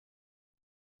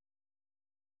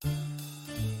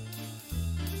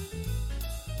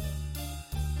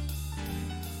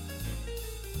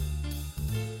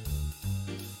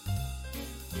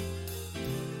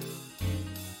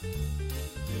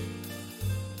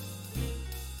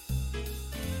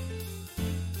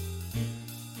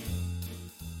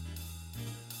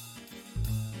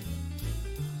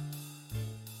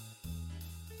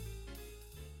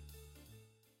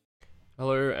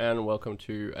Hello and welcome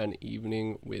to An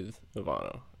Evening with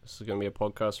Nirvana. This is going to be a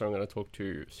podcast where I'm going to talk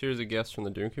to a series of guests from the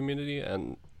Doom community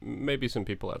and maybe some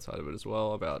people outside of it as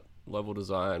well about level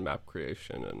design, map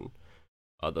creation, and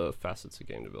other facets of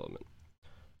game development.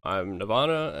 I'm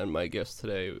Nirvana, and my guest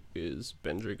today is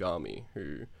Benjogami,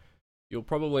 who you'll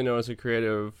probably know as a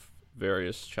creator of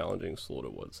various challenging slaughter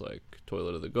words like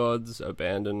Toilet of the Gods,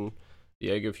 Abandon,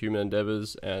 The Egg of Human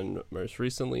Endeavors, and most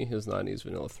recently his 90s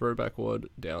vanilla throwback word,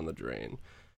 Down the Drain.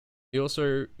 He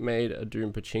also made a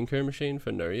Doom pachinko machine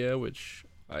for No Year, which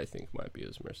I think might be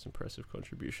his most impressive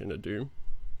contribution to Doom,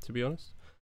 to be honest.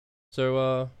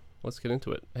 So, let's get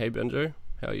into it. Hey Benjo,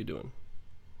 how are you doing?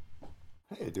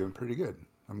 Hey, doing pretty good.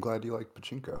 I'm glad you like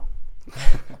pachinko.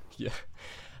 Yeah,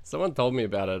 someone told me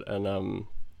about it, and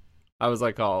I was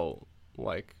like, oh,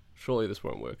 like, surely this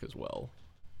won't work as well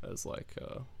as,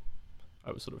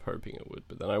 I was sort of hoping it would,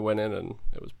 but then I went in and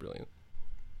it was brilliant.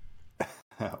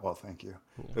 Well, thank you.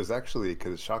 Yeah. It was actually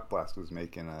because Shock Blast was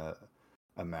making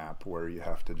a map where you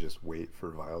have to just wait for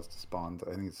vials to spawn.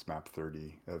 I think it's map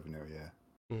 30 of Noya.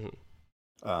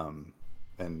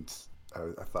 And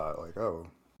I thought, like, oh,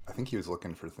 I think he was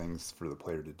looking for things for the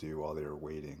player to do while they were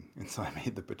waiting. And so I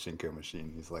made the pachinko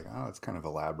machine. He's like, oh, it's kind of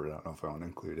elaborate. I don't know if I want to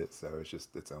include it. So it's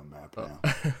just its own map now.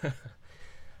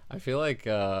 I feel like,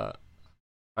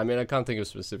 I mean, I can't think of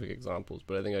specific examples,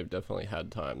 but I think I've definitely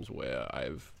had times where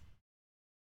I've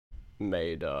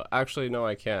made, actually, no,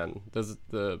 I can. There's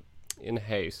in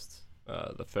Haste,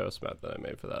 the first map that I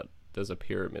made for that, there's a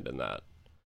pyramid in that.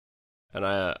 And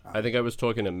I think I was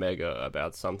talking to Mega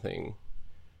about something,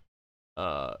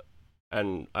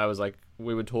 and I was like,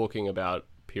 we were talking about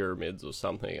pyramids or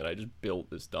something, and I just built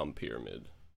this dumb pyramid,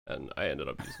 and I ended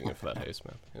up using it for that Haste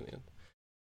map in the end.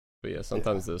 But yeah,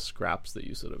 sometimes the scraps that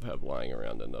you sort of have lying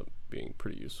around end up being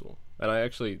pretty useful. And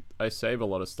I save a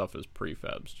lot of stuff as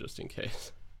prefabs just in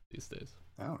case these days.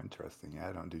 Oh, interesting. Yeah,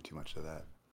 I don't do too much of that.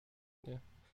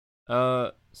 Yeah.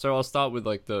 So I'll start with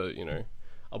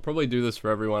I'll probably do this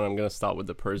for everyone. I'm going to start with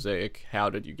the prosaic.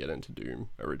 How did you get into Doom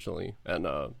originally? And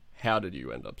how did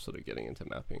you end up sort of getting into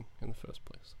mapping in the first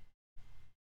place?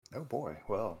 Oh boy.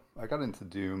 Well, I got into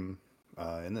Doom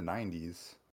in the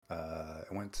 90s. I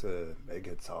went to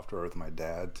Egghead Software with my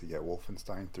dad to get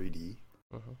Wolfenstein 3D,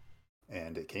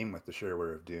 and it came with the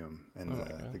shareware of Doom. And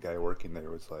the guy working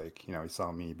there was like, he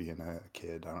saw me being a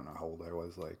kid. I don't know how old I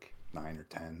was, like 9 or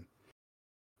 10.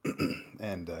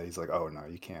 And he's like, "Oh no,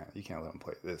 you can't let him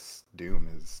play this. Doom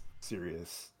is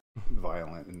serious,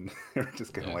 violent," and we're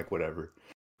just kind of like, whatever.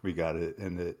 We got it,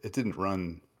 and it didn't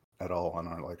run at all on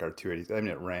our 280. I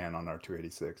mean, it ran on our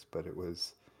 286, but it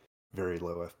was very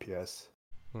low FPS.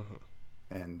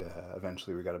 And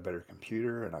eventually we got a better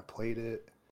computer, and I played it,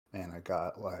 and I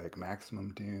got like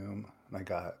maximum Doom, and I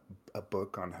got a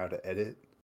book on how to edit,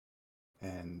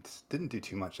 and didn't do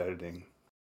too much editing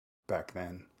back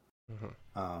then.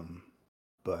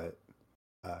 But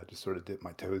just sort of dipped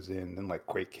my toes in. Then like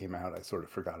Quake came out, I sort of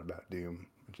forgot about Doom.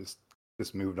 I just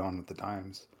moved on with the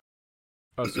times.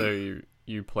 Oh, so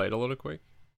you played a lot of Quake?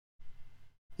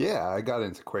 Yeah, I got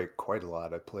into Quake quite a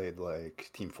lot. I played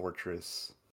like Team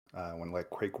Fortress when like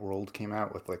Quake World came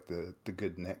out with like the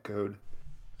good netcode.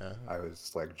 I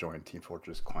was like joined Team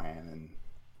Fortress Clan and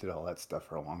did all that stuff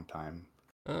for a long time.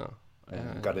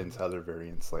 And got into other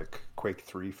variants like Quake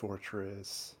 3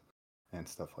 Fortress and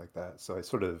stuff like that. So I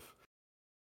sort of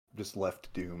just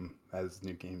left Doom as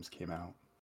new games came out.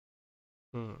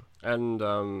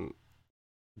 And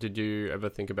did you ever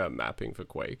think about mapping for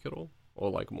Quake at all? Or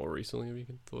like more recently, have you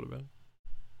thought about it?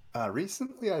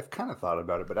 Recently, I've kind of thought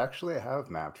about it, but actually I have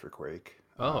mapped for Quake.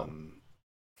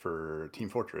 For Team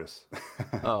Fortress.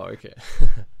 Oh, okay.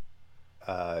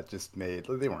 Just made,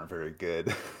 they weren't very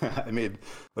good. I made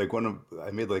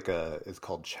it's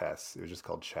called Chess. It was just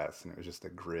called Chess, and it was just a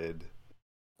grid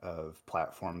of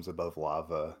platforms above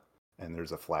lava, and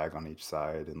there's a flag on each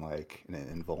side, and like an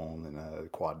invuln and a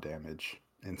quad damage.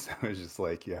 And so it's just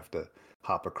like you have to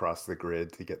hop across the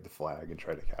grid to get the flag and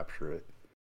try to capture it.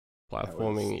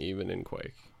 Platforming even in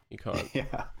Quake. You can't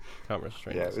can't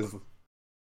restrain yourself.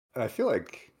 I feel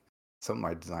like some of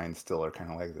my designs still are kind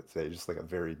of like that today, just like a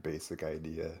very basic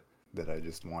idea that I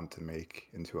just want to make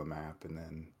into a map, and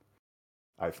then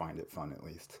I find it fun at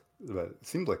least. But it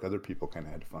seems like other people kind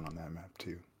of had fun on that map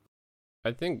too.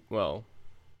 I think,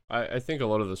 I think a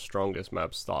lot of the strongest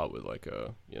maps start with like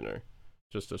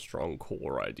just a strong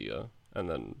core idea, and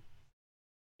then,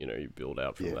 you build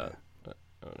out from that. I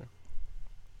don't know.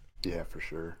 Yeah, for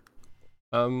sure.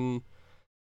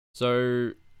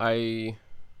 So I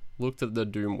looked at the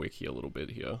Doom wiki a little bit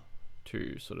here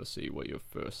to sort of see what your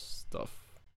first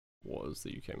stuff was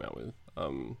that you came out with.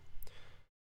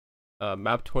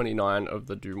 Map 29 of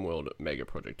the Doom World Mega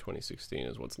Project 2016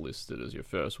 is what's listed as your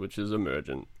first, which is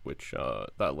Emergent, which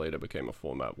that later became a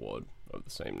format ward of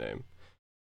the same name.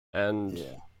 And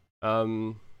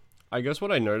I guess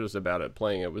what I noticed about it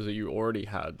playing it was that you already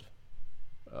had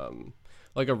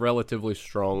like a relatively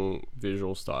strong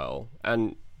visual style,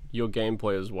 and your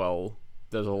gameplay as well.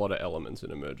 There's a lot of elements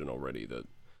in Emergent already that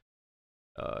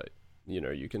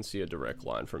you can see a direct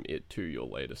line from it to your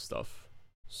latest stuff.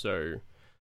 So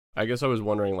I guess I was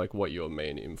wondering like what your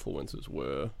main influences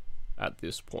were at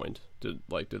this point. Did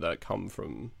that come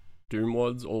from Doom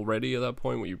WODs already at that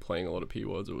point? Were you playing a lot of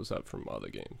P-WODs, or was that from other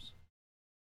games?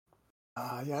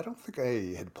 Yeah, I don't think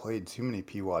I had played too many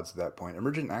P-WODs at that point.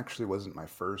 Emergent actually wasn't my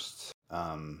first.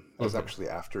 It was actually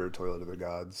after Toilet of the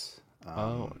Gods.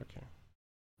 Okay.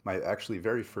 My actually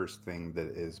very first thing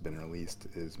that has been released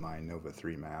is my Nova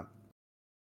 3 map,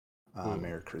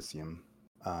 Mare Crisium,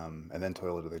 and then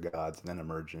Toilet of the Gods, and then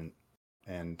Emergent.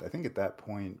 And I think at that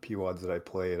point, P-WODs that I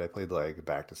played like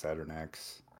Back to Saturn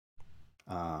X.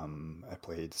 I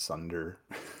played Sunder.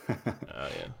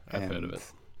 Yeah, I've heard of it.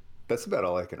 That's about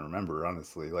all I can remember,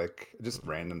 honestly. Like, just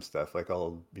random stuff. Like,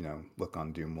 I'll, look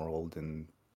on Doom World, and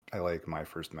I like my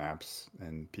first maps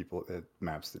and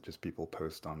maps that just people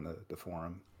post on the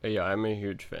forum. Yeah, I'm a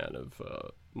huge fan of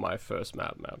my first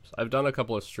maps. I've done a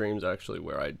couple of streams actually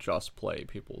where I just play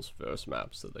people's first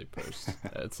maps that they post.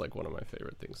 It's like one of my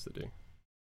favorite things to do.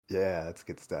 Yeah, that's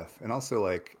good stuff. And also,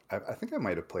 like, I think I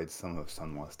might have played some of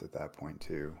Sunlust at that point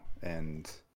too,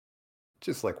 and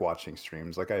just like watching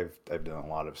streams. Like, I've done a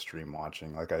lot of stream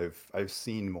watching. Like, I've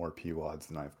seen more P-WODs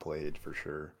than I've played for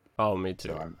sure. Oh, me too.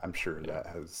 So I'm sure that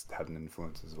has had an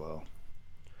influence as well.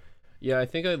 Yeah, I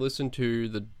think I listened to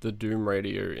the Doom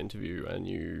Radio interview, and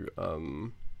you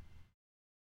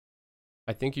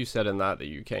I think you said in that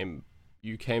you came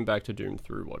back to Doom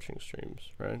through watching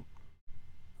streams, right?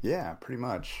 Yeah, pretty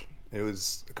much. It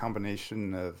was a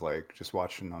combination of like just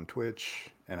watching on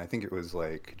Twitch, and I think it was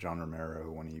like John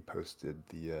Romero when he posted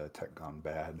the Tech Gone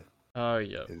Bad. Oh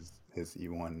yeah. His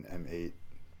E1 M8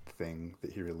 thing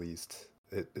that he released.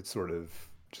 It sort of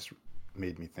just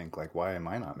made me think like, why am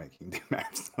I not making Doom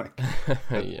maps? Like,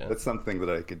 that's something that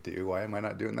I could do. Why am I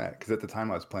not doing that? Because at the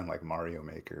time I was playing like Mario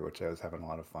Maker, which I was having a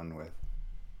lot of fun with.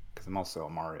 Because I'm also a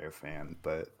Mario fan,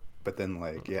 but then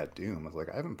like Doom. I was like,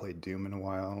 I haven't played Doom in a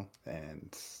while,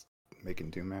 and making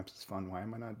Doom maps is fun. Why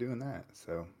am I not doing that?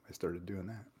 So I started doing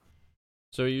that.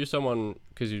 So are you someone,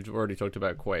 because you've already talked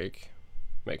about Quake,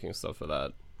 making stuff for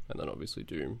that, and then obviously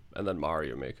Doom, and then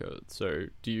Mario Maker. So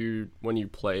when you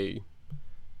play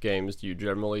games, do you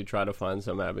generally try to find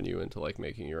some avenue into like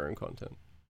making your own content?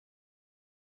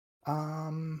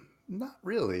 Not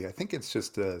really. I think it's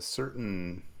just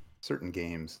certain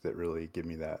games that really give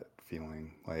me that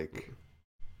feeling. Like,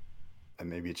 and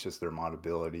maybe it's just their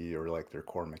modability or like their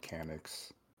core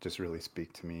mechanics just really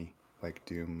speak to me. Like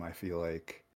Doom, I feel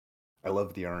like I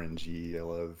love the RNG. I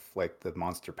love like the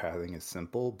monster pathing is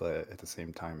simple, but at the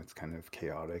same time it's kind of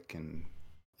chaotic and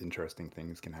interesting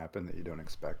things can happen that you don't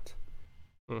expect.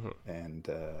 And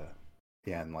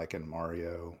and like in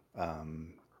Mario,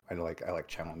 I like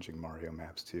challenging Mario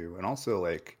maps too. And also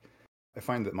like I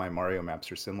find that my Mario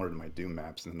maps are similar to my Doom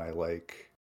maps, and I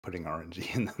like putting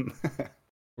RNG in them.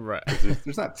 Right.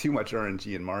 There's not too much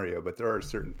RNG in Mario, but there are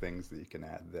certain things that you can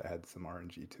add that add some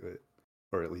RNG to it,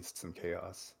 or at least some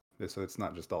chaos. So it's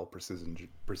not just all precision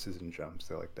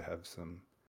jumps. I like to have some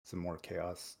more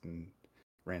chaos and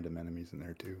random enemies in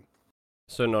there too.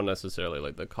 So not necessarily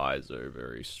like the Kaizo,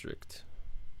 very strict.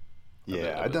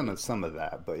 Yeah, I've done some of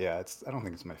that, but yeah, I don't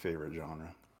think it's my favorite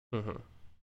genre.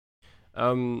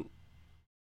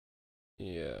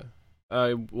 Yeah.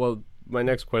 Well, my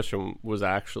next question was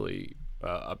actually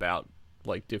about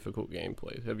like difficult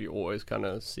gameplay. Have you always kind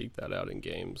of seek that out in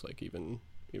games, like even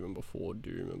before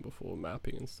Doom and before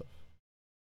mapping and stuff?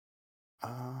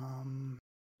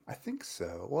 I think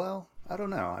so. Well, I don't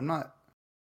know. I'm not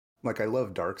like I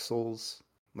love Dark Souls.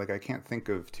 Like I can't think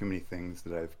of too many things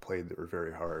that I've played that were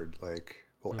very hard. Like,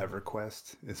 well,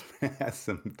 EverQuest has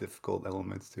some difficult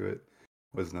elements to it.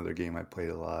 Was another game I played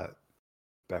a lot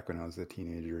back when I was a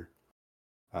teenager.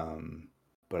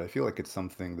 But I feel like it's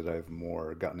something that I've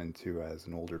more gotten into as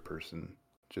an older person,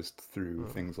 just through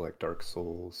things like Dark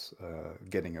Souls.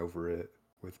 Getting Over It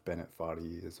with Bennett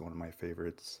Foddy is one of my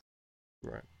favorites.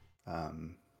 Right.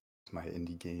 It's my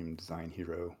indie game design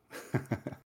hero.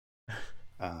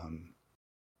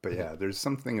 But yeah, there's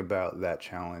something about that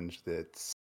challenge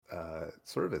that's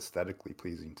sort of aesthetically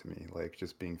pleasing to me. Like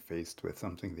just being faced with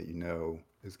something that you know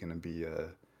is going to be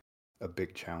a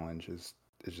big challenge is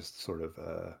just sort of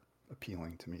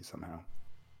appealing to me somehow.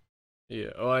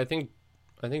 Yeah. Oh, I think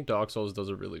I think Dark Souls does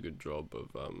a really good job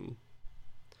of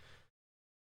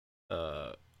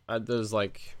there's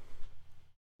like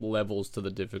levels to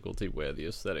the difficulty where the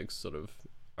aesthetics sort of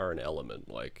are an element.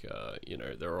 Like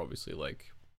there are obviously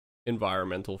like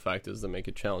environmental factors that make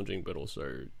it challenging, but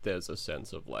also there's a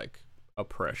sense of like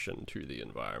oppression to the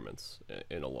environments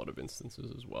in a lot of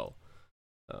instances as well.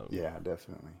 Yeah,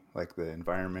 definitely. Like the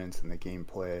environments and the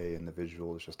gameplay and the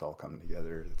visuals just all come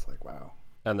together. It's like, wow.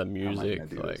 And the music,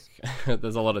 like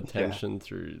there's a lot of tension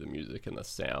through the music and the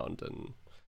sound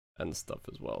and stuff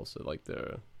as well. So like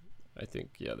I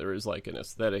think there is like an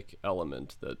aesthetic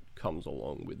element that comes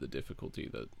along with the difficulty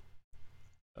that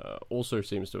also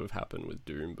seems to have happened with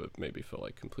Doom, but maybe for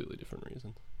like completely different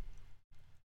reasons.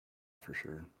 For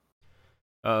sure.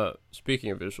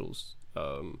 Speaking of visuals,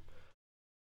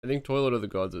 I think Toilet of the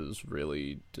Gods is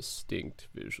really distinct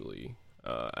visually,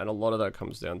 and a lot of that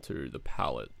comes down to the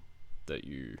palette that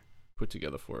you put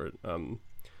together for it. I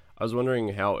was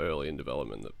wondering how early in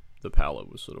development the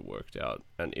palette was sort of worked out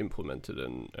and implemented,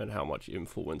 and how much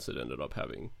influence it ended up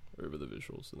having over the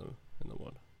visuals in the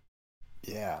one.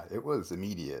 Yeah, it was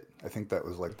immediate. I think that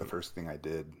was like the first thing I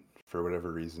did. For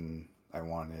whatever reason, I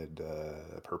wanted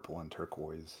purple and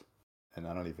turquoise, and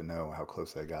I don't even know how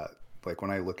close I got. Like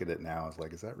when I look at it now, I was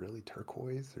like, is that really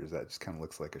turquoise, or is that just kind of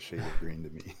looks like a shade of green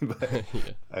to me? But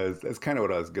that's kind of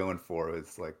what I was going for.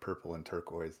 It's like purple and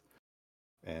turquoise.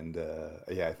 And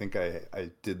I think I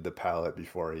did the palette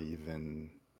before I even.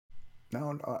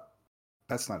 No,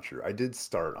 that's not true. I did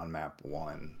start on map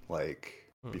 1,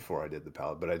 like before I did the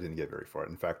palette, but I didn't get very far.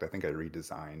 In fact, I think I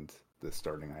redesigned the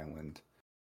starting island,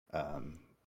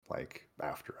 like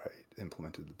after I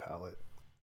implemented the palette.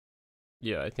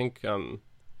 Yeah, I think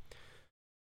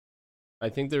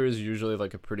there is usually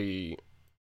like a pretty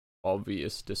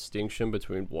obvious distinction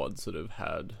between WODs that have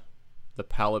had the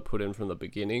palette put in from the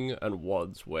beginning and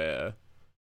WODs where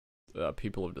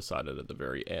people have decided at the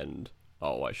very end,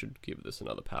 oh, I should give this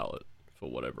another palette for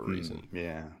whatever reason.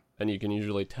 Yeah. And you can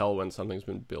usually tell when something's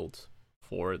been built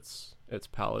for its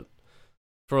palette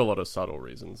for a lot of subtle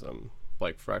reasons.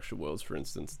 Like Fractured Worlds, for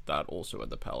instance, that also had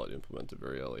the palette implemented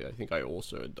very early. I think I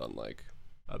also had done like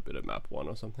a bit of map 1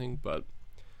 or something, but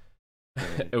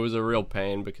it was a real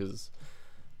pain because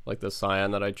like the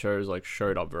cyan that I chose like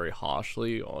showed up very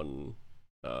harshly on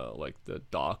like the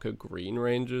darker green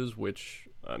ranges, which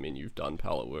I mean you've done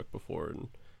palette work before, and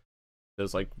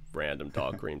there's like random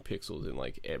dark green pixels in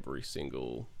like every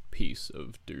single piece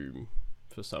of Doom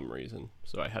for some reason.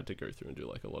 So I had to go through and do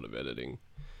like a lot of editing.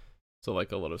 So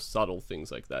like a lot of subtle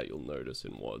things like that you'll notice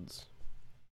in WODs,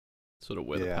 sort of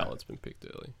where the palette's been picked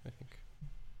early, I think.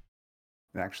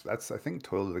 And actually, I think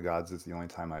Toilet of the Gods is the only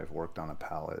time I've worked on a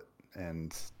palette,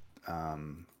 and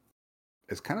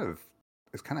it's kind of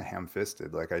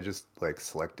ham-fisted. Like I just like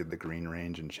selected the green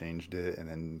range and changed it, and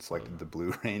then selected the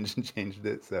blue range and changed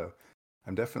it. So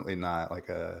I'm definitely not like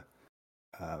a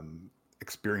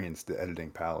experienced at editing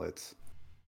palettes,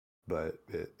 but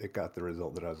it got the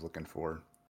result that I was looking for.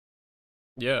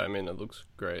 Yeah, I mean it looks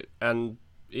great, and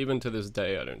even to this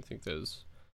day, I don't think there's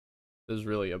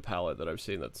really a palette that I've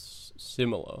seen that's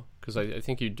similar, because I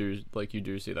think you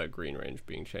do see that green range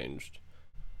being changed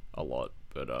a lot,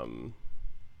 but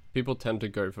people tend to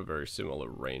go for very similar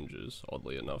ranges,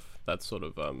 oddly enough. That's sort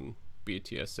of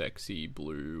BTSXy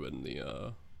blue and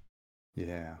the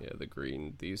the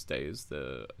green these days.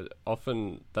 The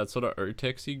often that sort of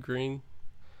Otexy green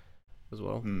as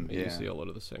well. You see a lot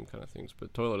of the same kind of things,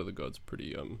 but Toilet of the Gods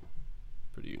pretty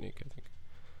unique, I think.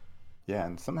 Yeah,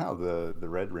 and somehow the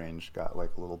red range got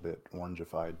like a little bit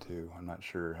orangified too. I'm not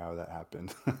sure how that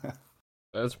happened.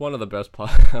 That's one of the best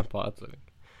parts, I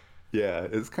think. Yeah,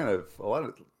 it's kind of a lot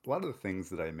of the things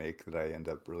that I make that I end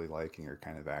up really liking are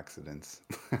kind of accidents.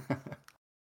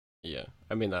 Yeah,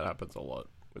 I mean that happens a lot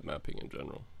with mapping in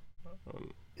general.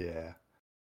 Yeah.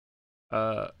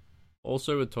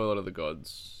 Also with Toilet of the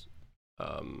Gods,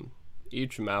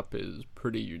 each map is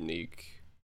pretty unique.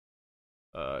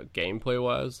 Gameplay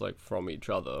wise, like from each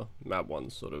other. Map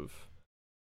 1's sort of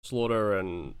slaughter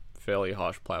and fairly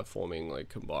harsh platforming like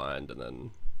combined, and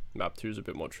then map 2 is a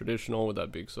bit more traditional with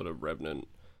that big sort of revenant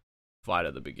fight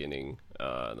at the beginning,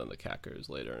 and then the cacos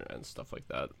later and stuff like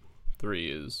that.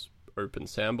 3 is open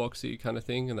sandboxy kind of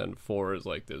thing, and then 4 is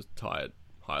like this tight,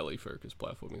 highly focused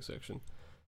platforming section.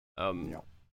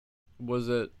 Was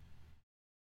it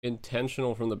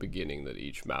intentional from the beginning that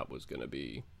each map was going to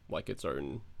be like its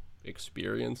own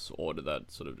experience, or did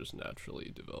that sort of just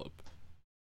naturally develop?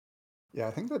 Yeah,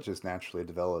 I think that just naturally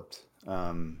developed.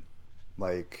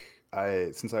 Like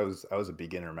since I was a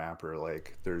beginner mapper,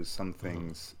 like there's some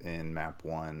things in map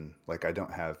 1, like I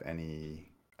don't have any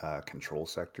control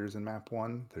sectors in map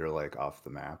 1 that are like off the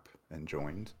map and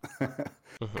joined Mhm.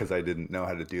 because I didn't know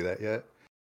how to do that yet.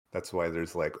 That's why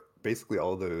there's like basically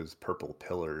all those purple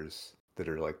pillars that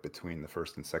are like between the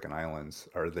first and second islands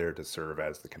are there to serve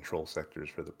as the control sectors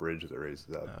for the bridge that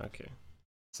raises up. Okay.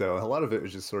 So a lot of it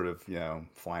was just sort of,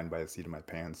 flying by the seat of my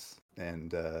pants.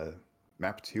 And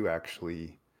map 2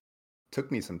 actually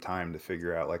took me some time to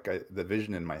figure out. Like the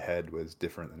vision in my head was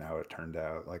different than how it turned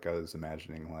out. Like I was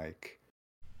imagining like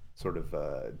sort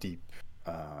of deep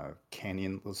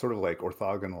canyon, sort of like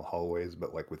orthogonal hallways,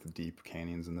 but like with deep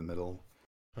canyons in the middle.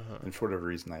 Uh-huh. And for whatever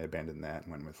reason, I abandoned that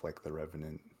and went with like the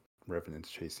revenants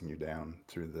chasing you down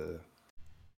through the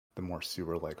more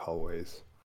sewer-like hallways.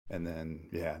 And then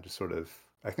yeah, just sort of.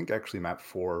 I think actually map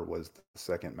 4 was the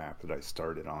second map that I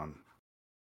started on,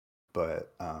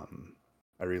 but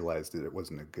I realized that it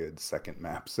wasn't a good second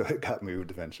map, so it got moved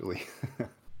eventually.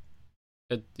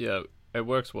 It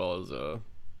works well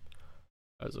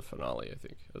as a finale. I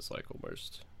think it's like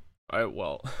almost. I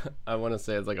I want to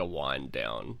say it's like a wind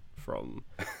down from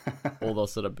all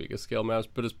those sort of bigger scale maps,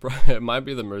 but it might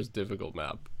be the most difficult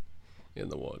map in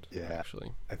the world. Yeah,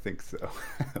 actually, I think so.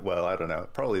 Well, I don't know.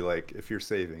 Probably like if you're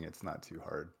saving, it's not too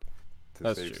hard to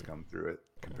that's save true. come through it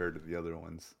compared to the other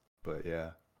ones. But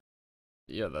yeah.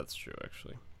 Yeah, that's true.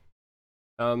 Actually,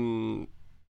 um,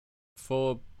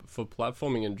 for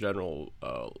platforming in general,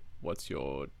 what's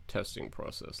your testing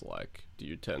process like? Do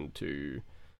you tend to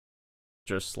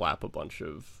just slap a bunch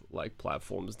of like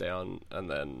platforms down and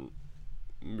then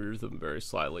move them very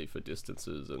slightly for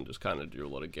distances and just kind of do a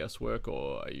lot of guesswork,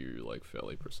 or are you like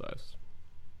fairly precise?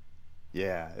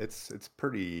 Yeah, it's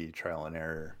pretty trial and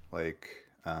error. Like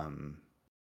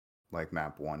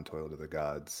map 1, Toilet of the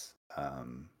Gods,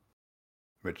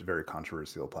 which is very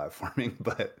controversial platforming,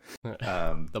 but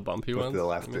The bumpy with the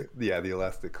ones, I mean? the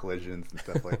elastic collisions and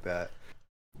stuff like that.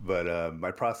 But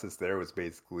my process there was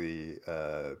basically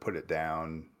put it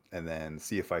down and then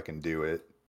see if I can do it,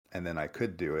 and then I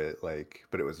could do it, like,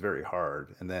 but it was very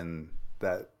hard. And then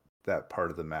that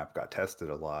part of the map got tested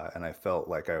a lot, and I felt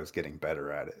like I was getting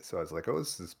better at it. So I was like, oh,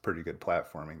 this is pretty good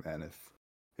platforming then. If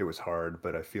it was hard,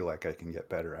 but I feel like I can get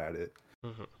better at it.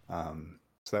 Hmm.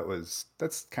 So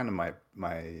that's kind of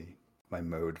my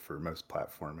mode for most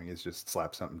platforming is just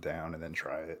slap something down and then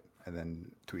try it and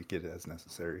then tweak it as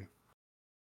necessary.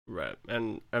 Right.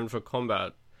 And for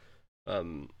combat,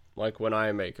 like when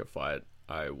I make a fight,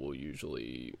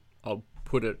 I'll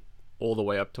put it all the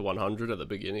way up to 100 at the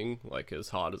beginning, like as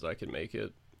hard as I can make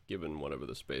it, given whatever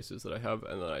the space is that I have,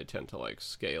 and then I tend to like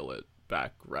scale it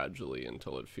back gradually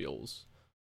until it feels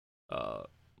uh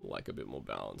like a bit more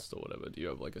balanced or whatever. Do you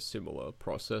have like a similar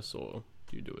process, or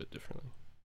do you do it differently?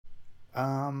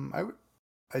 I would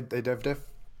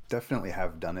definitely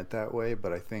have done it that way,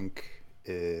 but I think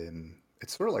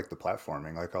it's sort of like the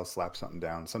platforming. Like I'll slap something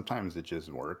down. Sometimes it just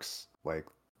works, like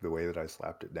the way that I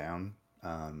slapped it down.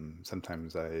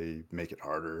 Sometimes I make it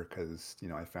harder because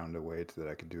I found a way that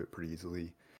I could do it pretty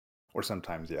easily. Or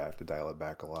sometimes I have to dial it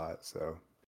back a lot. So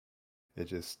it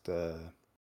just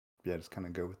yeah, just kind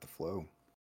of go with the flow.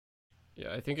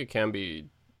 Yeah, I think it can be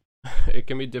it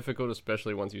can be difficult,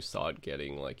 especially once you start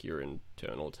getting like your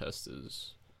internal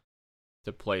testers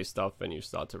to play stuff and you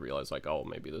start to realize like, oh,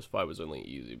 maybe this fight was only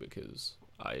easy because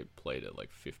I played it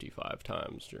like 55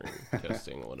 times during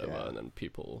testing or whatever. Yeah. And then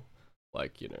people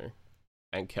like,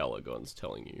 and Caligon's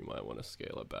telling you might want to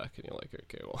scale it back, and you're like,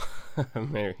 okay, well,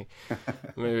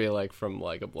 maybe like from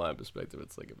like a blind perspective,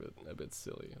 it's like a bit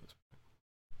silly.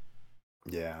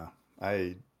 Yeah.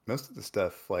 I Most of the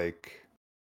stuff, like,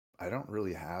 I haven't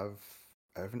really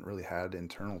had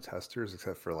internal testers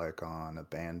except for like on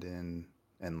Abandon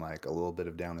and like a little bit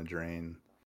of Down the Drain.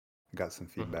 I got some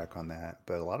Mhm. feedback on that,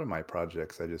 but a lot of my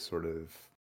projects I just sort of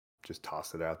just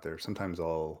toss it out there. Sometimes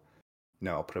I'll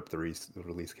put up the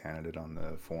release candidate on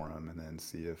the forum and then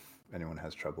see if anyone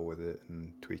has trouble with it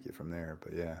and tweak it from there.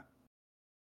 But yeah.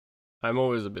 I'm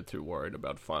always a bit too worried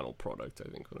about final product, I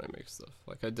think, when I make stuff.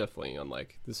 Like, I'm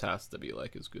like, this has to be,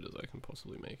 like, as good as I can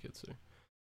possibly make it, so.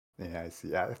 Yeah, I see.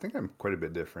 Yeah, I think I'm quite a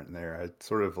bit different there. I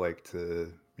sort of like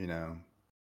to,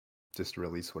 just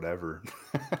release whatever.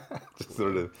 Just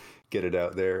sort Yeah. of get it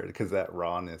out there because that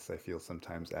rawness I feel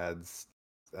sometimes adds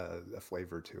a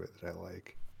flavor to it that I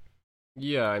like.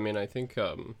 Yeah, I mean, I think,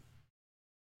 I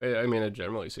mean, it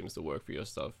generally seems to work for your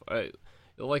stuff.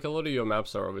 Like, a lot of your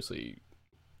maps are obviously,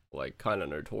 like, kind of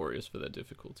notorious for their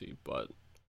difficulty, but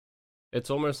it's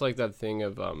almost like that thing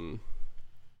of,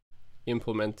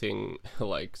 implementing,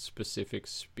 like, specific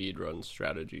speedrun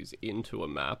strategies into a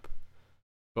map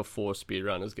before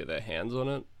speedrunners get their hands on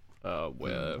it.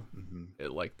 where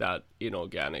like that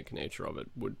inorganic nature of it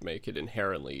would make it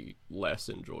inherently less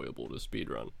enjoyable to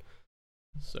speedrun.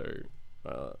 So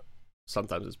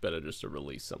sometimes it's better just to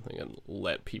release something and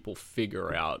let people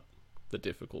figure out the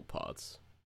difficult parts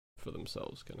for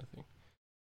themselves, kind of thing.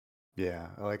 Yeah,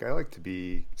 I like to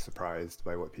be surprised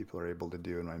by what people are able to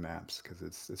do in my maps, because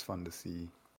it's fun to see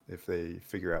if they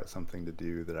figure out something to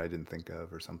do that I didn't think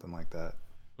of or something like that.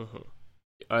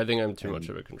 I think I'm too much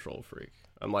of a control freak.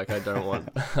 I'm like, I don't want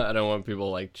I don't want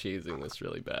people like cheesing this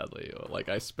really badly, or like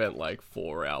I spent like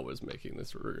 4 hours making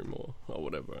this room or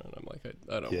whatever, and I'm like,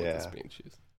 I don't want this being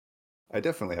cheesed. I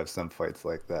definitely have some fights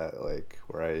like that, like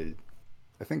where I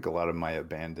think a lot of my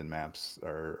abandoned maps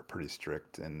are pretty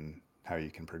strict in how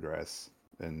you can progress.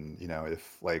 And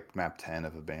if like map 10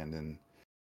 of abandon,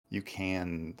 you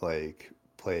can like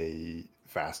play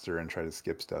faster and try to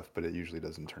skip stuff, but it usually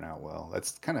doesn't turn out well.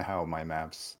 That's kind of how my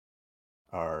maps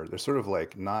are. They're sort of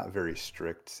like not very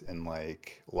strict in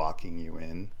like locking you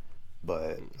in,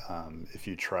 but if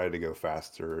you try to go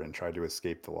faster and try to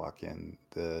escape the lock in,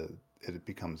 it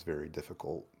becomes very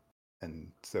difficult.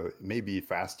 And so it may be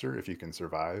faster if you can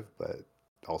survive, but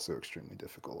also extremely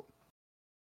difficult.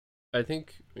 I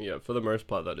think, yeah, for the most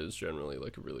part, that is generally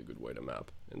like a really good way to map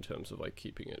in terms of like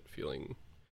keeping it feeling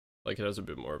like it has a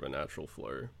bit more of a natural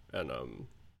flow. And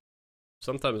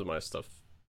sometimes my stuff,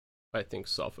 I think,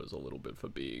 suffers a little bit for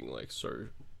being like so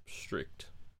strict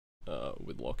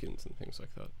with lock-ins and things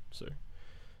like that. So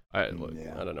I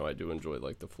don't know, I do enjoy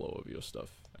like the flow of your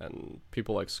stuff, and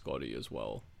people like Scotty as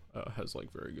well has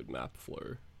like very good map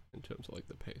flow in terms of like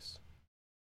the pace.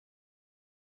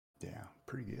 Yeah,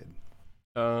 pretty good.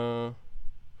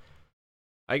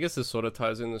 I guess this sort of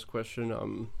ties in this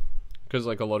question, because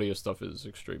like a lot of your stuff is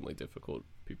extremely difficult.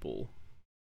 People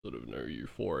sort of know you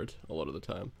for it a lot of the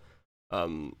time.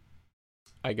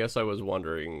 I guess I was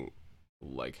wondering,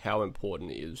 like, how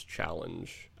important is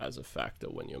challenge as a factor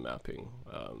when you're mapping?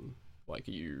 Like,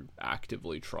 are you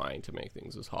actively trying to make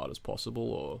things as hard as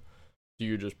possible, or do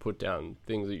you just put down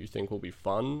things that you think will be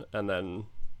fun and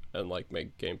like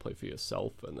make gameplay for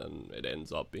yourself, and then it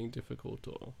ends up being difficult,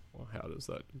 or how does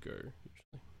that go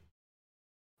usually?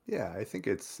 Yeah, I think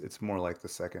it's more like the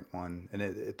second one, and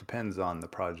it depends on the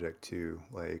project too.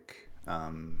 Like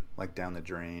down the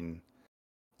drain,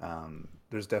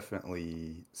 there's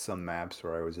definitely some maps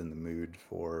where I was in the mood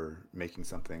for making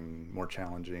something more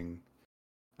challenging.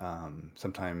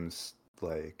 Sometimes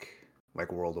like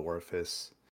World of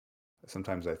Orifice.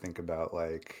 Sometimes I think about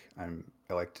like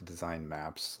I like to design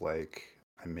maps like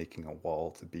I'm making a wall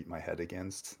to beat my head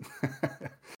against.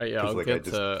 Yeah,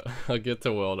 Because I'll get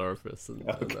to World Orifice and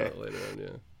okay. that later on.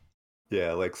 Yeah.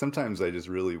 Yeah, like sometimes I just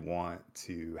really want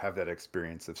to have that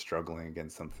experience of struggling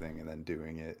against something and then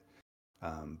doing it.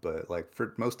 But like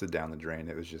for most of Down the Drain,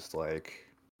 it was just like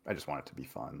I just want it to be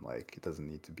fun. Like it doesn't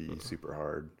need to be super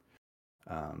hard.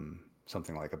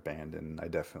 Something like Abandon, I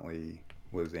definitely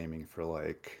was aiming for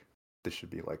like this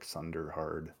should be like Sunder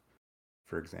hard,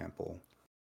 for example.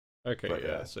 Okay, But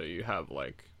yeah. So you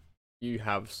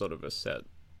have sort of a set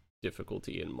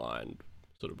difficulty in mind,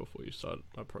 sort of before you start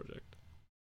a project.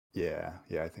 yeah,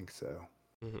 I think so.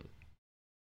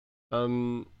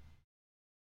 Um,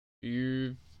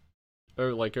 you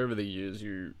like over the years,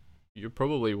 you're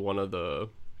probably one of the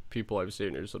people I've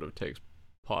seen who sort of takes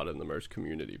part in the most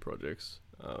community projects.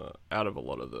 Out of a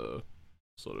lot of the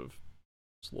sort of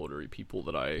slaughtery people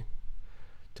that I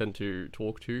tend to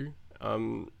talk to,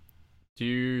 do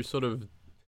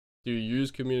you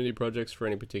use community projects for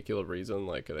any particular reason?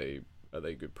 Like, are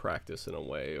they good practice in a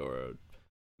way, or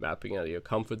mapping out of your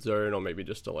comfort zone, or maybe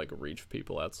just to like reach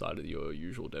people outside of your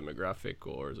usual demographic,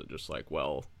 or is it just like,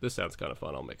 well, this sounds kind of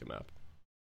fun, I'll make a map?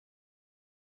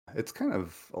 It's kind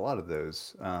of a lot of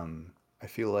those. I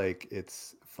feel like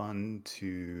it's fun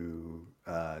to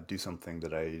do something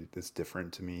that's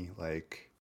different to me. Like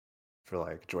for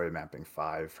like Joy Mapping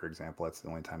 5, for example, that's the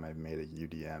only time I've made a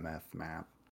UDMF map.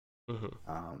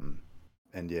 Um,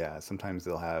 and yeah, sometimes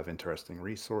they'll have interesting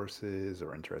resources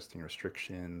or interesting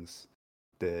restrictions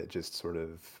that just sort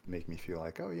of make me feel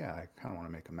like, oh yeah, I kind of want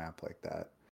to make a map like that.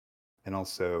 And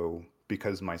also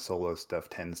because my solo stuff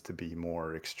tends to be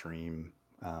more extreme,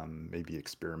 maybe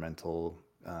experimental,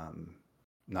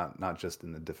 not just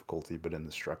in the difficulty, but in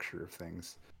the structure of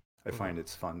things. I find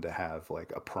it's fun to have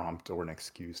like a prompt or an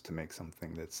excuse to make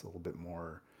something that's a little bit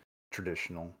more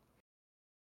traditional.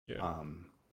 Yeah.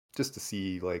 Just to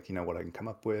see like what I can come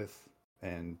up with,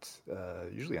 and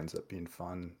usually ends up being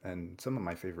fun. And some of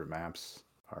my favorite maps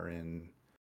are in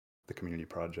the community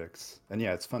projects. And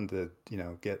yeah, it's fun to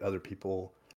get other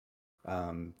people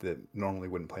that normally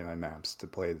wouldn't play my maps to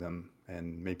play them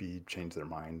and maybe change their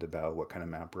mind about what kind of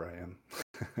mapper I am.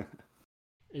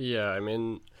 Yeah, I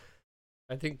mean,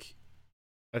 I think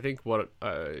what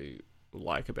I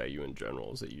like about you in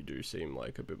general is that you do seem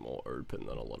like a bit more open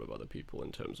than a lot of other people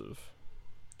in terms of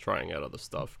trying out other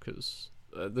stuff, because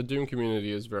the Doom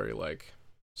community is very like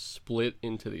split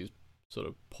into these sort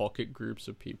of pocket groups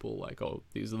of people, like, oh,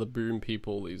 these are the Boom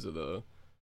people, these are the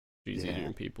GZ Yeah,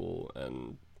 Doom people,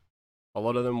 and a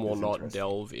lot of them will it's not interesting.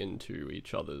 delve into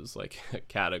each other's like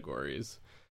categories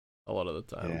a lot of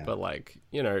the time. Yeah, But like,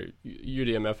 you know,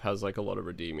 UDMF has like a lot of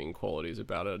redeeming qualities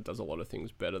about it. It does a lot of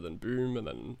things better than Boom, and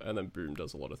then Boom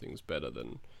does a lot of things better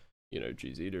than, you know,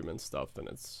 GZ Doom and stuff. And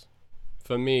it's,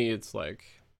 for me, it's like,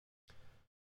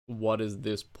 what is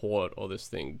this port or this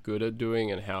thing good at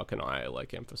doing, and how can I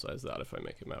like emphasize that if I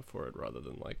make a map for it, rather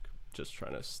than like just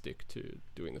trying to stick to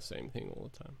doing the same thing all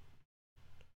the time.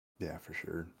 yeah, for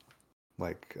sure.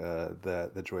 Like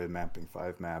the Joy of Mapping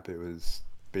 5 map, it was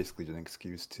basically an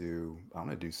excuse to I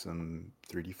want to do some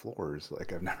 3D floors.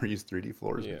 Like I've never used 3D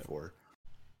floors Yeah. before,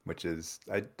 which is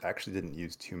I actually didn't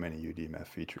use too many UDMF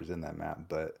features in that map,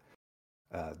 but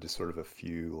just sort of a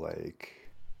few like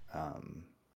um,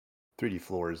 3D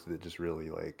floors that just really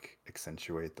like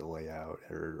accentuate the layout,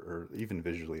 or even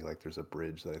visually, like there's a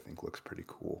bridge that I think looks pretty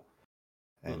cool,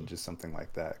 and Hmm. just something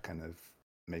like that kind of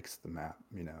makes the map,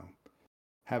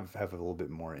 have a little bit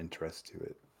more interest to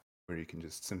it, where you can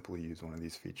just simply use one of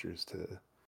these features to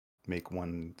make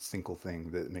one single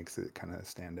thing that makes it kind of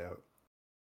stand out.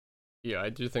 Yeah, I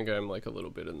do think I'm like a little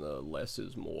bit in the less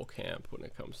is more camp when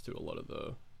it comes to a lot of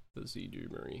the Z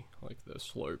Doomery, like the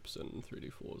slopes and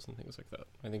 3D floors and things like that.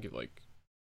 I think if like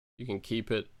you can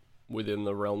keep it within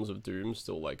the realms of Doom,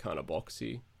 still like kind of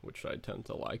boxy, which I tend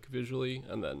to like visually,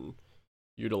 and then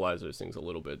utilize those things a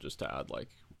little bit just to add like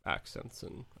accents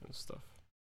and stuff.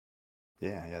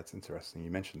 Yeah, it's interesting.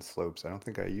 You mentioned slopes. I don't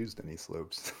think I used any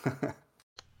slopes.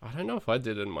 I don't know if I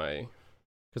did in my,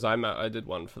 because I did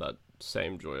one for that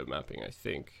same Joy of Mapping, I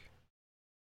think.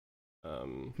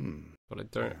 Um, Hmm. but I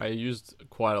don't. Yeah. I used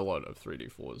quite a lot of 3D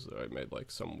floors though. I made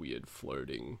like some weird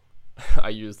floating. I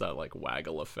used that like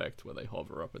waggle effect where they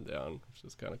hover up and down, which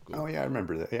is kind of cool. Oh yeah, I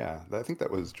remember that. Yeah, I think that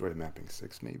was Joy Mapping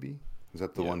 6, maybe. Was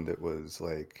that the Yeah, one that was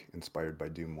like inspired by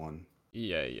Doom 1?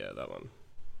 yeah, that one.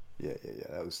 Yeah.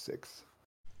 That was 6.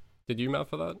 Did you map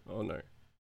for that? Oh no.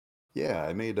 Yeah,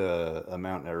 I made a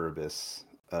Mount Erebus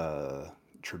uh,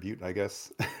 tribute, I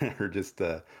guess, or just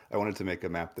I wanted to make a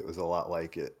map that was a lot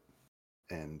like it,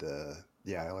 and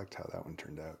yeah, I liked how that one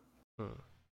turned out. Hmm.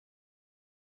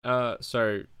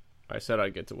 So I said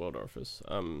I'd get to World Office.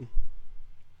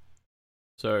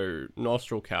 So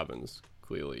Nostril Caverns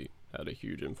clearly had a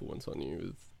huge influence on you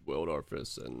with World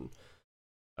Office, and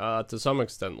to some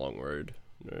extent Long Road,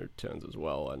 you know, turns as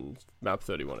well, and Map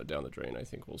 31 at Down the Drain I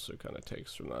think also kind of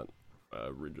takes from that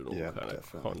original Yeah, kind of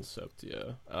definitely. concept.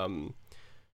 Yeah.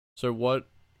 So what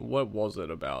was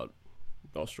it about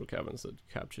Nostril Caverns that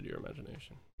captured your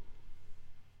imagination?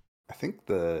 I think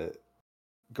the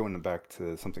going back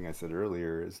to something I said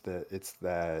earlier is that it's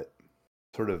that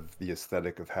sort of the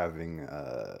aesthetic of having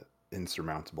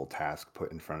insurmountable task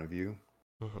put in front of you,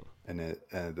 Mhm. and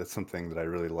that's something that I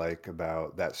really like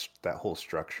about that whole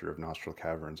structure of Nostril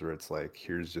Caverns, where it's like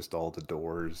here's just all the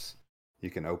doors, you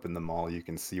can open them all, you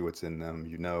can see what's in them,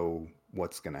 you know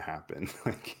what's gonna happen,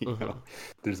 like Mhm.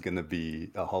 there's gonna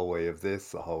be a hallway of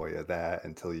this, a hallway of that,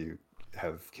 until you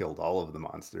have killed all of the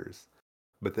monsters.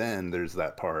 But then there's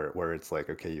that part where it's like,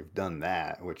 okay, you've done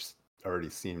that, which already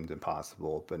seemed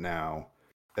impossible, but now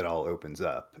it all opens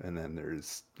up, and then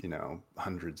there's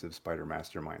hundreds of spider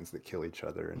masterminds that kill each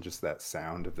other, and just that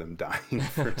sound of them dying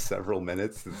for several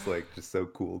minutes is like just so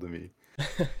cool to me.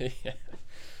 Yeah.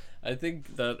 I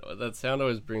think that sound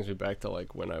always brings me back to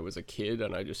like when I was a kid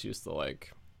and I just used to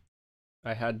like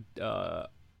I had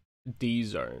D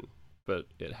Zone, but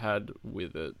it had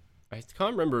with it. I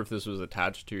can't remember if this was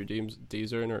attached to D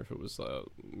Zone or if it was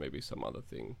maybe some other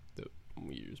thing that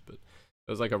we used, but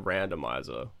it was like a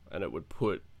randomizer, and it would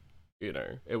put, you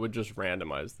know, it would just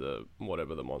randomize the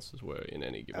whatever the monsters were in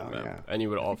any given Oh map, yeah, and you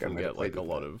would I think I often might have get played like a with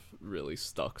lot that. of really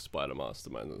stuck spider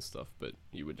masterminds and stuff, but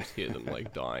you would just hear them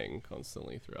like dying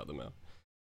constantly throughout the map.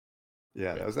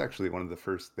 Yeah, Yeah. that was actually one of the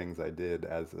first things I did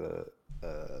as a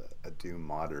Doom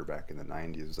modder back in the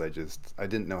 90s. I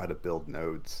didn't know how to build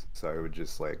nodes, so I would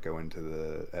just like go into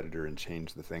the editor and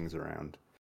change the things around.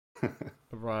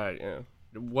 Right. Yeah.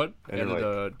 What And you're like,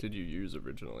 editor did you use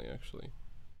originally? Actually.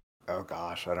 oh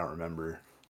gosh, I don't remember.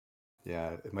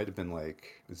 Yeah, it might have been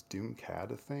like, was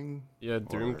Doomcat a thing? Yeah, Or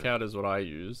Doomcat is what I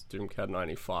used. Doomcat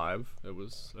 95. It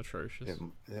was it atrocious.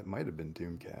 it might have been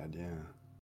Doomcat, yeah.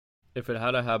 if it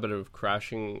had a habit of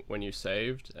crashing when you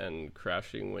saved and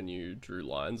crashing when you drew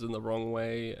lines in the wrong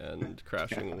way and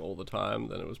crashing Yeah. all the time,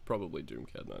 then it was probably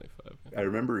Doomcat 95. I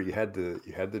remember you had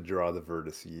to draw the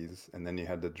vertices, and then you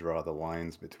had to draw the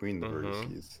lines between the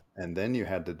Mm-hmm. vertices, and then you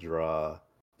had to draw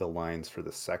the lines for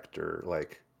the sector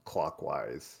like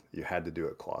clockwise. You had to do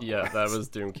it Yeah, that clockwise. was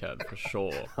Doomcat for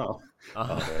sure. Oh,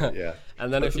 Uh, okay, yeah.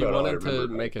 and then That's if you about all I wanted to remember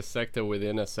about it. make a sector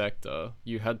within a sector,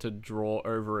 you had to draw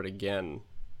over it again.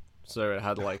 So it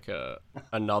had like a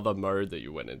another mode that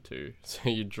you went into. So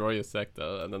you draw your sector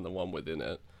and then the one within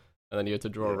it, and then you had to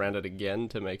draw Yeah. around it again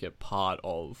to make it part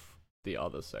of the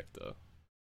other sector.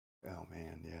 Oh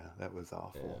man, yeah, that was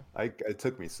Yeah, awful. It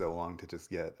took me so long to just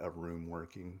get a room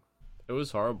working. it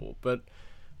was horrible, but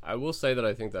I will say that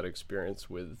I think that experience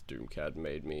with Doomcad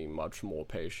made me much more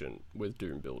patient with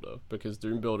Doom Builder because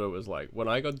Doom Builder was like when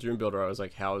I got Doom Builder, I was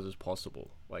like, how is this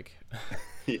possible? Like,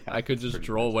 Yeah, I could it's just pretty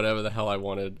draw nice. whatever the hell I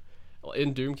wanted.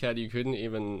 In Doomcat,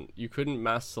 you couldn't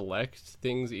mass select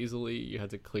things easily. You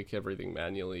had to click everything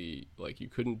manually. Like you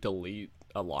couldn't delete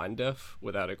a line def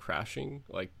without it crashing.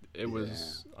 Like it Yeah.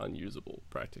 was unusable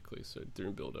practically. So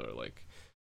Doom Builder, like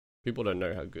people don't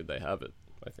know how good they have it.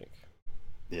 I think.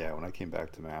 Yeah, when I came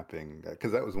back to mapping,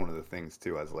 because that was one of the things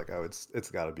too. I was like, oh,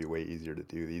 it's got to be way easier to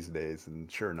do these days, and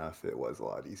sure enough, it was a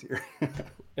lot easier.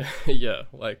 Yeah,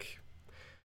 like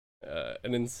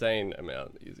an insane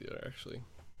amount easier actually.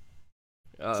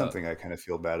 Uh, Something I kind of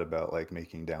feel bad about, like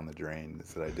making down the drain,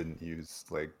 is that I didn't use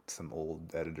like some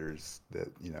old editors that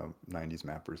 90s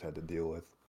mappers had to deal with.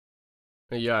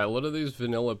 yeah, a lot of these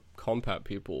vanilla compat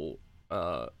people,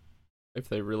 uh, if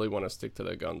they really want to stick to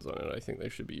their guns on it, I think they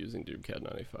should be using Doomcat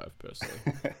 95 personally.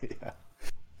 Yeah,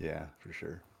 yeah, for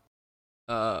sure.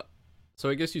 Uh, so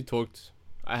I guess you talked.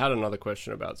 I had another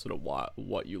question about sort of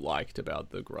what you liked about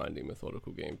the grinding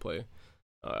methodical gameplay.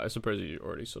 I suppose you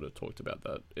already sort of talked about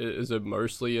that. Is it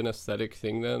mostly an aesthetic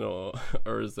thing then, or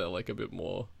or is there like a bit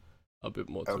more to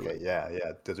Okay, it? yeah,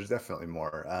 yeah. There's definitely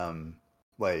more.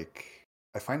 Like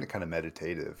I find it kind of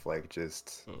meditative, like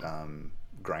just Mm.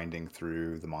 grinding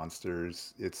through the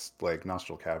monsters. It's like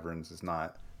Nostril Caverns is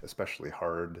not especially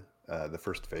hard. The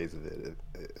first phase of it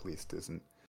at least isn't.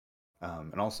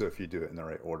 And also, if you do it in the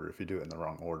right order, if you do it in the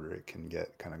wrong order, it can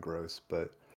get kind of gross.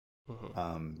 But Mm-hmm.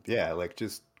 yeah, like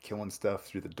just killing stuff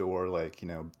through the door, like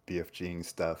BFGing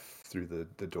stuff through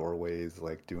the doorways,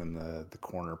 like doing the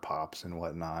corner pops and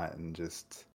whatnot, and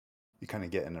just you kind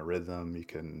of get in a rhythm. You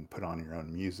can put on your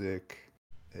own music.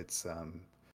 It's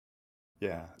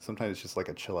yeah, sometimes it's just like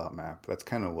a chill out map. That's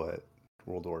kind of what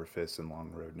World Orifice and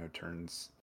Long Road No Turns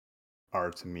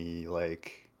are to me.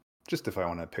 Like just if I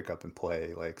want to pick up and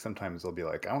play, like sometimes they'll be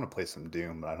like, I want to play some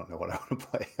Doom, but I don't know what I want to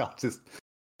play. I'll just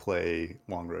play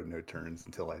Long Road No Turns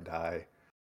until I die,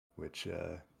 which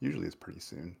usually is pretty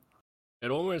soon.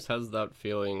 It almost has that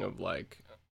feeling of like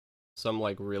some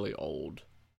like really old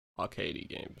arcadey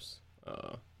games,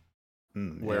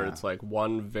 where Yeah, it's like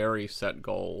one very set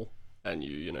goal, and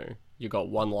you got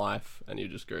one life, and you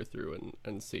just go through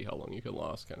and see how long you can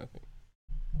last, kind of thing.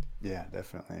 yeah,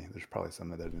 definitely. There's probably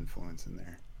some of that influence in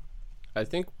there. I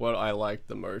think what I like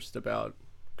the most about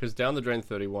because Down the Drain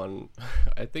 31,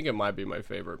 I think it might be my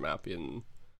favorite map in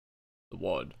the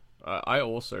WOD. I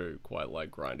also quite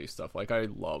like grindy stuff. Like I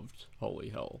loved Holy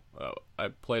Hell. I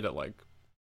played it like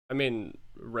I mean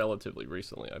relatively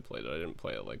recently. I played it. I didn't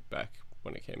play it like back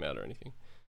when it came out or anything.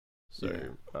 So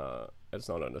Yeah, it's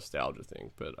not a nostalgia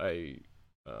thing, but I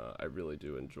really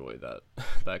do enjoy that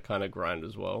that kind of grind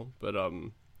as well. But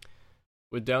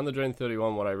with Down the Drain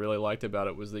 31, what I really liked about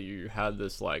it was that you had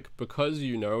this like because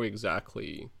you know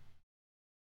exactly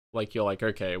like you're like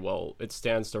okay, well it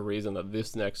stands to reason that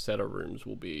this next set of rooms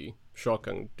will be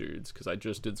shotgun dudes because I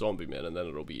just did zombie men and then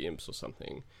it'll be imps or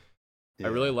something. I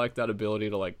really yeah, like that ability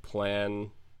to like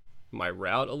plan my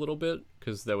route a little bit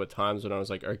because there were times when I was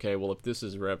like, okay, well if this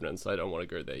is revenants, I don't want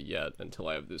to go there yet until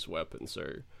I have this weapon, so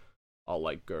I'll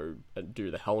like go and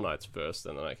do the Hell Knights first,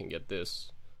 and then I can get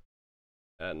this.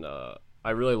 And I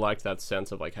really liked that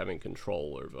sense of like having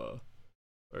control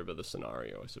over the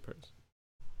scenario, I suppose.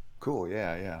 cool.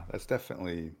 Yeah, yeah. That's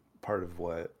definitely part of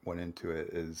what went into it.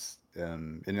 Is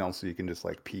and also you can just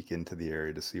like peek into the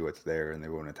area to see what's there, and they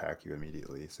won't attack you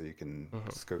immediately, so you can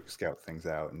Mm-hmm. scout things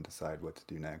out and decide what to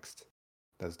do next.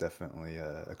 That's definitely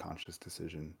a conscious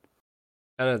decision.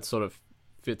 And it sort of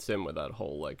fits in with that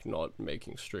whole like not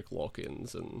making strict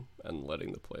lock-ins and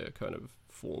letting the player kind of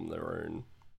form their own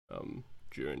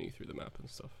journey through the map and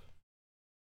stuff.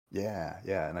 Yeah,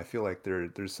 yeah, and I feel like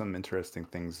there's some interesting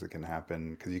things that can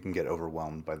happen because you can get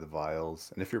overwhelmed by the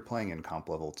vials, and if you're playing in comp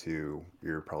level 2,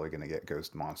 you're probably going to get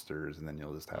ghost monsters, and then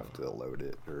you'll just have Mm. to load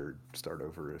it or start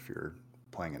over if you're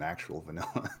playing an actual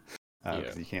vanilla,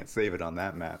 because Yeah. you can't save it on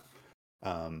that map.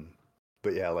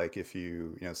 But yeah, like if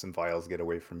some vials get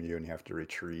away from you and you have to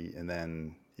retreat, and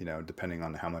then depending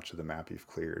on how much of the map you've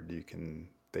cleared,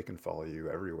 they can follow you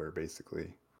everywhere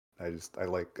basically. I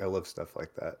love stuff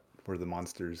like that where the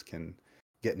monsters can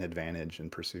get an advantage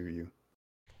and pursue you.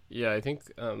 Yeah, I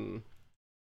think when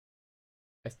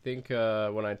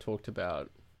I talked about,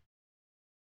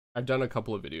 I've done a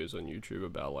couple of videos on YouTube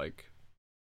about like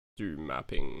Doom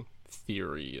mapping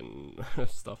theory and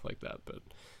stuff like that, but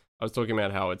I was talking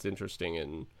about how it's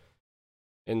interesting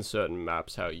in certain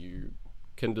maps how you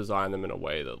can design them in a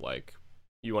way that like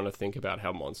you want to think about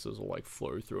how monsters will like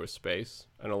flow through a space,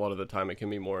 and a lot of the time it can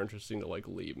be more interesting to like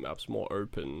leave maps more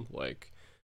open. Like,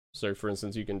 so for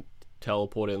instance, you can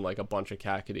teleport in like a bunch of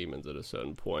cacodemons at a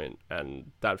certain point,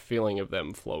 and that feeling of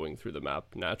them flowing through the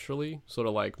map naturally, sort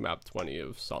of like map 20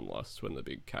 of Sunlust when the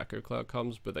big caco cloud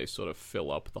comes, but they sort of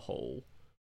fill up the whole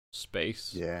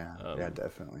space. Yeah, yeah,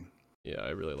 definitely. Yeah, I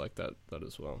really like that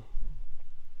as well.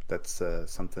 That's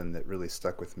something that really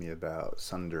stuck with me about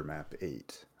Sunder Map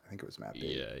 8. I think it was Map 8.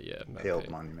 Yeah, map Paled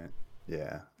 8. Monument.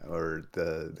 Yeah, or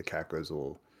the cacos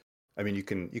will. I mean, you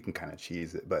can kind of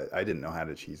cheese it, but I didn't know how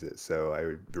to cheese it, so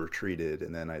I retreated,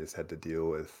 and then I just had to deal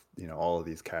with all of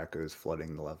these cacos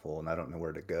flooding the level, and I don't know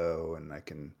where to go, and I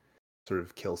can sort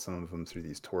of kill some of them through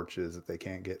these torches that they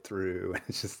can't get through.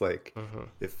 It's just like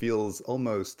it feels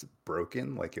almost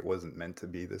broken, like it wasn't meant to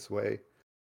be this way.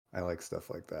 I like stuff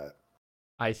like that.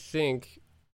 I think,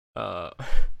 and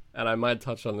I might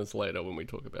touch on this later when we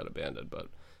talk about Abandoned, but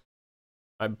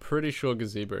I'm pretty sure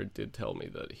Gazebo did tell me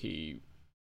that he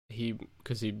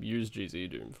because he used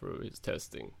GZ Doom for his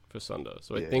testing for Sunder,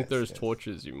 so I think those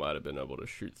torches you might have been able to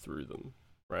shoot through them,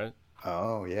 right?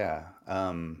 Oh yeah,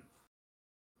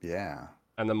 yeah.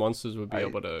 And the monsters would be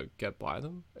able to get by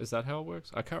them. Is that how it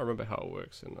works? I can't remember how it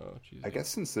works in GZ. I guess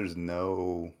since there's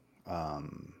no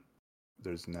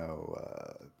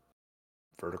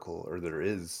vertical, or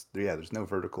there's no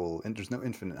vertical, and there's no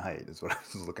infinite height is what I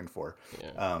was looking for.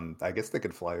 I guess they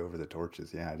could fly over the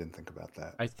torches. I didn't think about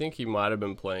that. I think he might have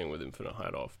been playing with infinite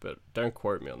height off, but don't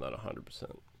quote me on that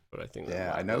 100%. But I think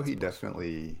I know he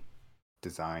definitely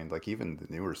designed, like, even the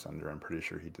newer Sunder, I'm pretty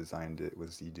sure he designed it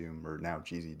with Z Doom, or now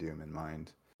GZ Doom, in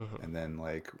mind. And then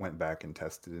like went back and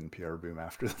tested in PR Boom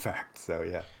after the fact. So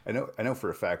yeah, I know for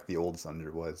a fact the old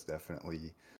Sunder was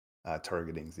definitely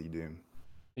targeting Z Doom.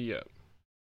 Yeah.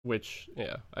 Which,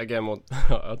 yeah, again,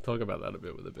 I'll talk about that a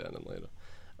bit with Abandon later.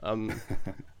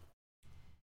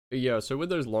 Yeah, so with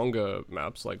those longer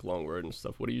maps, like Long Road and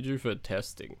stuff, what do you do for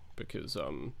testing? Because,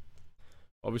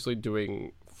 obviously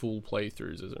doing full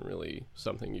playthroughs isn't really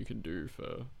something you could do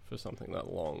for something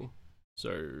that long.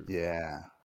 So, yeah.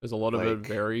 There's a lot of it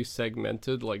very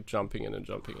segmented, like jumping in and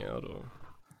jumping out, or...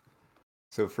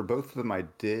 So for both of them, I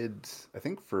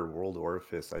think for World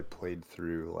Orifice, I played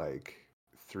through like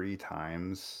 3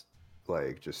 times,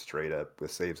 like just straight up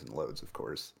with saves and loads, of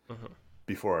course,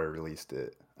 before I released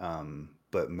it.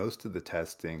 But most of the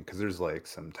testing, because there's like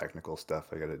some technical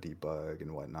stuff I got to debug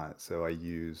and whatnot, so I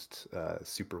used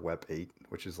Super Wep 8,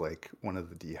 which is like one of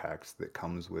the D-hacks that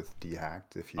comes with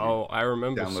D-hacked if you I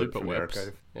remember download Super it from the Weps.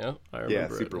 archive. Yeah, I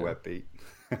remember Super Wep 8.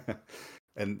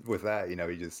 And with that,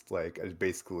 you just like, I was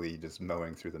basically just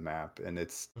mowing through the map, and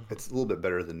it's a little bit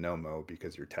better than no mow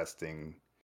because you're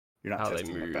not how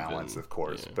testing the balance, of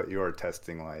course, but you are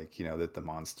testing like, that the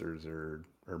monsters are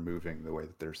moving the way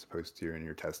that they're supposed to, and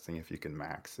you're testing if you can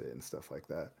max it and stuff like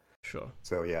that. Sure.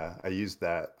 So yeah, I used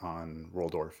that on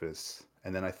World Orifice,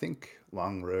 and then I think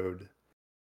Long Road,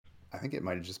 I think it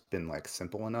might have just been like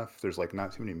simple enough. There's like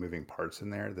not too many moving parts in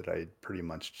there that I pretty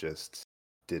much just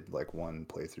did like one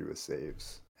playthrough with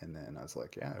saves, and then I was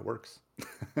like, yeah, it works.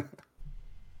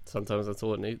 Sometimes that's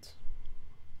all it needs.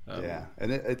 Yeah,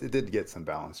 and it did get some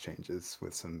balance changes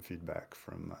with some feedback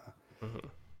from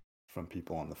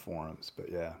people on the forums, but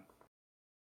yeah.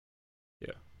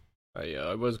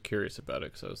 I was curious about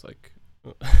it because I was like,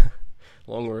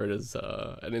 Long Road is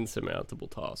an insurmountable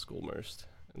task almost,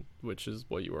 which is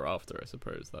what you were after, I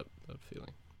suppose, that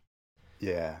feeling.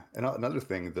 Yeah, and another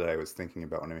thing that I was thinking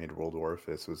about when I made World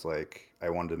Orifice was like, I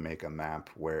wanted to make a map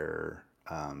where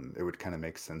it would kind of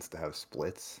make sense to have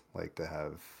splits, like to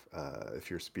have, if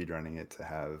you're speedrunning it, to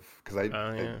have, because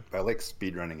I like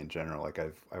speedrunning in general. Like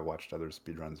I watched other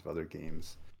speedruns of other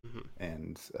games,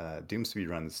 and Doom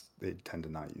speedruns, they tend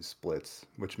to not use splits,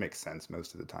 which makes sense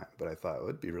most of the time. But I thought it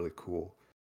would be really cool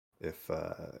if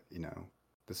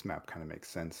this map kind of makes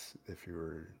sense. If you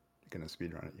were gonna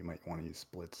speedrun it, you might want to use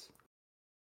splits.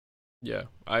 Yeah,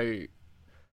 I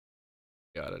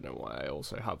don't know why. I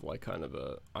also have like kind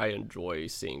of I enjoy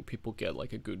seeing people get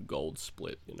like a good gold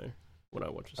split, when I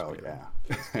watch a Oh speedrun.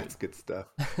 yeah, that's good stuff.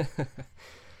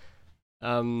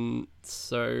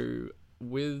 So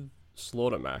with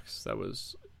Slaughter Max, that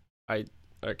was I.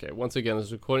 Okay, once again, this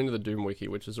is according to the Doom Wiki,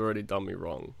 which has already done me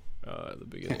wrong at the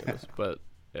beginning of this, but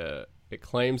it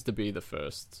claims to be the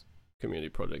first community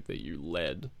project that you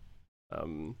led. Yeah,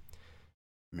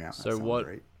 that so sounds what?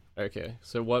 great. Okay,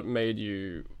 so what made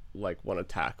you like want to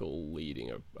tackle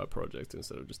leading a project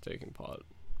instead of just taking part?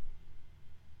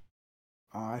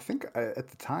 I think at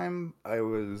the time I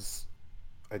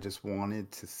just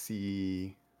wanted to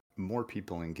see more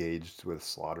people engaged with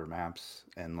slaughter maps,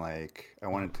 and like I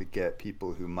wanted to get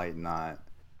people who might not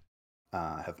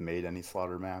have made any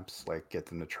slaughter maps, like get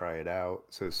them to try it out.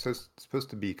 So it's supposed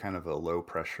to be kind of a low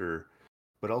pressure,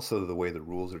 but also the way the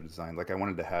rules are designed. Like I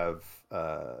wanted to have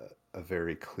a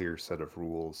very clear set of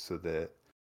rules so that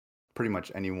pretty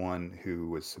much anyone who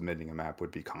was submitting a map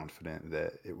would be confident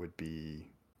that it would be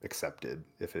accepted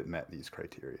if it met these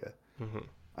criteria.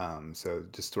 So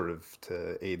just sort of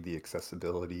to aid the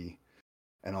accessibility,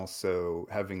 and also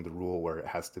having the rule where it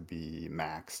has to be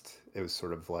maxed. It was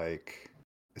sort of like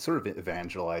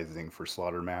evangelizing for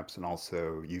slaughter maps, and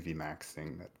also UV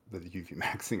maxing, the UV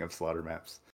maxing of slaughter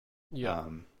maps. Yeah.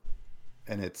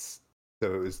 And it's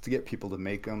so it was to get people to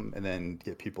make them, and then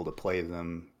get people to play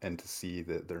them, and to see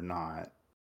that they're not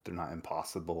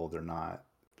impossible. They're not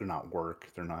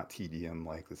work. They're not tedium.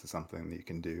 Like this is something that you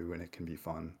can do, and it can be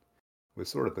fun. Was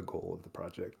sort of the goal of the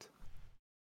project.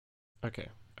 Okay.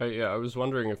 Yeah, I was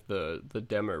wondering if the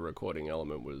demo recording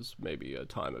element was maybe a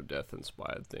Time of Death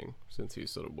inspired thing, since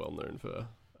he's sort of well known for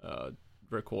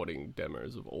recording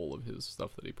demos of all of his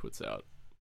stuff that he puts out.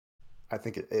 I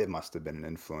think it must have been an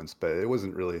influence, but it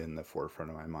wasn't really in the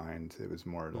forefront of my mind. It was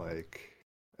more like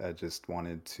I just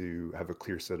wanted to have a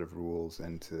clear set of rules,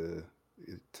 and to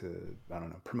I don't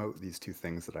know, promote these two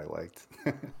things that I liked.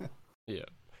 Yeah.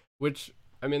 Which,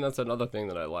 I mean, that's another thing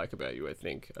that I like about you, I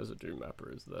think, as a Doom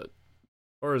mapper, is that,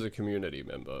 or as a community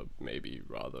member, maybe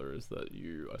rather, is that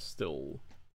you still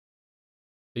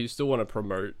want to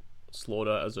promote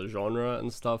Slaughter as a genre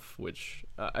and stuff, which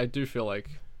I do feel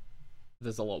like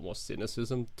there's a lot more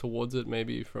cynicism towards it,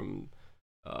 maybe from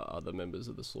other members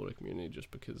of the Slaughter community,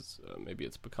 just because maybe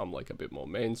it's become like a bit more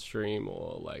mainstream,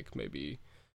 or like maybe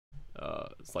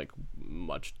it's like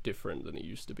much different than it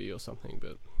used to be or something.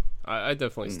 But I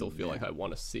definitely still feel like I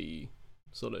want to see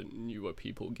sort of newer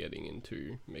people getting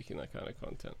into making that kind of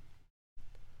content.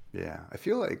 Yeah, I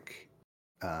feel like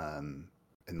in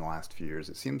the last few years,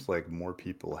 it seems like more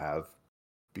people have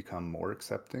become more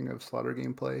accepting of slaughter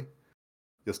gameplay.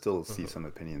 You'll still see some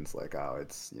opinions like, oh,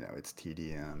 it's it's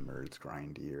TDM, or it's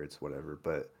grindy, or it's whatever.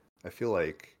 But I feel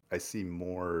like I see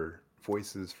more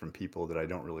voices from people that I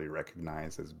don't really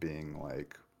recognize as being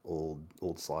like old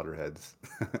slaughterheads,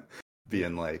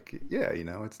 being like, yeah,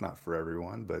 it's not for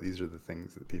everyone, but these are the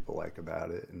things that people like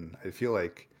about it. And I feel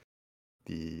like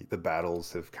the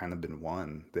battles have kind of been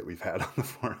won that we've had on the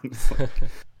forums. Like,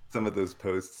 some of those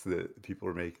posts that people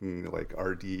are making, like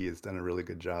RD has done a really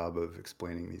good job of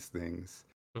explaining these things.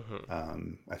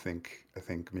 I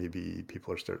think maybe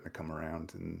people are starting to come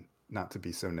around, and not to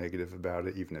be so negative about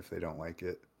it, even if they don't like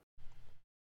it.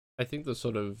 I think the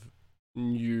sort of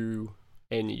new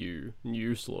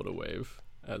slaughter wave,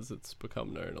 as it's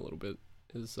become known a little bit,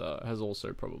 is has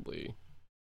also probably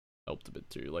helped a bit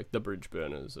too. Like the bridge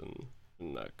burners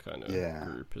and that kind of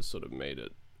group has sort of made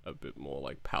it a bit more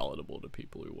like palatable to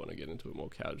people who want to get into it more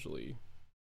casually.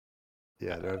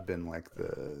 Yeah, there have been like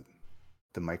the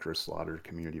micro slaughter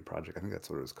community project. I think that's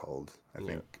what it was called. I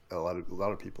think a lot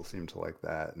of people seem to like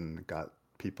that, and got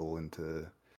people into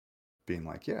being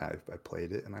like, yeah, I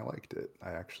played it and I liked it.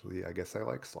 I guess I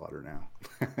like slaughter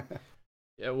now.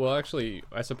 Yeah, well, actually,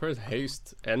 I suppose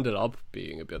Haste ended up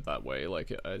being a bit that way.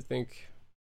 Like, I think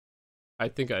I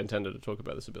intended to talk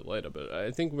about this a bit later, but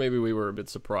I think maybe we were a bit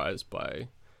surprised by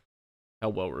how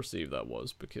well received that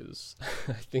was, because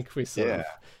I think we sort of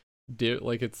did,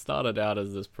 like, it started out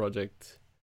as this project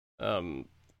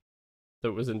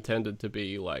that was intended to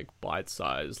be like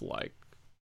bite-sized, like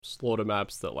slaughter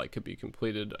maps that like could be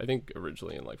completed, I think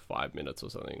originally in like 5 minutes or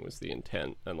something was the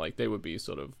intent, and like they would be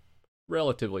sort of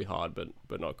relatively hard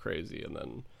but not crazy. And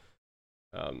then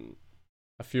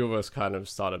a few of us kind of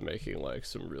started making like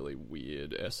some really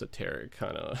weird esoteric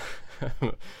kind of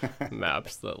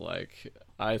maps that like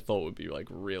I thought would be like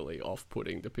really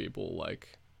off-putting to people,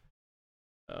 like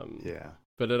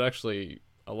but it actually,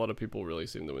 a lot of people really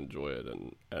seem to enjoy it,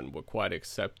 and were quite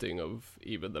accepting of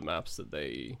even the maps that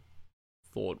they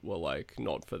thought were like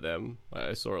not for them.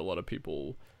 I saw a lot of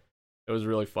people, it was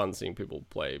really fun seeing people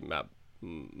play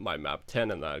my map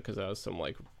 10 in that, because that was some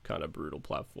like kind of brutal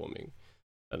platforming.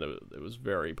 and it was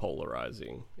very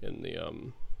polarizing in the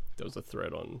there was a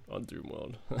thread on Doom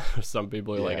World. Some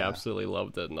people who like absolutely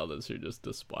loved it and others who just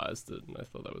despised it, and I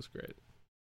thought that was great.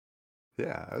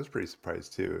 Yeah, I was pretty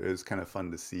surprised too. It was kind of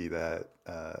fun to see that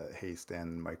Haste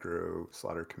and Micro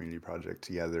Slaughter Community Project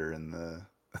together in the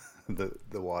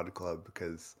the WAD Club,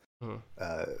 because the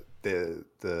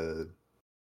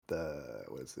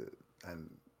what is it? And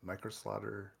Micro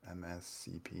Slaughter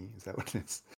MSCP, is that what it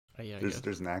is? Yeah,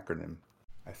 there's an acronym.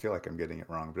 I feel like I'm getting it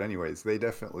wrong, but anyways, they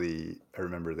definitely, I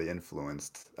remember they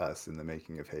influenced us in the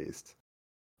making of Haste.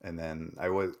 And then I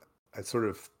sort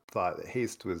of thought that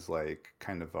Haste was like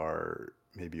kind of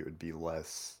maybe it would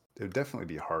definitely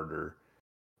be harder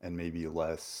and maybe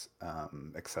less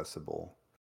accessible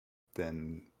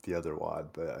than the other WAD,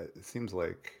 but it seems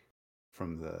like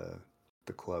from the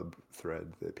club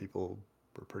thread that people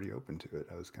were pretty open to it.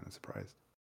 I was kind of surprised.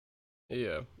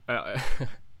 Yeah,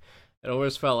 it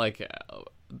almost felt like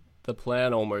the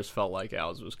plan almost felt like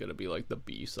ours was going to be like the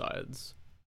B-sides,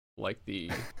 like the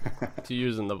to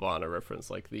use a Nirvana reference,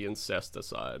 like the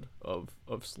incesticide of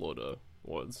Slaughter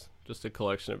was just a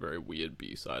collection of very weird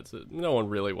B-sides that no one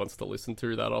really wants to listen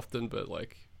to that often, but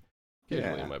like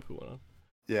occasionally you might put one on.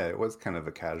 Yeah, it was kind of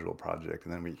a casual project,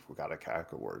 and then we got a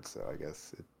CAC award, so I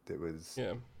guess it was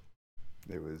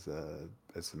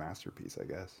it's a masterpiece, I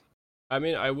guess. I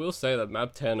mean, I will say that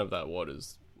map 10 of that WAD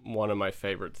is one of my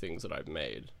favorite things that I've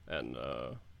made, and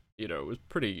it was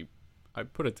I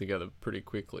put it together pretty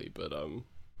quickly, but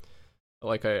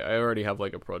like I already have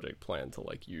like a project plan to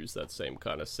like use that same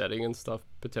kind of setting and stuff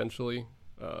potentially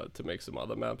to make some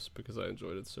other maps, because I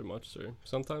enjoyed it so much. So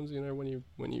sometimes, when you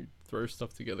throw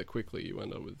stuff together quickly, you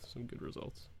end up with some good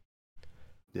results.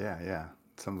 Yeah.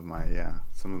 Some of my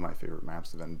favorite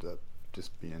maps have ended up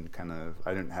just being kind of,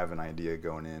 I didn't have an idea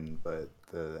going in, but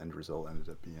the end result ended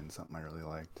up being something I really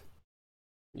liked.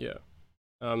 Yeah.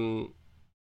 Oh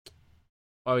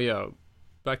yeah,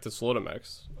 back to Slaughter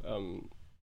Max.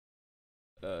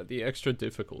 The extra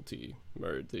difficulty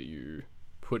mode that you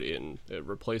put in, it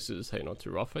replaces Hey Not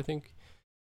Too Rough, I think.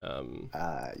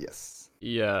 Yes.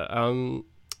 Yeah.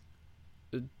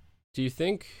 Do you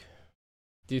think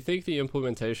the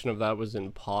implementation of that was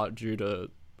in part due to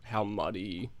how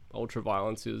muddy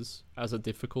ultraviolence is as a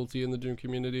difficulty in the Doom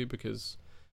community? Because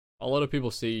a lot of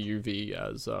people see UV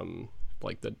as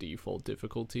like the default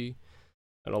difficulty,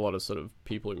 and a lot of sort of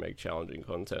people who make challenging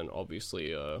content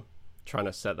obviously trying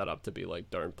to set that up to be like,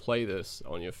 don't play this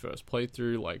on your first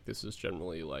playthrough, like this is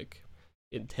generally like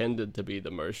intended to be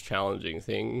the most challenging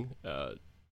thing.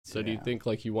 So do you think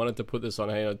like you wanted to put this on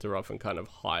Hey Not Too Rough and kind of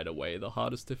hide away the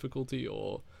hardest difficulty,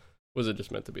 or was it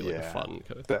just meant to be like a fun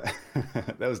kind of thing?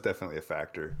 That was definitely a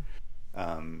factor,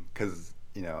 because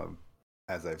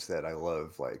as I've said, I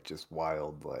love like just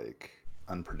wild, like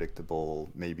unpredictable,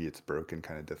 maybe it's broken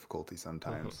kind of difficulty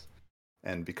sometimes.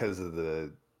 And because of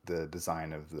the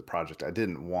design of the project, I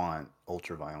didn't want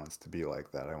ultraviolence to be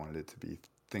like that. I wanted it to be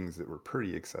things that were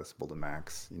pretty accessible to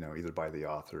max, either by the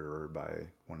author or by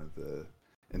one of the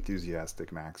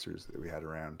enthusiastic maxers that we had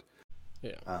around.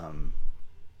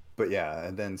 But yeah,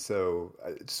 and then so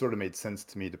it sort of made sense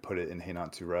to me to put it in Hey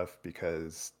Not Too Rough,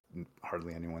 because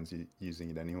hardly anyone's using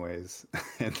it anyways.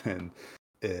 And then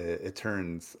it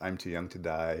turns I'm Too Young to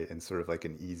Die in sort of like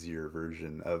an easier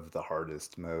version of the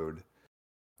hardest mode.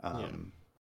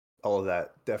 All of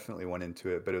that definitely went into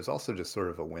it, but it was also just sort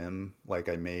of a whim. Like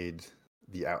I made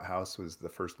the outhouse was the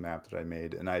first map that I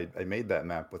made, and I made that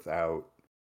map without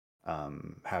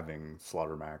having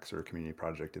Slaughter Max or a community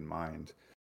project in mind.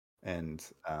 And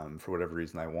for whatever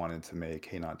reason, I wanted to make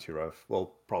Hey Not Too Rough.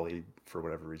 Well, probably for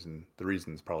whatever reason. The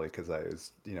reason's probably because I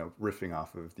was, riffing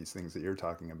off of these things that you're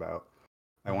talking about.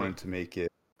 I wanted to make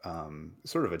it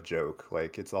sort of a joke.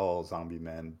 Like, it's all zombie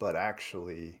men, but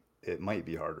actually, it might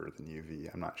be harder than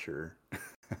UV. I'm not sure.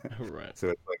 Right. So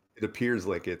it's like, it appears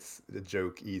like it's a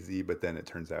joke easy, but then it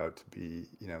turns out to be,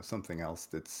 something else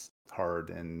that's hard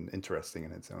and interesting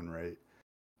in its own right.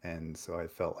 And so I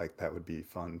felt like that would be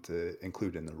fun to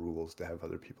include in the rules, to have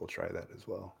other people try that as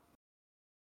well.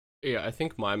 Yeah, I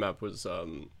think my map was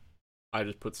I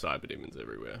just put cyber demons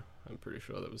everywhere. I'm pretty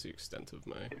sure that was the extent of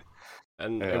my,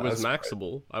 and it was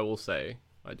maxable. I will say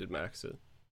I did max it.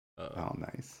 Oh,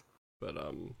 nice. But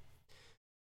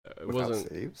it without wasn't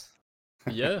saves.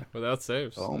 Yeah, without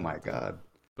saves. Oh my god.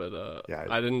 But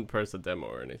I didn't post a demo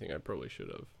or anything. I probably should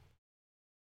have.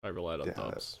 I relied on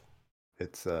dubs.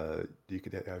 It's you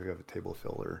could have a table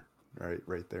filler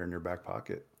right there in your back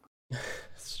pocket.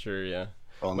 It's true, yeah.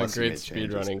 Well, my great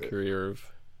speedrunning career of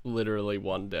literally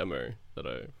one demo that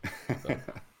I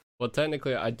well,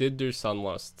 technically I did do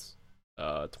Sunlust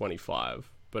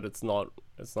 25, but it's not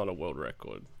It's not a world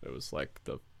record. It was like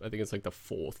I think it's like the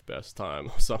fourth best time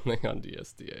or something on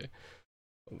DSDA.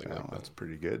 Something like that. That's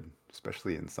pretty good,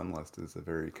 especially in Sunlust is a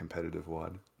very competitive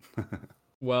WOD.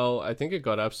 Well, I think it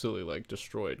got absolutely like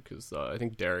destroyed because I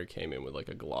think Derek came in with like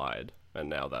a glide, and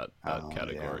now that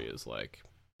category is like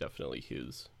definitely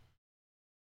his.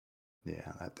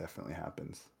 Yeah, that definitely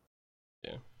happens.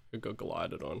 Yeah, it got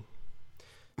glided on.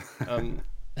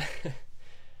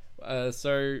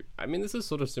 So I mean, this is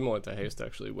sort of similar to Haste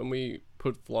actually. When we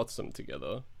put Flotsam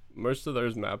together, most of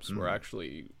those maps were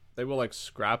actually they were like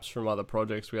scraps from other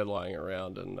projects we had lying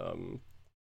around, and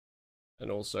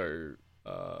also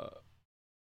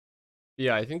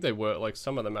yeah, I think they were like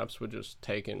some of the maps were just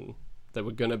taken. They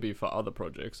were gonna be for other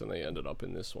projects, and they ended up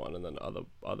in this one. And then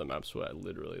other maps were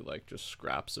literally like just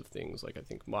scraps of things. Like I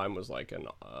think mine was like an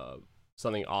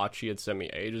something Archie had sent me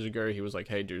ages ago. He was like,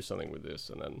 "Hey, do something with this,"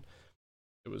 and then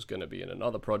it was gonna be in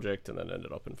another project, and then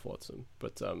ended up in Flotsam.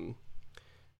 But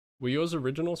were yours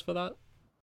originals for that?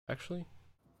 Actually,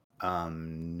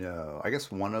 no. I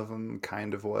guess one of them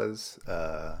kind of was.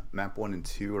 Map 1 and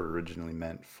 2 were originally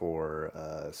meant for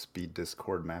Speed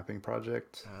Discord mapping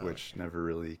project, which never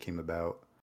really came about.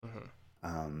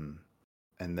 And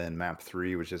then Map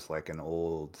 3 was just like an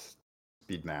old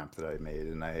speed map that I made.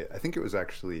 And I think it was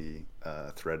actually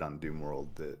a thread on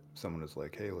Doomworld that someone was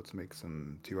like, hey, let's make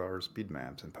some 2-hour speed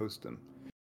maps and post them.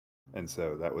 And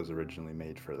so that was originally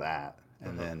made for that.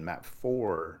 And then Map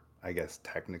 4... I guess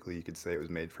technically you could say it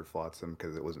was made for Flotsam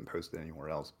because it wasn't posted anywhere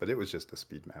else, but it was just a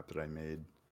speed map that I made,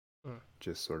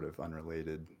 just sort of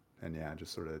unrelated, and yeah,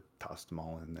 just sort of tossed them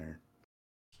all in there.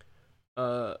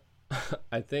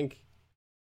 I think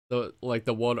the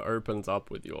WOD opens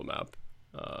up with your map,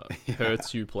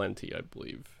 Hurts You Plenty, I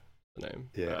believe the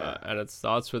name. Yeah, and it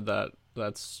starts with that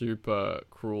super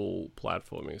cruel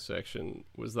platforming section.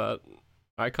 Was that?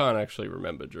 I can't actually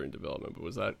remember during development, but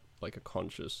was that like a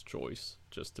conscious choice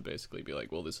just to basically be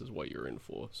like, well, this is what you're in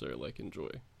for, so like enjoy?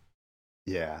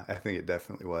 Yeah, I think it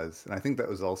definitely was. And I think that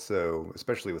was also,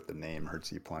 especially with the name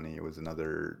Hurts You Plenty, it was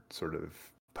another sort of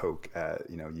poke at,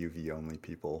 UV only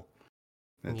people.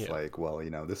 And it's like, well,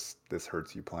 this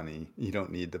hurts you plenty. You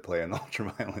don't need to play on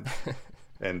ultraviolence.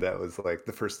 And that was like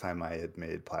the first time I had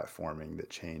made platforming that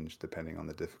changed depending on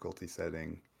the difficulty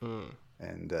setting.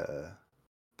 And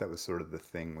that was sort of the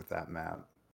thing with that map.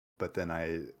 But then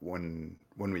when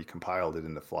we compiled it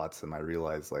into Flotsam, I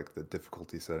realized like the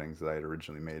difficulty settings that I had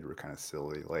originally made were kind of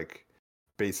silly. Like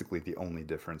basically the only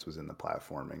difference was in the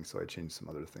platforming. So I changed some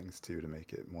other things too to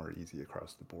make it more easy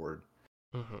across the board.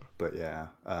 But yeah,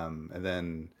 and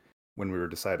then when we were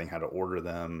deciding how to order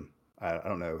them, I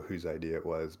don't know whose idea it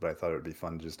was, but I thought it would be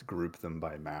fun to just group them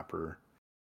by mapper,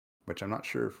 which I'm not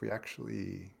sure if we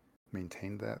actually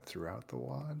maintained that throughout the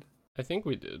WOD. I think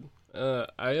we did.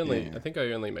 I think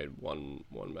I only made one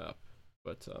map,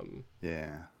 but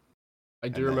yeah, I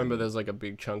do remember there's like a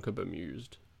big chunk of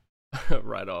Bemused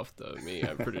right after me.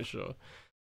 I'm pretty sure.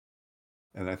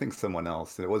 And I think someone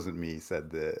else, it wasn't me, said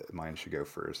that mine should go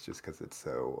first just because it's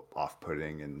so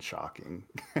off-putting and shocking.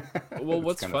 Well,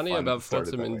 what's funny about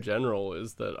Flotsam in general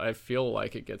is that I feel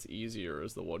like it gets easier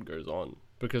as the WOD goes on,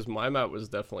 because my map was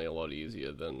definitely a lot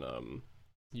easier than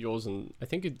yours, and I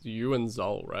think it's you and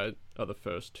Zul, right, are the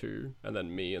first two, and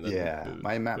then me, and then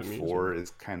my map 4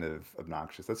 is kind of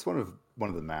obnoxious. That's one of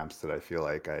the maps that I feel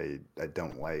like I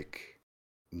don't like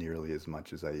nearly as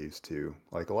much as I used to.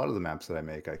 Like a lot of the maps that I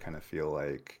make, I kind of feel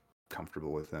like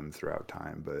comfortable with them throughout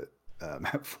time, but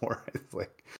map 4 is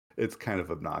like, it's kind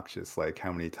of obnoxious. Like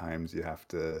how many times you have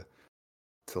to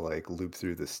like loop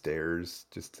through the stairs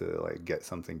just to like get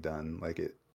something done. Like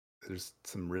there's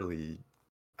some really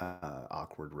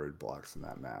awkward roadblocks in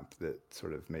that map that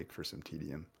sort of make for some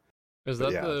tedium. Is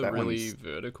that the really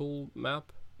vertical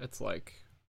map? It's like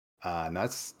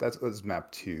that was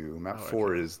map 2. Map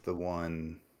 4 is the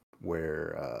one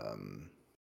where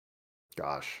it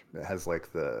has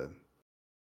like the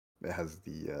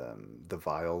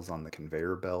vials on the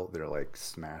conveyor belt. They're like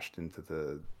smashed into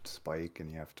the spike, and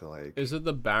you have to like. Is it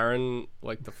the Baron,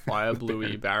 like the fire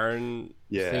bluey Baron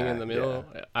thing in the middle?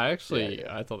 Yeah. I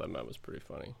thought that map was pretty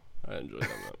funny. I enjoyed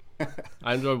that map.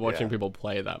 I enjoyed watching people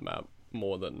play that map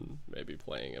more than maybe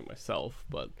playing it myself,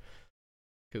 but.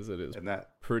 Because it is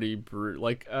pretty brutal.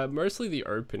 Like, mostly the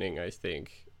opening, I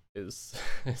think, is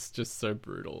just so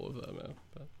brutal of that map.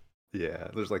 But. Yeah,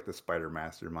 there's like the Spider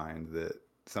Mastermind that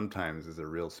sometimes is a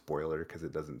real spoiler because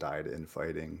it doesn't die to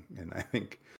infighting. And I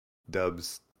think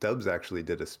Dubs actually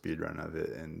did a speedrun of it,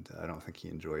 and I don't think he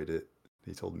enjoyed it.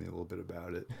 He told me a little bit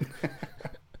about it.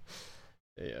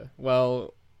 Yeah.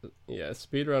 Well, yeah,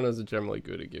 speedrunners are generally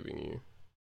good at giving you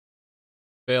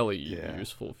fairly Yeah.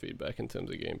 useful feedback in terms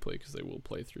of gameplay, because they will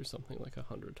play through something like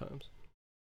 100 times.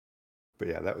 But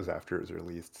yeah, that was after it was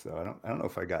released, so I don't know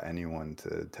if I got anyone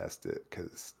to test it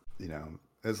because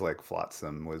it was like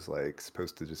Flotsam was like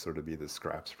supposed to just sort of be the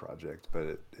scraps project, but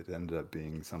it ended up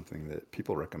being something that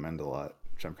people recommend a lot,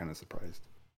 which I'm kind of surprised.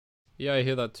 Yeah, I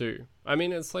hear that too. I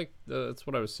mean, it's like that's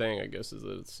what I was saying. I guess is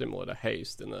that it's similar to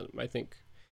Haste, and that I think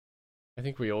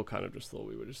we all kind of just thought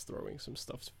we were just throwing some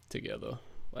stuff together.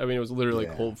 I mean, it was literally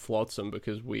Yeah. called Flotsam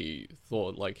because we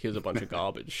thought, like, here's a bunch of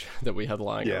garbage that we had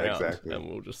lying Yeah, around, exactly. and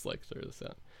we'll just, like, throw this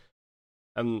out.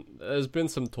 And there's been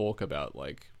some talk about,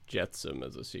 like, Jetsam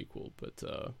as a sequel, but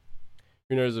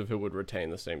who knows if it would retain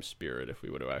the same spirit if we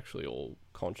were to actually all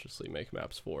consciously make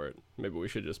maps for it. Maybe we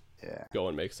should just Yeah. go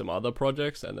and make some other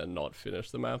projects and then not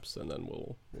finish the maps, and then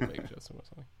we'll make Jetsam or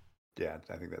something. Yeah,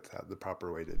 I think that's the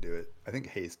proper way to do it. I think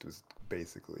Haste was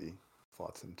basically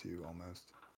Flotsam 2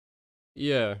 almost.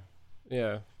 Yeah,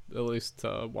 at least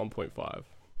 1.5.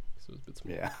 So it was a bit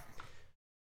small. Yeah.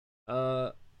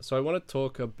 So I want to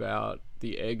talk about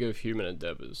the egg of human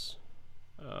endeavors.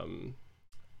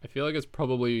 I feel like it's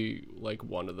probably like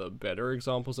one of the better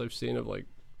examples I've seen of like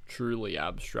truly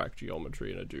abstract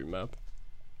geometry in a Doom map.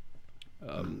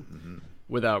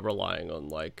 Without relying on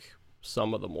like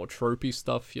some of the more tropey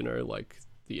stuff, like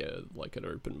the like an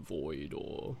open void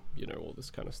or all this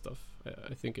kind of stuff.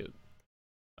 I think it,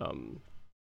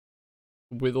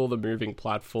 with all the moving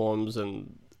platforms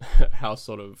and how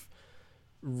sort of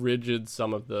rigid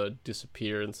some of the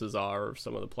disappearances are of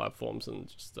some of the platforms, and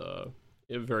just a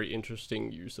very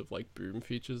interesting use of like boom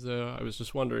features there. I was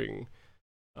just wondering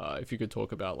if you could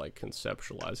talk about like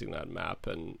conceptualizing that map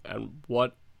and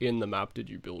what in the map did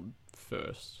you build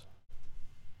first?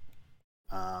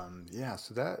 Yeah,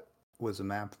 so that was a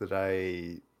map that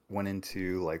I went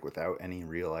into like without any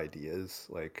real ideas.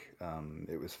 Like,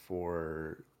 it was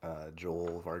for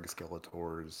Joel Vargas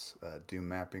Skeletor's Doom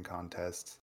mapping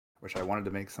contest, which I wanted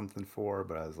to make something for,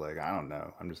 but I was like, I don't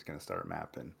know, I'm just gonna start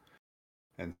mapping.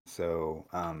 And so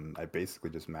I basically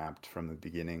just mapped from the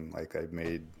beginning. Like I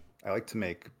like to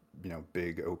make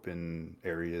big open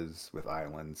areas with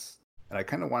islands, and I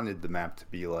kind of wanted the map to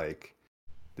be like,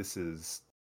 this is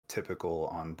typical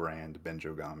on brand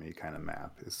Benjogami kind of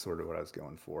map is sort of what I was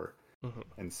going for. Mm-hmm.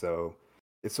 And so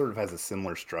it sort of has a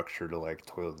similar structure to like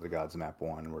Toil of the Gods map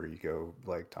 1, where you go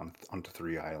like onto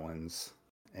 3 islands,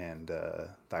 and the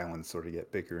islands sort of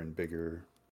get bigger and bigger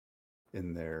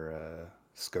in their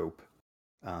scope.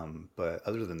 But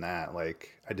other than that,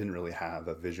 like I didn't really have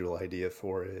a visual idea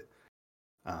for it.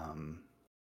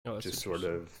 Just sort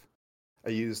of, I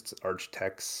used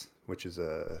ArchText, which is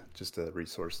just a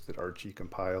resource that Archie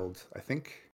compiled. I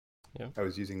think I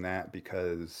was using that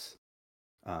because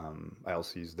I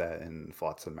also used that in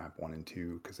Flotsam Map 1 and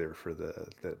 2 because they were for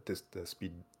the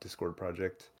Speed Discord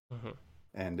project. Mm-hmm.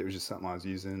 And it was just something I was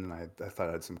using, and I thought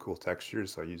I had some cool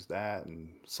textures, so I used that and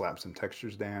slapped some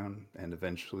textures down, and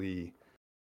eventually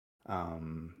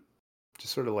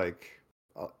just sort of like,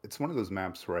 it's one of those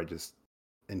maps where I just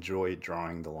enjoy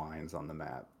drawing the lines on the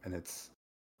map. And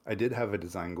I did have a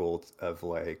design goal of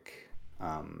like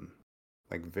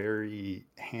very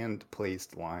hand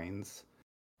placed lines,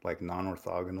 like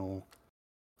non-orthogonal,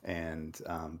 and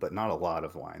but not a lot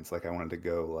of lines. Like I wanted to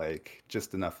go like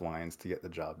just enough lines to get the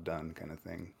job done, kind of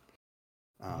thing.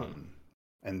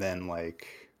 And then like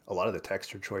a lot of the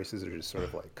texture choices are just sort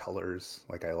of like colors.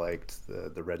 Like I liked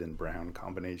the red and brown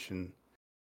combination,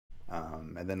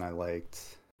 and then I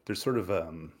liked, there's sort of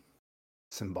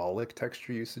symbolic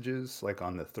texture usages, like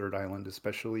on the third island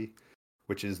especially,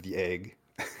 which is the egg,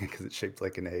 because it's shaped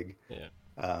like an egg. Yeah.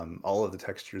 All of the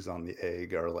textures on the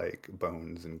egg are like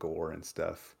bones and gore and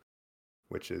stuff,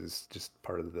 which is just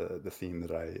part of the theme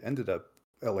that I ended up,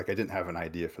 like I didn't have an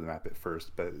idea for the map at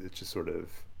first, but it just sort of,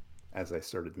 as I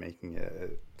started making it,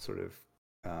 it sort of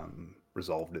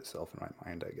resolved itself in my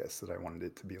mind, I guess, that I wanted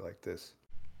it to be like this.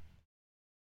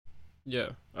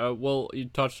 Yeah. Well, you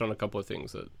touched on a couple of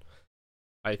things that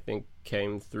I think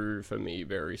came through for me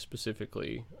very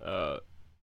specifically.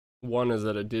 One is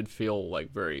that it did feel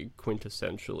like very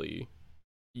quintessentially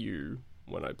you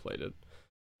when I played it,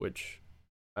 which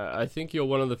I think you're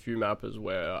one of the few mappers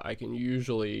where I can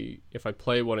usually, if I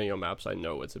play one of your maps, I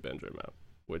know it's a Benjo map,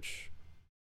 which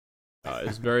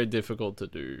is very difficult to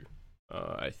do,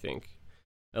 I think,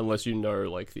 unless you know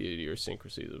like the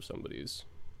idiosyncrasies of somebody's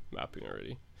mapping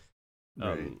already.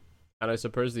 Right. And I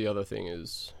suppose the other thing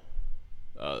is,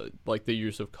 like the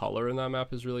use of color in that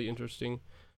map is really interesting.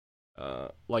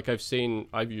 Like I've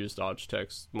used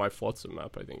ArchText. My Flotsam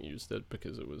map, I think, used it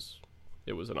because it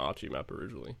was an Archie map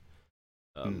originally.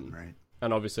 Right.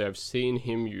 and obviously I've seen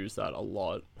him use that a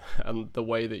lot, and the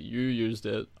way that you used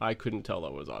it, I couldn't tell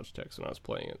that was architects when I was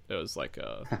playing it. It was like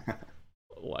a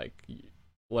like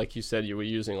like you said, you were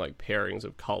using like pairings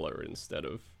of color instead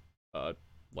of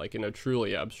like in a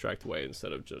truly abstract way,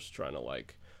 instead of just trying to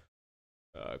like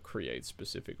create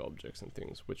specific objects and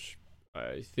things, which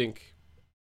I think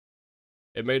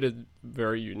it made it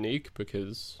very unique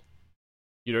because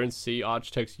you don't see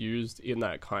architects used in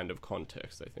that kind of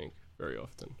context, I think, very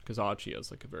often, because Archie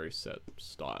has like a very set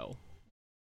style.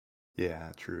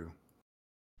 Yeah, true.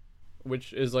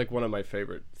 Which is like one of my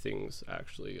favorite things,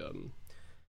 actually.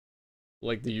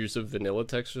 Like the use of vanilla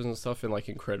textures and stuff in like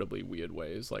incredibly weird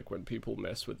ways, like when people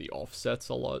mess with the offsets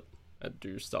a lot and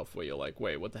do stuff where you're like,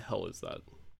 wait, what the hell is that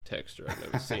texture? I've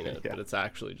never seen it. Yeah. But it's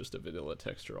actually just a vanilla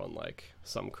texture on like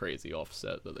some crazy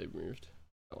offset that they've moved.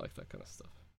 I like that kind of stuff.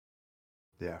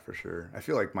 Yeah, for sure. I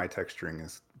feel like my texturing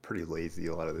is pretty lazy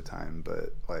a lot of the time,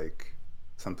 but like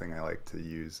something I like to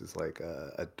use is like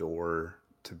a door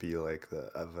to be like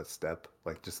the of a step,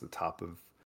 like just the top of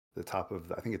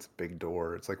I think it's a big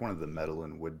door. It's like one of the metal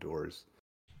and wood doors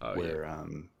Oh where yeah.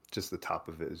 just the top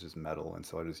of it is just metal, and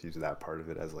so I just use that part of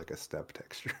it as like a step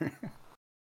texture.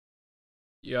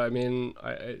 Yeah, I mean,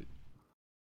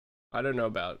 I don't know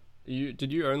about you.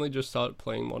 Did you only just start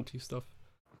playing Monty stuff,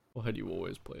 or had you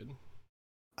always played?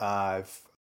 I've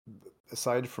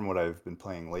aside from what I've been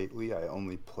playing lately, I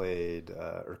only played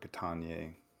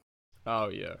Urkatanye, Oh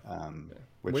yeah, um, yeah.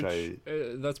 which Which I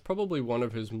that's probably one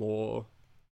of his more,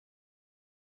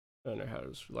 I don't know how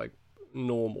to like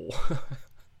normal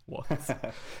ones.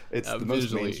 it's the most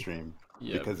Visually, mainstream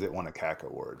yeah. because it won a CAC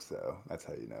award, so that's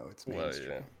how you know it's Well, yeah.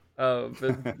 mainstream.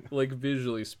 But like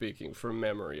visually speaking, from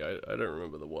memory, I don't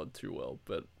remember the WOD too well,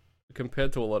 but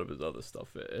compared to a lot of his other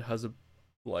stuff, it has a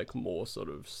like more sort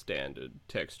of standard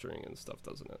texturing and stuff,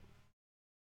 doesn't it?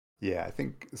 Yeah, I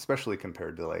think especially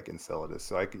compared to like Enceladus.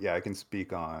 So I can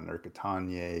speak on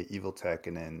Urkatanye, Evil Tech,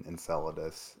 and then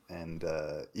Enceladus. And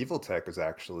Evil Tech is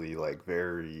actually like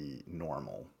very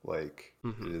normal. Like it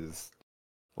Mm-hmm. is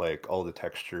like all the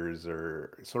textures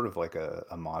are sort of like a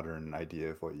modern idea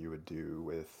of what you would do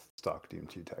with stock Doom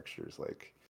 2 textures,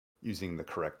 like using the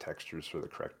correct textures for the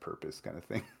correct purpose kind of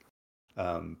thing.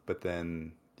 But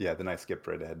then yeah, then I skipped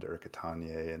right ahead to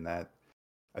Urkatanye, and that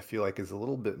I feel like is a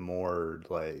little bit more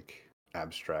like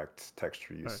abstract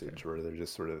texture Okay. usage where they're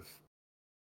just sort of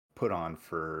put on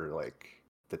for like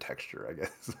the texture, I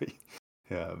guess.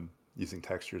 Using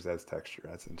textures as texture.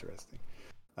 That's interesting.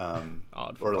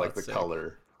 Art for Or like art's the sake.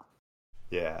 color.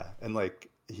 Yeah. And like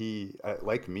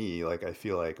like me, like I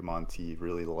feel like Monty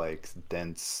really likes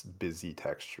dense, busy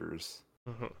textures.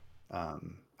 Mm-hmm.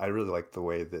 I really like the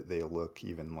way that they look,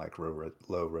 even like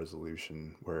low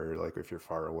resolution, where like if you're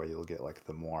far away, you'll get like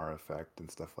the moire effect and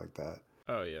stuff like that.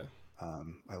 Oh yeah.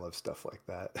 I love stuff like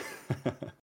that.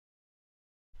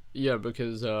 Yeah,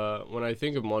 because when I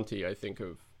think of Monty, I think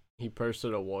of he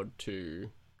posted a WOD to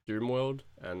Doomworld,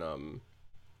 and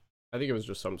I think it was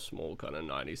just some small kind of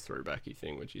 '90s throwbacky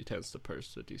thing, which he tends to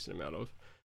post a decent amount of.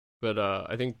 But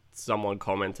I think someone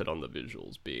commented on the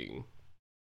visuals being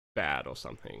bad or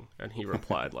something, and he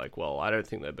replied like, "Well, I don't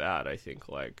think they're bad. I think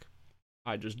like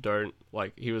I just don't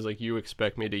like." He was like, "You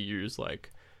expect me to use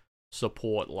like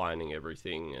support lining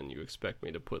everything, and you expect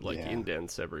me to put like Yeah.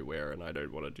 indents everywhere, and I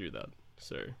don't want to do that.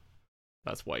 So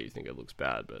that's why you think it looks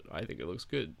bad, but I think it looks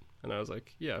good." And I was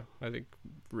like, "Yeah, I think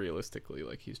realistically,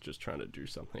 like he's just trying to do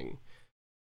something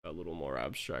a little more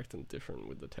abstract and different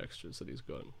with the textures that he's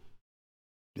got."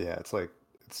 Yeah, it's like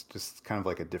it's just kind of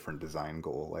like a different design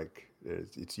goal. Like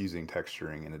it's using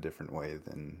texturing in a different way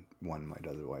than one might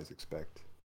otherwise expect.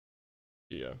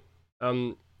 Yeah.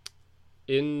 Um.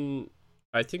 In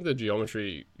I think the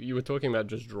geometry you were talking about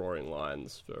just drawing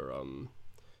lines for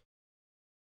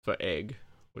egg,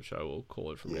 which I will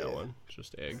call it from now Yeah. on,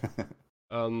 just egg.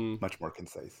 Um. Much more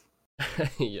concise.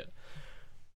 Yeah.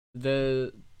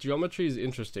 The geometry is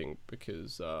interesting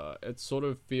because it sort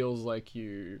of feels like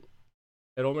it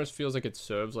almost feels like it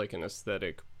serves like an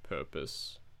aesthetic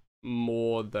purpose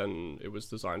more than it was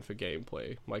designed for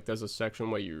gameplay. Like there's a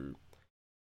section where you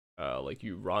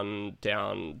run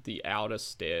down the outer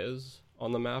stairs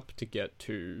on the map to get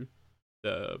to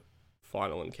the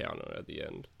final encounter at the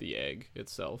end, the egg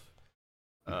itself.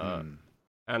 Uh, Hmm.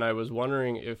 and I was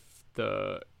wondering if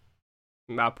the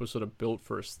map was sort of built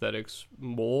for aesthetics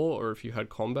more, or if you had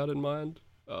combat in mind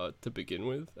to begin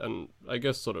with. And I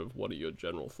guess sort of what are your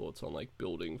general thoughts on like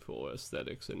building for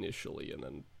aesthetics initially and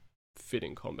then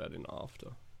fitting combat in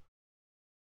after?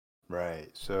 Right.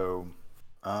 So,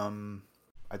 um,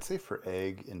 I'd say for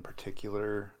egg in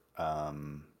particular,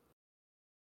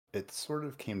 it sort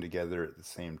of came together at the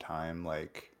same time.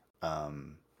 Like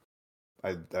Um,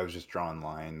 I was just drawing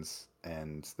lines,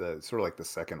 and the sort of like the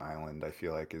second island I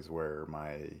feel like is where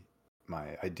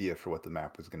my idea for what the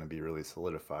map was going to be really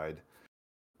solidified.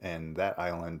 And that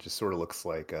island just sort of looks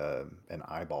like an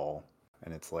eyeball,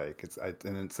 and it's like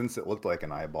since it looked like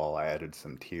an eyeball, I added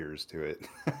some tears to it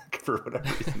for whatever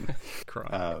reason.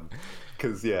 Cry.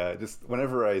 Because yeah, just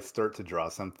whenever I start to draw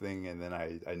something and then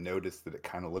I notice that it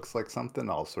kind of looks like something,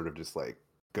 I'll sort of just like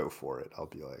go for it. I'll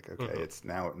be like, okay, it's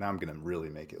now I'm gonna really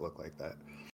make it look like that.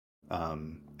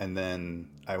 And then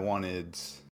I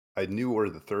knew where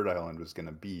the third island was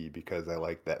gonna be because I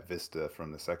liked that vista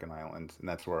from the second island, and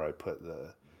that's where I put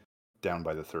the down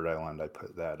by the third island. I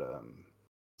put that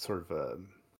sort of a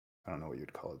I don't know what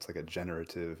you'd call it. It's like a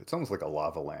generative. It's almost like a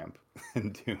lava lamp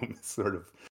in Doom. Sort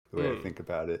of the way I think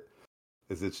about it.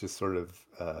 Is it's just sort of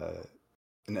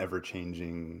an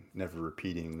ever-changing,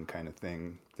 never-repeating kind of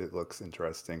thing that looks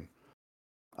interesting.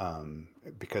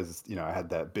 Because I had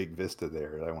that big vista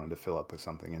there that I wanted to fill up with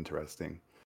something interesting,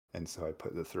 and so I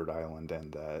put the third island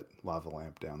and that lava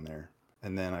lamp down there.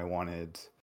 And then I wanted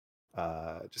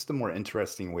just a more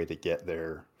interesting way to get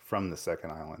there from the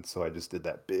second island, so I just did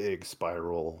that big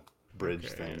spiral bridge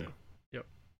thing. Yeah.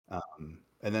 Yep.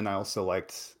 And then I also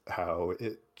liked how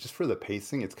it, just for the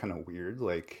pacing, it's kind of weird.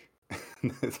 Like,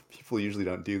 people usually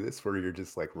don't do this, where you're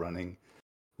just like running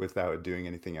without doing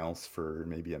anything else for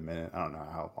maybe a minute. I don't know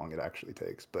how long it actually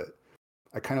takes, but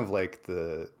I kind of like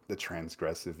the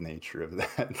transgressive nature of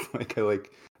that. Like, I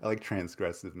like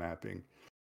transgressive mapping,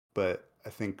 but I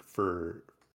think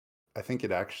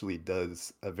it actually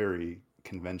does a very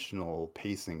conventional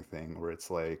pacing thing where it's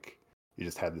like you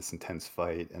just had this intense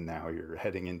fight and now you're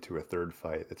heading into a third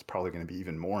fight that's probably going to be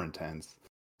even more intense,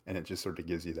 and it just sort of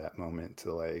gives you that moment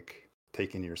to like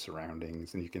take in your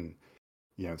surroundings, and you can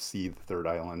see the third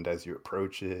island as you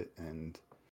approach it, and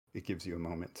it gives you a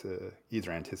moment to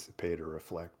either anticipate or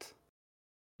reflect.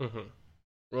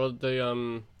 Well,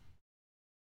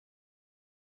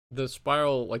 the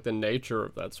spiral, like the nature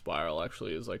of that spiral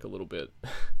actually is like a little bit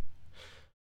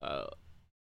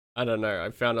I don't know,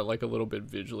 I found it like a little bit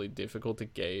visually difficult to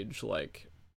gauge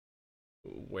like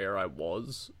where I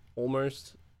was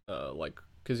almost, like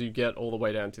because you get all the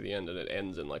way down to the end and it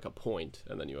ends in like a point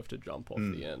and then you have to jump off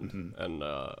the end, and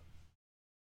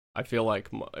I feel like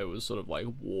it was sort of like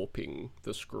warping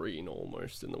the screen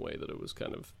almost in the way that it was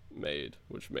kind of made,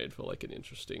 which made for like an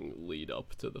interesting lead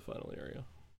up to the final area.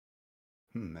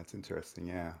 That's interesting.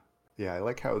 Yeah, I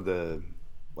like how the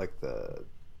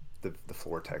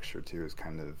floor texture too is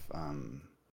kind of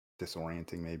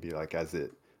disorienting. Maybe like as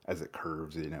it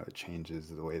curves, it changes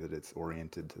the way that it's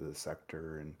oriented to the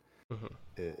sector, and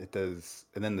it does.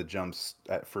 And then the jumps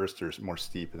at first are more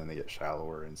steep, and then they get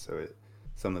shallower, and so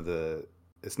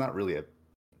it's not really a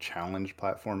challenge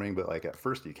platforming, but like at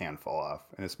first you can fall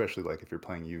off, and especially like if you're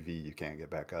playing UV, you can't get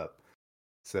back up.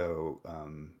 So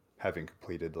having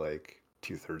completed like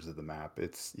 2/3 of the map,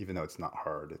 it's, even though it's not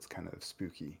hard, it's kind of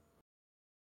spooky.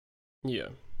 Yeah.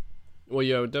 Well,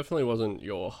 yeah, it definitely wasn't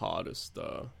your hardest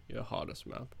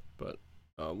map, but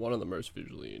one of the most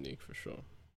visually unique for sure.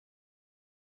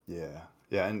 Yeah,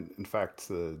 and in fact,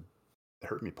 the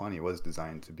Hurt Me Plenty was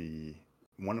designed to be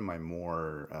one of my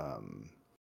more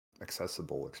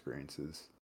accessible experiences,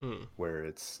 where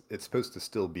it's supposed to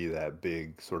still be that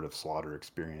big sort of slaughter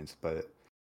experience, but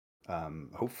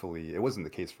hopefully it wasn't the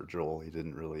case for Joel. He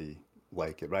didn't really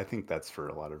like it, but I think that's for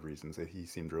a lot of reasons. That he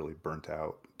seemed really burnt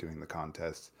out doing the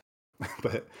contest.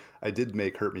 But I did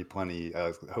make Hurt Me Plenty. I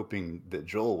was hoping that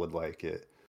Joel would like it,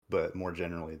 but more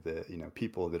generally that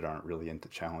people that aren't really into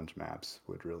challenge maps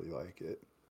would really like it.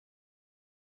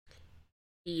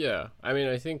 Yeah, I mean,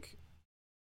 I think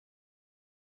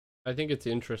it's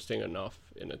interesting enough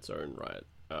in its own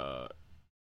right.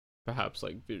 Perhaps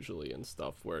like visually and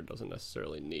stuff, where it doesn't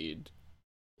necessarily need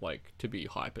like to be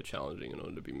hyper challenging in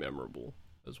order to be memorable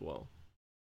as well.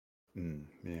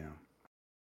 Yeah.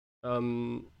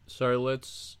 So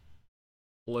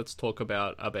let's talk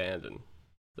about Abandon,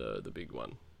 the big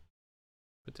one,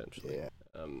 potentially. Yeah.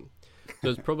 So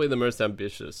it's probably the most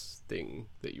ambitious thing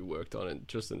that you worked on, and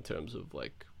just in terms of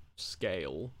like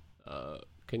scale.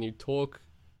 Can you talk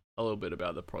a little bit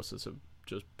about the process of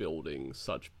just building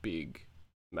such big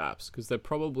maps? Because they're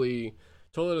probably,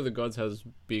 Toilet of the Gods has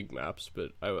big maps,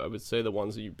 but I would say the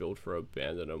ones that you built for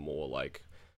Abandon are more like,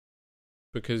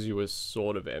 because you were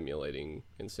sort of emulating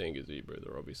Insane Gazebo,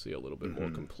 they're obviously a little bit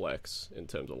more complex in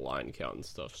terms of line count and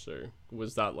stuff. So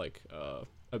was that like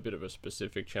a bit of a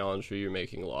specific challenge for you,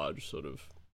 making large sort of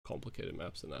complicated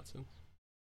maps in that sense?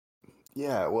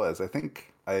 Yeah, it was. I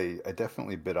think I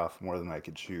definitely bit off more than I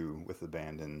could chew with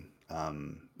Abandon.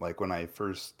 Like when I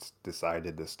first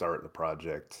decided to start the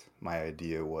project, my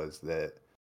idea was that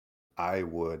I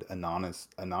would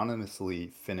anonymously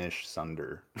finish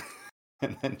Sunder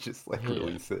and then just like Yeah.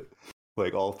 release it.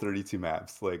 Like all 32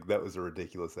 maps. Like that was a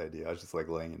ridiculous idea. I was just like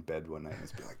laying in bed one night and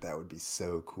just be like, that would be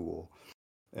so cool.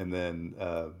 And then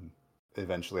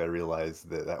eventually I realized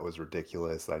that that was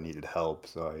ridiculous. I needed help,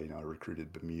 so I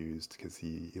recruited Bemused because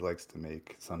he likes to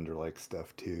make Sunder like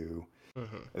stuff too. Hmm.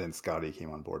 And then Scotty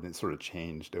came on board, and it sort of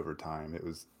changed over time. It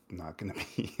was not going to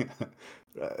be.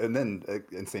 And then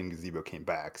Insane Gazebo came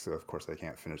back, so of course I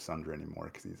can't finish Sunder anymore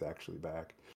because he's actually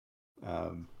back.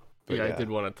 But Yeah, I yeah, did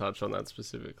want to touch on that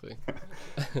specifically.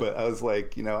 but I was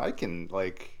like, I can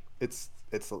like it's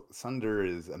Sunder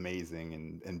is amazing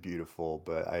and beautiful,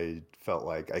 but I felt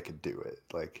like I could do it.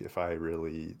 Like if I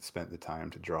really spent the time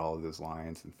to draw all those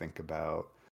lines and think about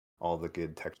all the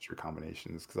good texture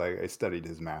combinations, because I studied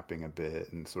his mapping a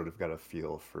bit and sort of got a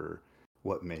feel for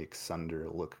what makes Sunder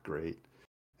look great.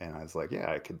 And I was like,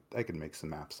 yeah, I could make some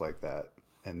maps like that.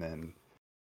 And then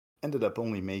ended up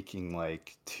only making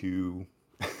like two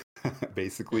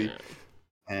basically, Yeah.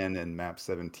 and map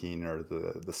 17 are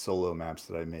the solo maps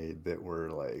that I made that were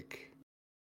like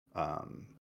um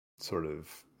sort of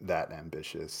that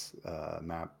ambitious.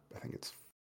 Map, I think it's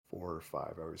 4 or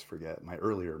 5, I always forget. My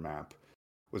earlier map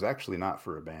was actually not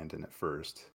for Abandon at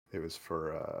first. It was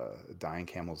for Dying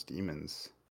Camel's Demons.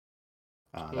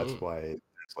 That's Mm. why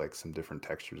there's like some different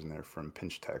textures in there from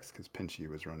Pinch Text, because Pinchy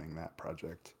was running that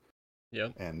project. Yeah.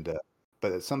 And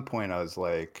but at some point I was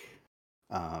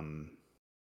um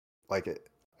like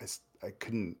I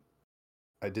couldn't,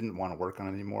 I didn't want to work on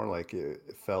it anymore. Like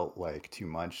it felt like too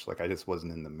much. Like I just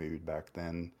wasn't in the mood back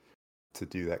then to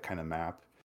do that kind of map.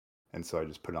 And so I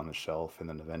just put it on the shelf. And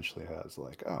then eventually I was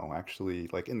like, oh, actually,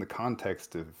 like in the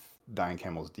context of Dying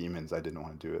Camel's Demons, I didn't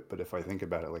want to do it. But if I think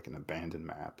about it like an abandoned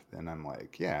map, then I'm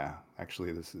like, yeah,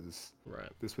 actually,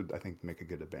 Right. this would, I think, make a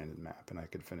good abandoned map and I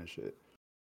could finish it.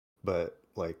 But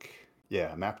like,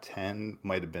 yeah, map 10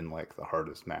 might have been like the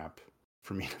hardest map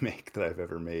for me to make that I've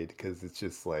ever made because it's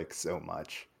just like so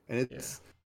much. And Yeah. it's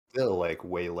still like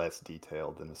way less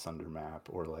detailed than a Sunder map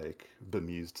or like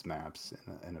Bemused maps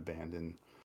in Abandon.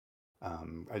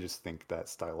 I just think that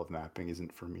style of mapping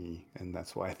isn't for me, and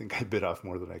that's why I think I bit off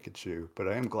more than I could chew. But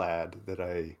I am glad that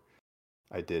I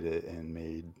did it and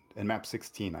made. And map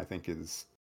 16, I think, is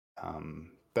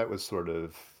that was sort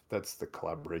of, that's the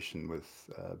collaboration with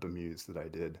Bemused that I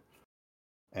did,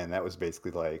 and that was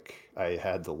basically like I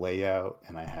had the layout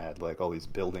and I had like all these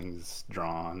buildings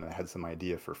drawn. I had some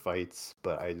idea for fights,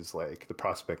 but I just like the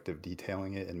prospect of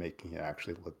detailing it and making it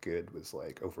actually look good was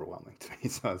like overwhelming to me.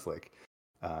 So I was like,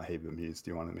 "Hey, Bemused,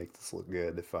 do you want to make this look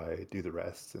good if I do the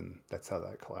rest?" And that's how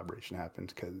that collaboration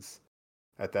happened. Because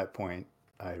at that point,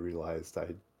 I realized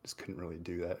I just couldn't really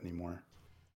do that anymore.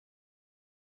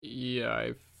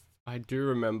 Yeah, I do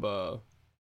remember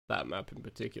that map in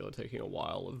particular taking a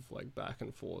while of like back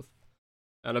and forth.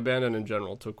 And Abandon in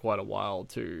general took quite a while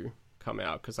to come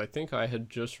out because I think I had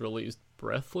just released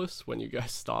Breathless when you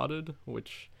guys started,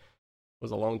 which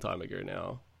was a long time ago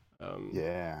now.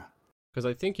 Yeah, Because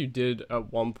I think you did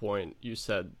at one point. You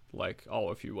said like,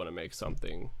 "Oh, if you want to make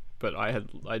something," but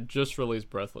I just released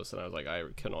Breathless, and I was like, I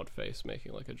cannot face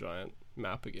making like a giant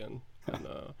map again. And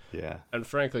yeah, and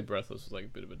frankly, Breathless was like a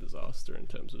bit of a disaster in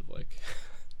terms of like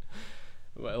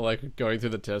like going through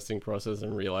the testing process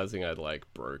and realizing I'd like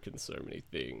broken so many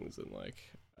things and like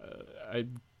I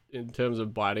in terms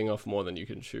of biting off more than you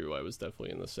can chew, I was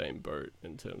definitely in the same boat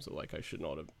in terms of like I should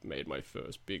not have made my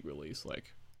first big release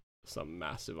like some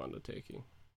massive undertaking.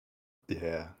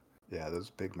 yeah, yeah. Those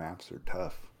big maps are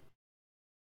tough.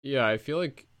 Yeah, I feel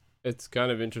like it's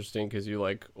kind of interesting because you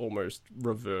like almost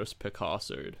reverse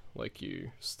Picasso'd. Like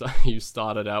you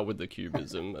started out with the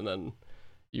cubism and then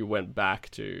you went back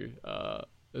to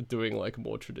doing like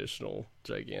more traditional,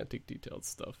 gigantic, detailed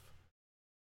stuff.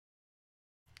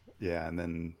 Yeah, and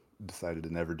then decided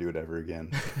to never do it ever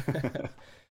again.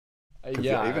 Because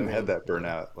Yeah, I I even had mean, that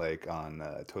burnout like on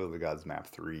Toil of the Gods map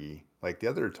 3. Like the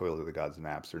other Toil of the Gods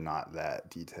maps are not that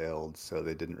detailed, so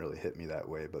they didn't really hit me that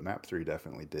way. But map 3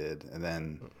 definitely did. And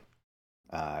then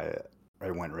uh,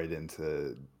 I went right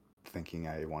into thinking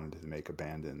I wanted to make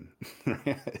Abandon,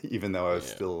 even though I was yeah,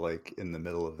 still like in the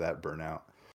middle of that burnout.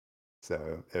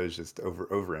 So it was just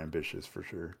over ambitious for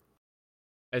sure.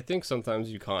 I think sometimes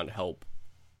you can't help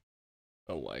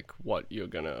like what you're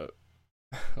gonna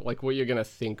like what you're gonna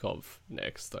think of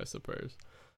next, I suppose.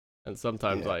 And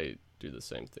sometimes Yeah, I do the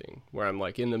same thing where I'm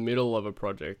like in the middle of a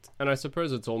project, and I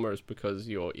suppose it's almost because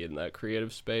you're in that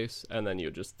creative space, and then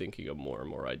you're just thinking of more and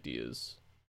more ideas,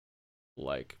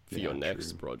 like for your yeah,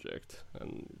 next true. project,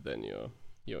 and then you're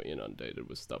you're inundated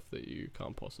with stuff that you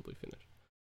can't possibly finish.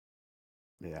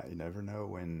 Yeah, you never know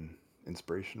when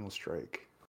inspiration will strike.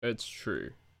 It's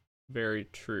true. Very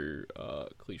true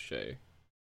cliche,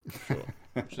 for sure.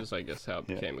 Which is, I guess, how it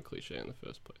became a cliche in the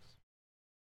first place.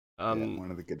 Yeah,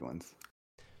 one of the good ones.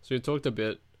 So you talked a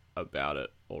bit about it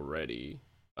already,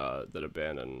 that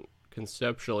Abandon,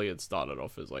 conceptually it started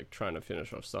off as like trying to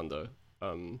finish off Sunder.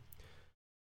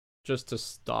 Just to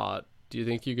start, do you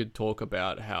think you could talk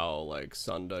about how like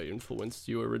Sunder influenced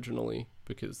you originally?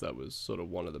 Because that was sort of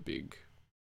one of the big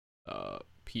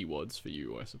P words for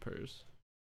you, I suppose.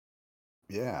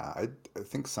 Yeah, I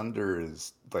think Sunder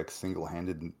is like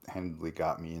handedly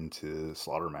got me into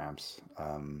slaughter maps.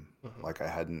 Like I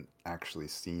hadn't actually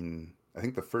seen. I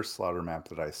think the first slaughter map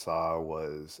that I saw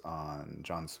was on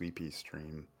John Sweepy's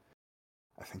stream.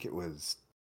 I think it was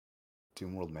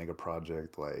Doom World Mega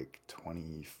Project like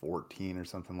 2014 or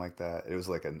something like that. It was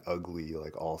like an ugly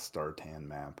like all-star tan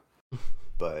map.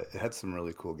 But it had some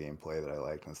really cool gameplay that I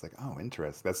liked, and I was like, "Oh,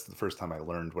 interesting." That's the first time I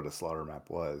learned what a slaughter map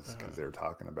was because they were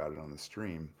talking about it on the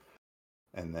stream.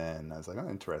 And then I was like, "Oh,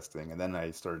 interesting." And then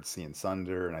I started seeing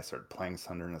Sunder, and I started playing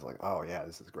Sunder, and I was like, "Oh yeah,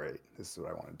 this is great. This is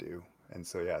what I want to do." And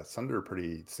so yeah, Sunder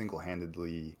pretty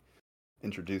single-handedly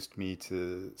introduced me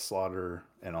to Slaughter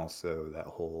and also that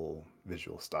whole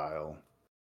visual style.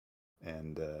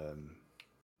 And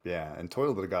yeah, and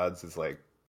Toil of the Gods is like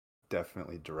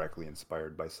definitely directly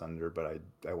inspired by Sunder, but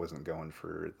I wasn't going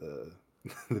for the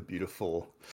the beautiful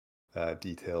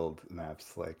detailed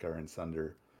maps like are in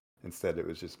Sunder. Instead, it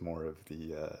was just more of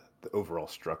the overall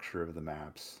structure of the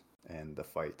maps and the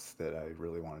fights that I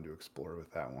really wanted to explore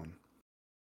with that one.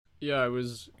 Yeah, I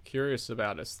was curious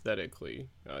about aesthetically.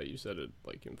 You said it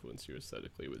like influenced you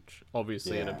aesthetically, which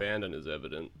obviously in Abandon is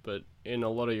evident, but in a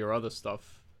lot of your other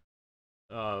stuff,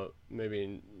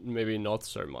 maybe not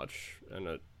so much,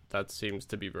 and that seems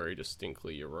to be very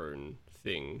distinctly your own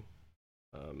thing.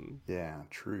 Yeah,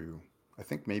 true. I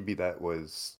think maybe that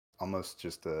was almost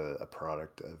just a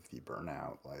product of the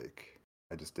burnout. Like,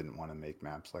 I just didn't want to make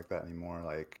maps like that anymore.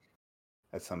 Like,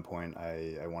 at some point,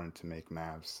 I wanted to make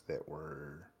maps that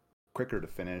were quicker to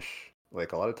finish.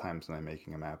 Like, a lot of times when I'm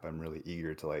making a map, I'm really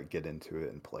eager to, like, get into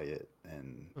it and play it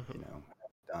and, you know,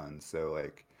 have it done. So,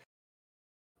 like,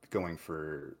 going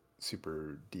for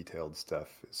super detailed stuff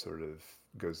sort of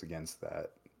goes against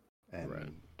that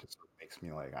and just makes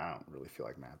me like, I don't really feel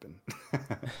like mapping.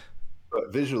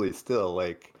 But visually still,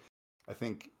 like, I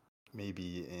think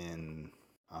maybe in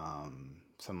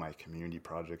some of my community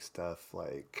project stuff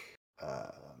like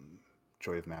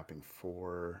Joy of Mapping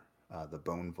 4, the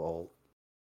Bone Vault,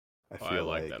 I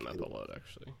like that map a lot,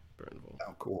 actually. Bone Vault.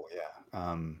 Oh cool,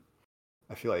 yeah.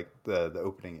 I feel like the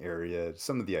opening area,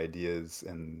 some of the ideas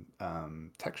and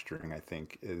texturing, I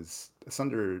think, is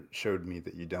Sunder showed me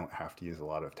that you don't have to use a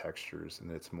lot of textures, and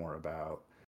it's more about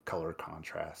color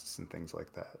contrasts and things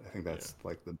like that. I think that's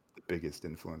like the biggest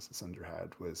influence that Sunder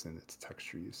had was in its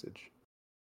texture usage.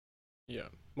 Yeah,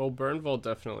 well, Burn Vault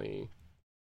definitely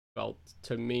felt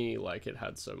to me like it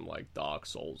had some like Dark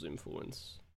Souls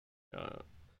influence,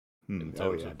 in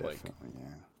terms of like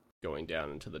going down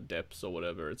into the depths or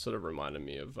whatever. It sort of reminded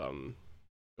me of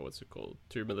what's it called,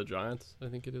 Tomb of the Giants, I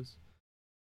think it is,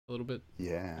 a little bit.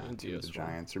 Yeah, Tomb of the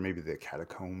Giants, or maybe the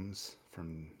Catacombs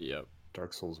from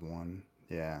Dark Souls 1.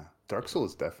 Yeah, Dark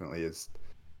Souls definitely is.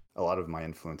 A lot of my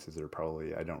influences are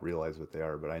probably, I don't realize what they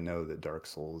are, but I know that Dark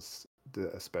Souls,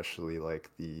 especially like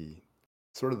the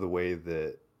sort of the way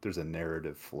that there's a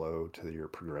narrative flow to your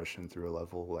progression through a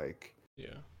level, like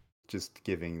just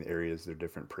giving the areas their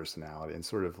different personality and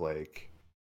sort of like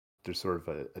there's sort of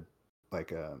a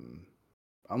like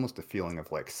almost a feeling of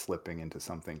like slipping into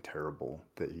something terrible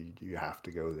that you have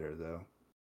to go there though.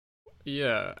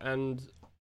 Yeah, and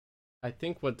I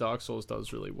think what Dark Souls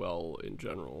does really well in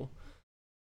general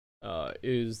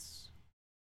is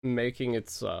making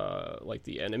its like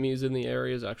the enemies in the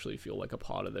areas actually feel like a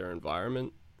part of their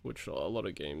environment, which a lot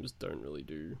of games don't really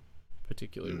do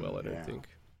particularly well, I don't think.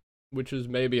 Which is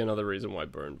maybe another reason why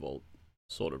Bone Vault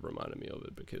sort of reminded me of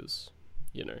it, because,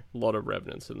 you know, a lot of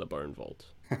revenants in the Bone Vault.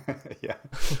 Yeah,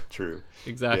 true.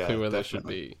 Exactly where they should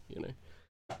be, you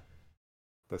know.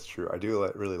 That's true. I do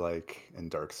really like in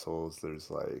Dark Souls,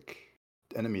 there's like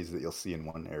enemies that you'll see in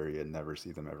one area and never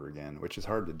see them ever again, which is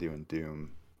hard to do in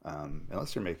Doom,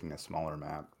 unless you're making a smaller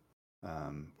map,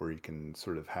 where you can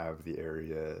sort of have the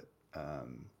area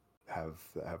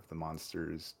have the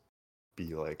monsters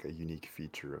be like a unique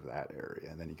feature of that area,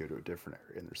 and then you go to a different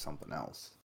area and there's something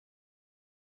else.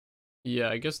 Yeah,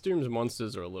 I guess Doom's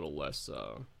monsters are a little less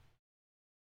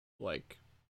like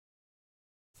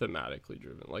thematically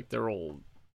driven. Like they're all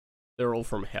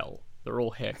from hell, They're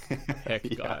all heck Yeah,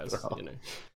 guys, they're all, you know.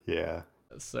 yeah.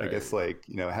 I So, guess like,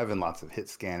 having lots of hit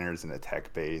scanners and a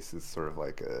tech base is sort of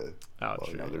like well,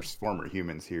 true, yeah. there's former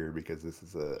humans here because this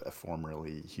is a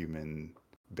formerly human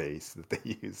base that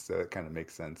they use, so it kind of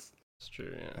makes sense. It's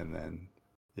true, yeah. And then,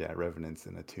 yeah, Revenants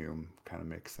in a tomb kind of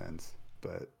makes sense.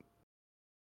 But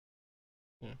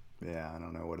Yeah. yeah, I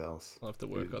don't know what else. I'll have to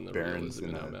work on the Barons realism in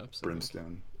in our a maps, I think.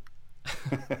 brimstone.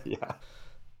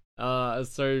 Yeah.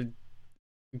 So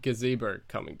Gazebo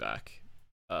coming back.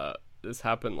 This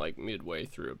happened like midway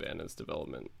through Abandoned's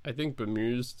development. I think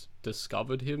Bemused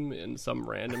discovered him in some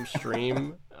random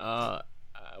stream,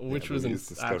 which was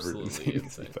absolutely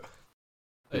insane.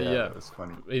 Yeah, Yeah, that was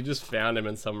funny. he just found him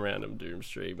in some random Doom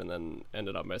stream and then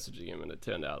ended up messaging him, and it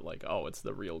turned out like, oh, it's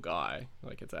the real guy.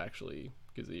 Like, it's actually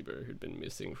Gazebo, who'd been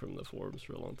missing from the forums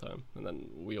for a long time. And then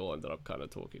we all ended up kind of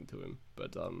talking to him.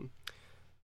 But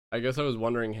I guess I was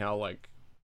wondering how like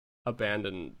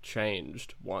Abandoned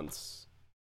changed once,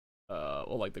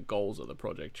 or like the goals of the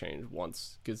project changed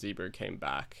once Gazebo came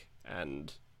back,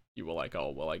 and you were like,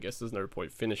 oh well, I guess there's no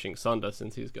point finishing Sunder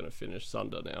since he's gonna finish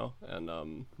Sunder now,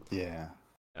 and Yeah.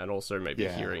 and also maybe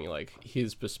hearing like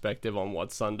his perspective on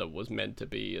what Sunder was meant to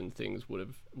be, and things would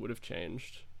have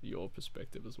changed your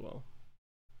perspective as well.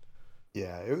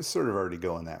 Yeah, it was sort of already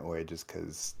going that way just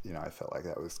because, I felt like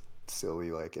that was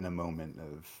silly, like in a moment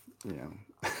of,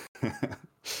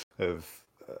 of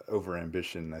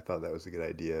overambition. I thought that was a good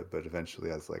idea, but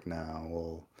eventually I was like,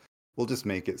 no, we'll just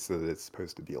make it so that it's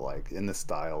supposed to be like in the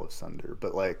style of Sunder,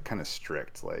 but like kind of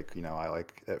strict. Like, I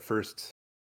like at first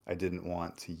I didn't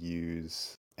want to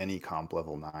use any comp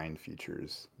level 9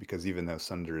 features because even though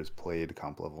Sunder is played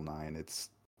comp level 9,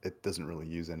 it doesn't really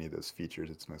use any of those features.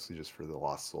 It's mostly just for the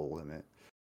lost soul limit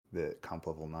that comp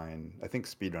level 9, I think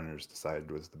speedrunners decided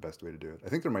was the best way to do it. I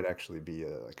think there might actually be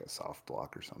like a soft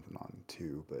block or something on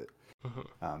too, but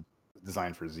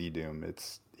designed for Z-Doom,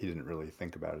 he didn't really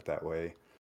think about it that way,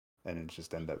 and it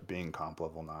just ended up being comp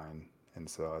level 9. And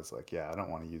so I was like, yeah, I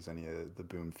don't want to use any of the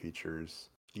boom features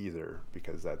either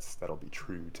because that'll be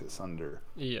true to Sunder.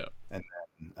 Yeah. And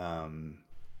then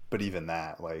but even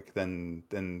that, like then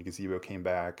Gazebo came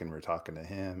back and we are talking to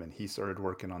him and he started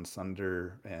working on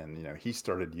Sunder, and he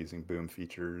started using boom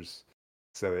features.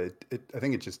 So I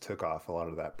think it just took off a lot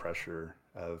of that pressure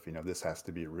of, this has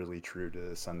to be really true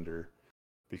to Sunder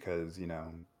because,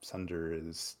 Sunder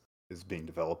is being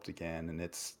developed again, and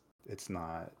it's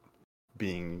not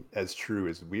being as true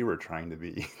as we were trying to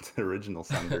be to original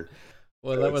Sunder.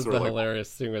 Well, So that it's was sort the of like,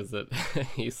 hilarious thing, was that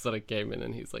he sort of came in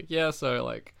and he's like, yeah, so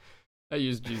like I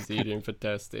used GZDoom for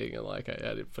testing, and like I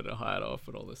added put a hide off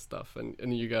and all this stuff,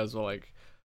 and you guys were like,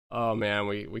 oh man,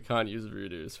 we can't use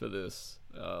Voodoos for this,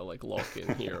 like lock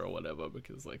in here or whatever,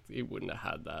 because like he wouldn't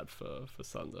have had that for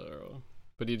Sunder,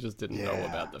 but he just didn't know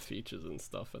about the features and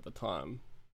stuff at the time.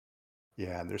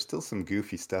 Yeah, there's still some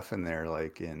goofy stuff in there,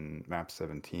 like in map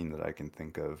 17 that I can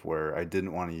think of where I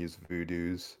didn't want to use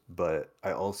Voodoos, but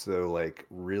I also like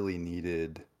really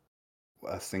needed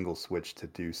a single switch to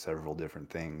do several different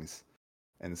things.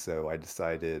 And so I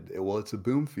decided, well, it's a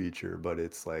boom feature, but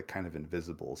it's like kind of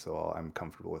invisible. So all I'm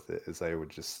comfortable with it is I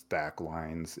would just stack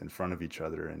lines in front of each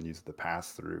other and use the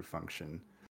pass through function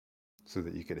so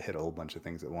that you could hit a whole bunch of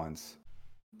things at once.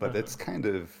 But it's kind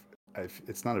of,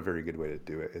 it's not a very good way to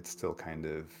do it. It's still kind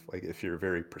of like if you're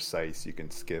very precise, you can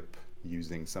skip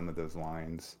using some of those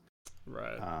lines.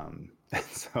 Right.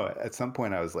 So at some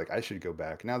point I was like, I should go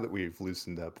back. Now that we've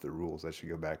loosened up the rules, I should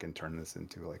go back and turn this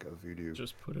into like a Voodoo.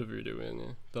 Just put a Voodoo in,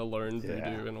 yeah. The lone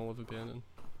Voodoo in all of Abandoned.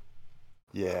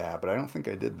 Yeah, but I don't think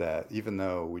I did that, even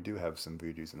though we do have some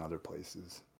Voodoos in other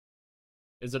places.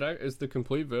 Is the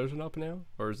complete version up now,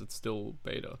 or is it still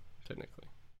beta technically?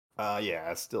 Yeah,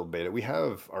 it's still beta. We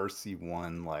have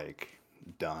RC1 like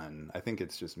done. I think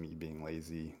it's just me being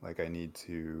lazy. Like I need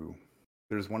to.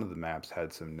 There's one of the maps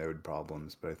had some node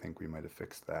problems, but I think we might have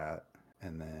fixed that.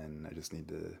 And then I just need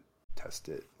to test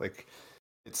it. Like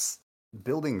it's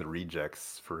building the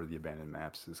rejects for the abandoned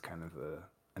maps is kind of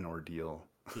an ordeal.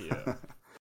 Yeah.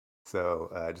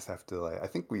 So I just have to I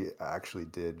think we actually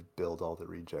did build all the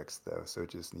rejects though, so it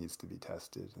just needs to be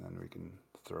tested, and then we can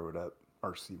throw it up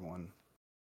RC1.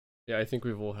 Yeah, I think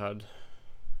we've all had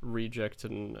reject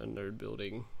and node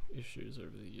building issues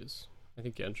over the years. I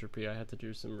think Entropy, I had to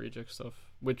do some reject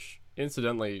stuff, which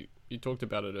incidentally, you talked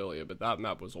about it earlier, but that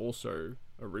map was also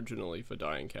originally for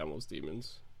Dying Camels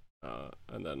Demons,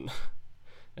 and then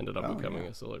ended up becoming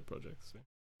a solo project. So.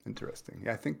 Interesting.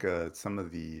 Yeah, I think some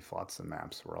of the Flotsam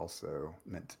maps were also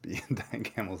meant to be Dying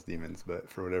Camels Demons, but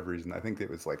for whatever reason, I think it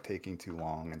was like taking too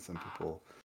long, and some people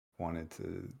wanted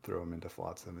to throw them into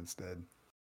Flotsam instead.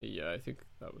 Yeah, I think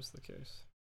that was the case.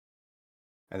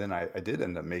 And then I did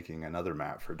end up making another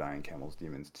map for Dying Camels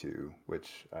Demons 2,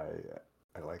 which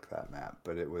I like that map,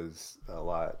 but it was a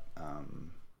lot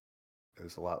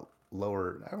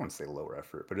lower. I wouldn't say lower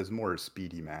effort, but it was more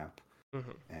speedy map,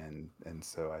 Hmm. and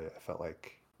so I felt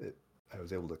like I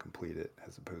was able to complete it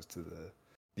as opposed to the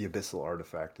Abyssal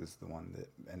Artifact is the one that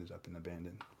ended up in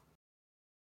Abandon.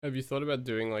 Have you thought about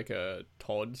doing like a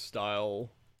Todd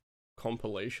style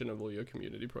compilation of all your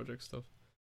community project stuff?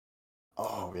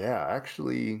 Oh yeah,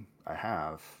 actually I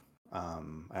have.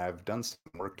 I've done some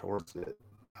work towards it.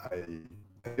 I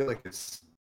I feel like it's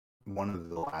one of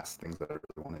the last things that I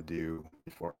really want to do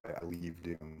before I leave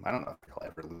Doom. I don't know if I'll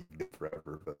ever leave Doom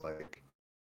forever, but like,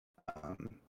 um,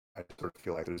 I sort of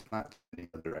feel like there's not any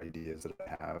other ideas that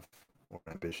I have or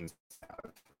ambitions I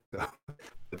have. So,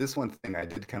 but this one thing I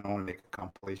did kind of want to make a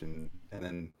compilation, and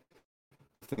then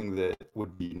the thing that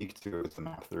would be unique to it was the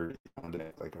map 30. I wanted to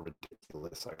make like a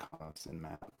ridiculous Iconos in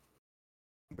map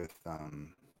with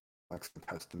like some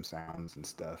custom sounds and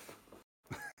stuff.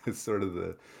 It's sort of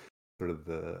the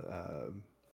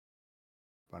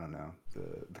I don't know,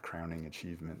 the crowning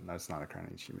achievement. That's not a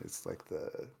crowning achievement. It's like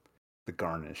the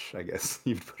garnish, I guess,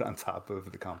 you'd put on top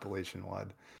of the compilation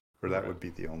WOD, where that Right. would be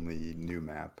the only new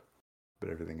map, but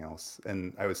everything else.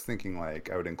 And I was thinking like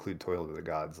I would include Toil of the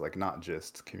Gods, like not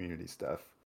just community stuff.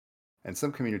 And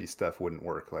some community stuff wouldn't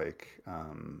work,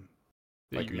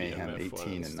 The like Mayhem UDMF one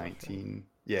 18 and and stuff, right? 19.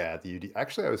 Yeah, the UD.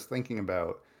 Actually, I was thinking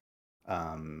about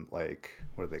like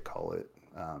what do they call it?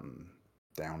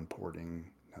 Downporting.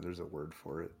 No, there's a word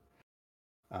for it.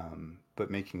 But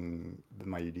making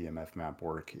my UDMF map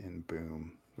work in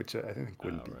Boom, which I think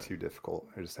wouldn't Oh, be right. too difficult.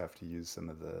 I just have to use some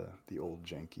of the old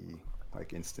janky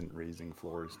like instant raising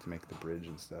floors to make the bridge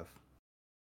and stuff.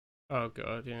 Oh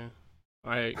god, yeah.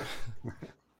 I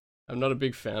I'm not a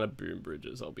big fan of boom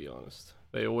bridges, I'll be honest.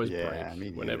 They always Yeah, break.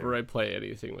 me Whenever neither. I play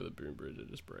anything with a boom bridge, it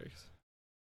just breaks.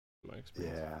 In my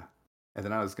experience. Yeah, and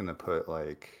then I was gonna put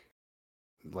like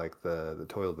the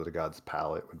Toil of the Gods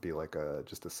palette would be like a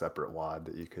just a separate WOD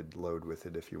that you could load with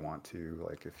it if you want to.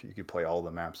 Like if you could play all the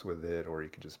maps with it, or you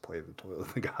could just play the Toil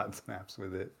of the Gods maps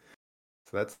with it.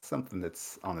 So that's something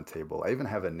that's on the table. I even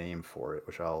have a name for it,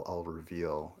 which I'll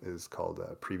reveal is called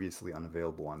previously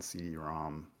unavailable on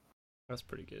CD-ROM. That's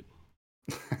pretty good.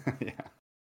 Yeah,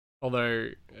 Although,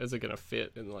 is it gonna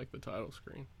fit in like the title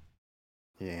screen?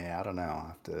 yeah. I don't know.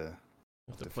 Have I'll to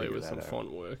have to play figure with that some out.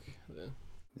 font work there.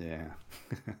 Yeah.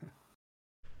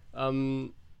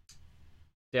 Um,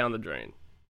 Down the drain.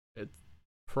 It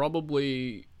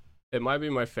probably it might be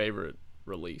my favorite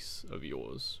release of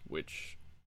yours, which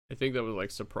I think that was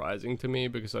like surprising to me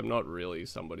because I'm not really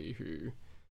somebody who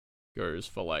goes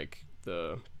for like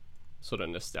the sort of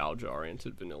nostalgia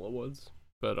oriented vanilla ones.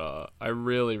 But I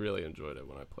really really enjoyed it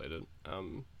when I played it.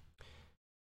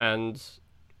 And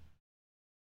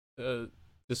uh,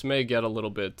 this may get a little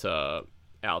bit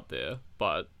out there,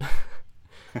 but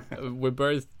we're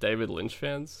both David Lynch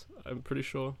fans. I'm pretty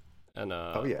sure, and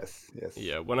Oh yes, yes.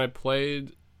 yeah, when I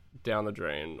played Down the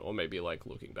Drain, or maybe like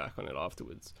looking back on it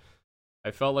afterwards,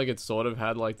 I felt like it sort of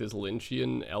had like this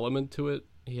Lynchian element to it.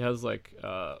 He has like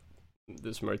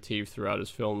this motif throughout his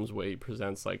films where he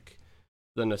presents like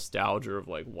the nostalgia of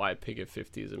like white picket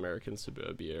 50s American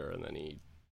suburbia, and then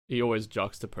he always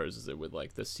juxtaposes it with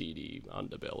like the seedy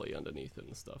underbelly underneath it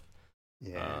and stuff.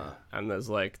 Yeah. And there's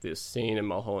like this scene in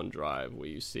Mulholland Drive where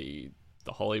you see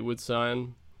the Hollywood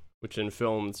sign, which in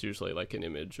film it's usually like an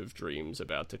image of dreams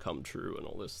about to come true and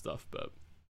all this stuff, but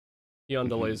he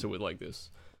underlays Hmm. it with like this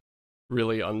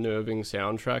really unnerving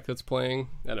soundtrack that's playing,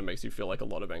 and it makes you feel like a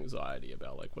lot of anxiety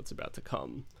about like what's about to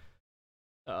come.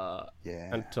 Uh, Yeah.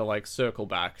 and to like circle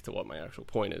back to what my actual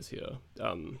point is here,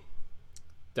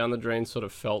 Down the Drain sort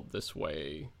of felt this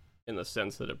way in the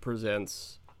sense that it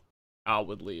presents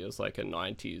outwardly as like a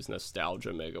 90s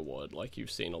nostalgia megawad like you've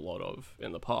seen a lot of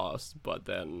in the past, but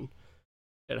then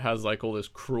it has like all this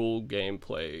cruel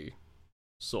gameplay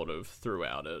sort of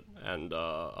throughout it, and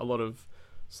a lot of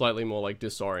slightly more like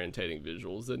disorientating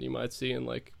visuals than you might see in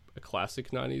like a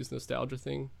classic 90s nostalgia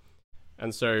thing.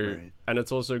 And so, Right. and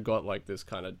it's also got like this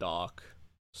kind of dark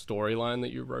storyline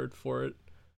that you wrote for it.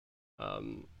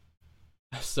 um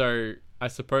so I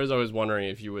suppose I was wondering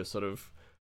if you were sort of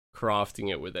crafting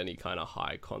it with any kind of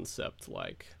high concept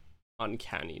like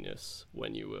uncanniness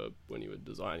when you were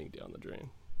designing Down the Drain.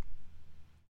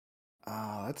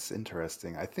 Ah, that's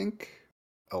interesting. I think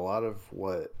a lot of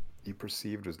what you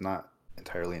perceived was not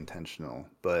entirely intentional,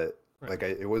 but Right.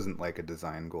 it wasn't like a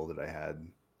design goal that I had,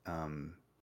 um,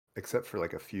 except for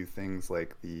like a few things,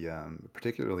 like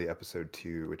particularly episode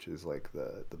 2, which is like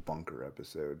the bunker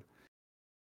episode.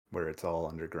 where it's all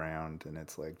underground and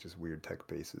it's like just weird tech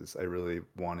bases. I really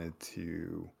wanted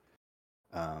to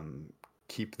um,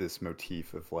 keep this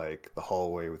motif of like the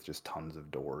hallway with just tons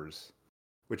of doors,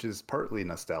 which is partly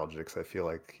nostalgic. 'Cause I feel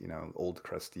like, you know, old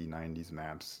crusty 90s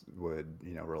maps would,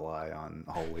 you know, rely on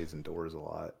hallways and doors a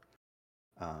lot.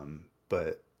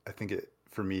 But I think it,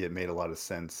 for me, it made a lot of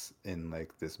sense in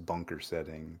like this bunker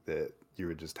setting that you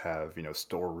would just have, you know,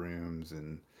 storerooms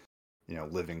and, you know,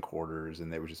 living quarters,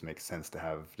 and they would just make sense to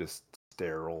have just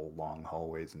sterile long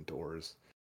hallways and doors.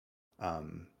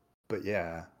 Um, but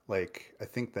yeah, like I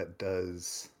think that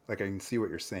does, like I can see what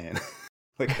you're saying.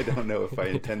 Like I don't know if I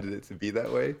intended it to be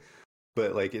that way,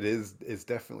 but like it's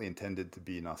definitely intended to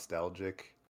be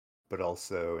nostalgic, but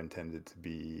also intended to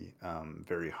be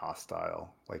very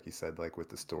hostile. Like you said, like with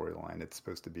the storyline, it's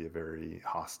supposed to be a very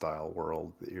hostile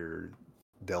world that you're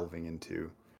delving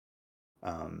into.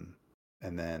 Um,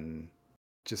 and then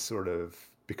just sort of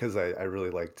because I really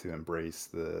like to embrace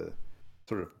the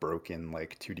sort of broken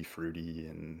like tutti frutti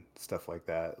and stuff like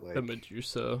that. The Like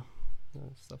Medusa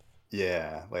stuff.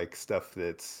 yeah, like stuff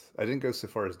that's I didn't go so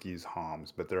far as to use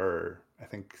HOMs, but there are I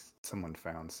think someone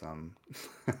found some.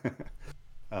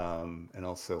 And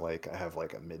also like I have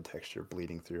like a mid texture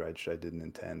bleeding through, which I didn't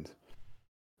intend.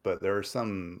 But there are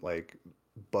some like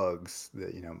bugs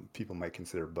that you know people might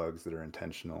consider bugs that are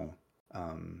intentional,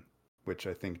 um, which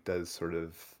I think does sort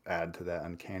of add to that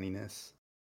uncanniness.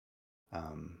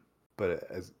 Um, but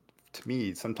as to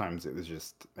me, sometimes it was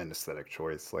just an aesthetic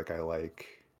choice. Like I like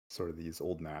sort of these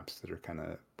old maps that are kind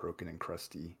of broken and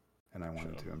crusty, and I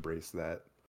wanted Sure. to embrace that.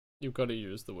 You've got to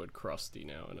use the word crusty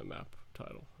now in a map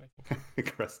title, I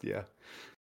think. Crusty, yeah.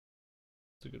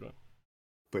 It's a good one.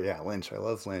 But yeah, Lynch. I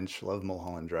love Lynch. Love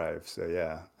Mulholland Drive. So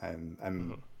yeah,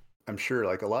 Mm-hmm. I'm sure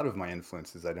like a lot of my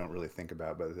influences I don't really think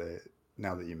about, but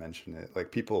now that you mention it,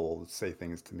 like people say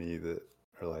things to me that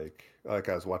are like I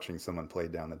was watching someone play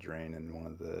Down the Drain, and one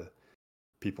of the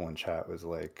people in chat was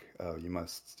like, "Oh,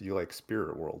 you like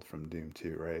Spirit World from Doom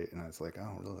 2, right?" And I was like,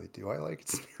 "Oh, really? Do I like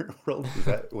Spirit World?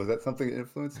 Was that something that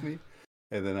influenced me?"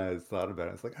 And then I thought about it.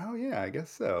 I was like, "Oh yeah, I guess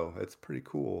so. It's pretty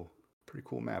cool. Pretty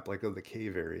cool map. Like the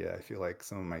cave area. I feel like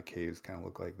some of my caves kind of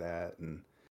look like that, and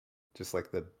just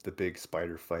like the big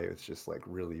spider fight with just like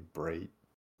really bright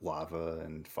lava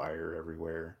and fire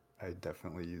everywhere. I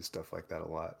definitely use stuff like that a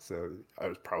lot. So I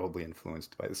was probably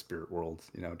influenced by the Spirit World,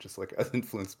 you know, just like I was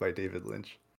influenced by David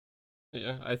Lynch.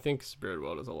 Yeah, I think Spirit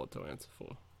World is a lot to answer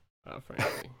for,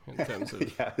 frankly, in terms of.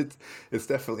 Yeah, it's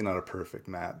definitely not a perfect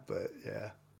map, but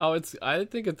yeah. Oh, it's. I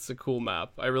think it's a cool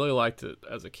map. I really liked it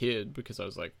as a kid because I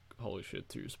was like, "Holy shit,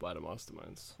 two spider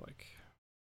masterminds! Like,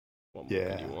 what more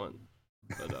could you Yeah. want?"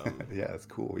 But Yeah, it's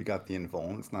cool. You got the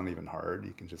invuln. It's not even hard.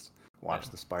 You can just yeah. watch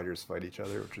the spiders fight each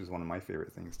other, which is one of my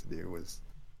favorite things to do was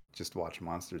just watch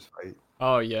monsters fight.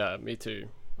 Oh yeah, me too.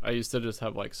 I used to just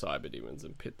have like cyber demons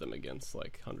and pit them against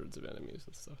like hundreds of enemies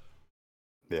and stuff.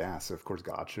 Yeah, so of course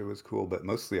gotcha was cool, but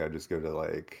mostly I just go to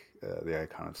like the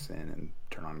Icon of Sin and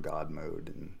turn on God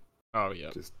mode and Oh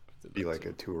yeah, just I did be that like too.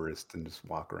 a tourist and just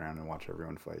walk around and watch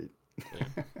everyone fight. Yeah.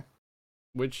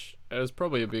 Which is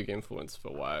probably a big influence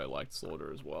for why I liked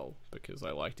Slaughter as well, because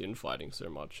I liked infighting so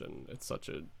much and it's such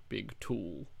a big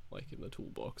tool, like in the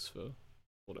toolbox for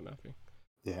auto mapping.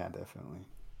 Yeah, definitely.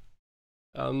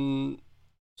 Um,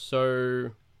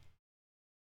 so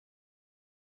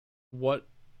what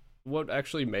what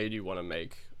actually made you want to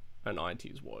make a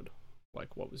 90s WOD?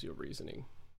 Like, what was your reasoning?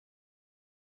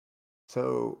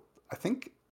 So I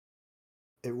think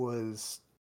it was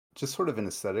just sort of an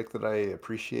aesthetic that I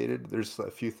appreciated. There's a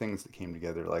few things that came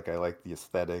together. Like I like the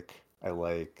aesthetic. I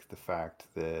like the fact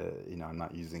that, you know, I'm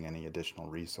not using any additional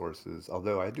resources.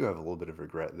 Although I do have a little bit of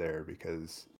regret there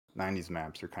because 90s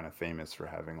maps are kind of famous for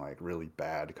having like really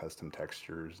bad custom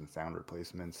textures and sound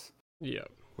replacements, Yeah,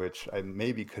 which I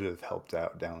maybe could have helped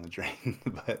out down the drain.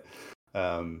 But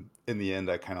in the end,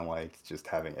 I kind of liked just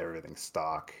having everything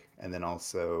stock. And then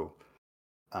also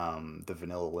the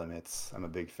vanilla limits. I'm a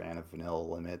big fan of vanilla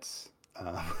limits.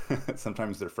 Um,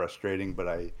 sometimes they're frustrating, but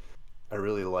I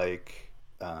really like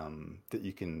that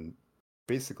you can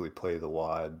basically play the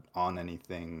WAD on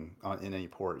anything on in any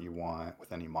port you want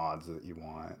with any mods that you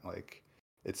want. Like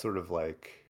it's sort of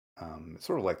like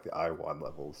the iWAD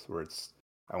levels where it's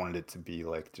I wanted it to be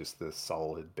like just this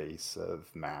solid base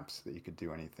of maps that you could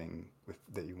do anything with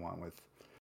that you want with.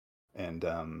 And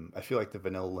I feel like the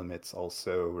vanilla limits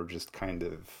also were just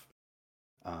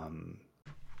um,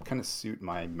 kind of suit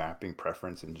my mapping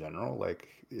preference in general. Like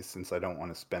since I don't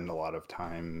want to spend a lot of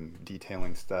time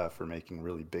detailing stuff or making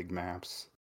really big maps,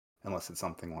 unless it's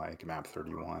something like Map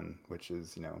 31, which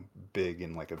is big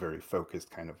in like a very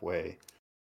focused kind of way.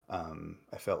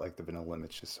 I felt like the vanilla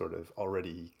limits just sort of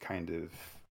already kind of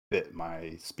fit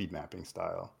my speed mapping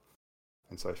style.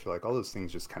 And so I feel like all those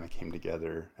things just kind of came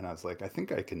together, and I was like, I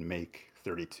think I can make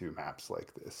 32 maps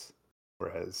like this.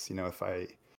 Whereas, if I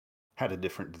had a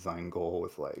different design goal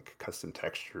with like custom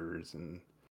textures and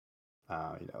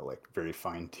like very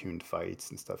fine-tuned fights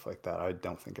and stuff like that, I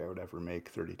don't think I would ever make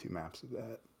 32 maps of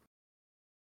that.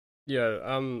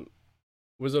 Yeah.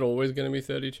 Was it always going to be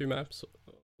 32 maps?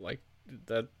 Like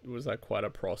that was that quite a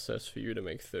process for you to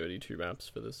make 32 maps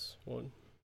for this one?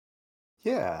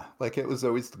 Yeah, like it was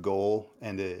always the goal,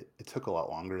 and it took a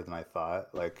lot longer than I thought.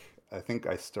 Like I think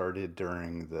I started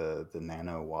during the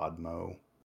Nano Wadmo,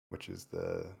 which is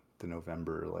the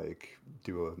November like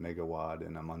do a mega wad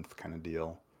in a month kind of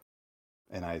deal.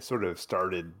 And I sort of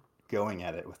started going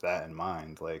at it with that in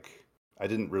mind. Like I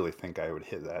didn't really think I would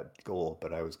hit that goal,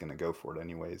 but I was going to go for it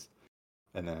anyways.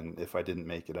 And then if I didn't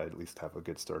make it, I'd at least have a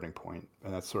good starting point.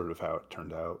 And that's sort of how it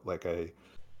turned out. Like I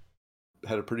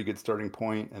had a pretty good starting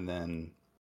point, and then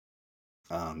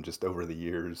just over the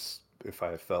years, if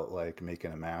I felt like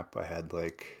making a map, I had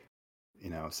like,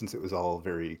 since it was all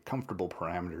very comfortable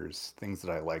parameters, things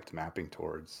that I liked mapping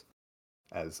towards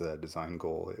as a design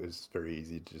goal, it was very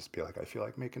easy to just be like, I feel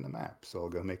like making a map, so I'll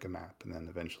go make a map. And then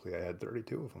eventually I had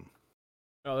 32 of them.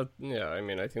 Oh, yeah. I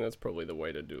mean, I think that's probably the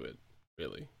way to do it,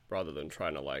 really, rather than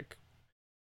trying to like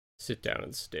sit down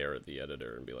and stare at the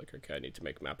editor and be like, okay, I need to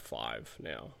make map 5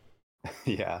 now.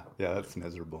 Yeah, that's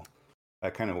miserable.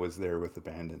 I kind of was there with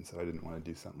Abandon, so I didn't want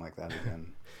to do something like that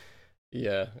again.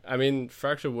 Yeah, I mean,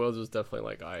 Fractured Worlds was definitely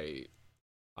like I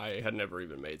had never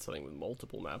even made something with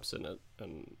multiple maps in it,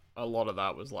 and a lot of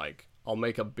that was like I'll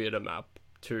make a bit of map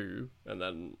 2, and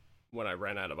then when I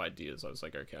ran out of ideas, I was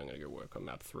like, okay, I'm gonna go work on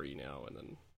map 3 now, and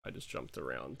then I just jumped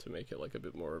around to make it like a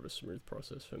bit more of a smooth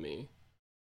process for me.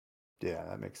 Yeah,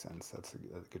 that makes sense. That's a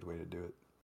good way to do it.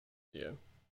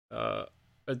 Yeah,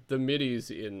 the midis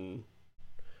in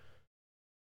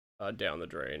Down the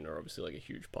Drain are obviously like a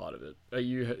huge part of it.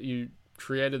 You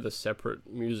created the separate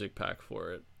music pack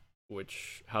for it,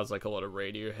 which has like a lot of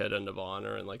Radiohead and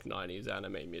Nirvana and like 90s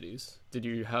anime midis. Did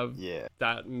you have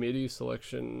that MIDI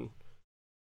selection?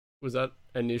 Was that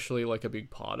initially like a big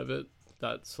part of it,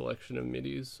 that selection of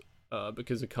midis?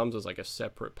 Because it comes as like a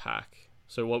separate pack.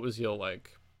 So what was your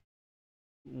like,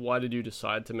 why did you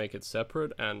decide to make it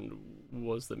separate, and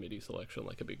was the MIDI selection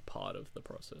like a big part of the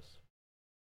process?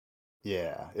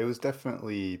 Yeah, it was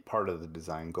definitely part of the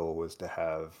design goal was to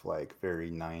have like very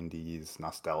 90s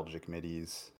nostalgic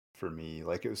midis for me.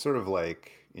 Like it was sort of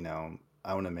like,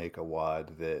 I want to make a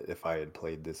wad that if I had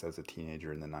played this as a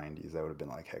teenager in the 90s, I would have been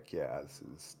like, heck yeah,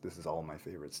 this is all my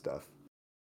favorite stuff.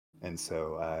 And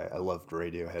so I loved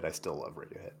Radiohead. I still love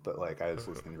Radiohead, but like I was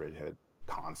listening to Radiohead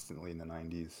constantly in the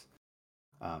 90s.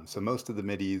 So most of the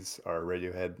midis are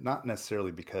Radiohead, not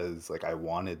necessarily because like I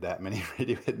wanted that many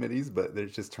Radiohead midis, but there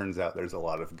just turns out there's a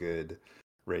lot of good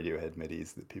Radiohead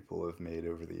midis that people have made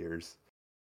over the years.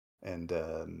 And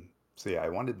so yeah, I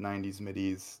wanted 90s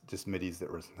midis, just midis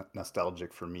that were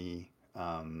nostalgic for me.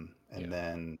 And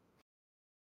then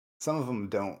some of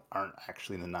them aren't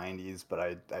actually in the 90s,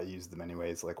 but I use them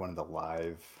anyways. Like one of the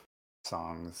live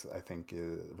songs, I think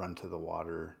 "Run to the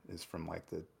Water" is from like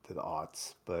the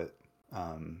aughts, but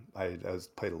I was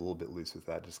played a little bit loose with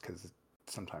that just because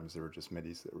sometimes there were just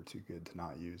midis that were too good to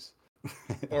not use.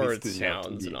 Or it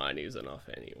sounds 90s enough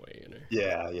anyway,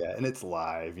 Yeah, and it's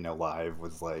live. Live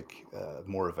was like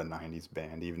more of a 90s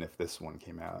band, even if this one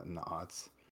came out in the aughts.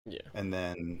 Yeah. And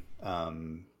then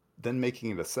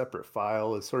making it a separate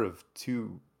file is sort of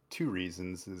two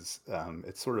reasons. Is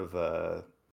it's sort of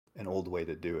an old way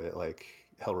to do it, like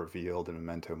Hell Revealed and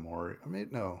Memento Mori. I mean,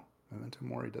 no, Memento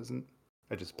Mori doesn't.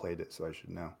 I just played it, so I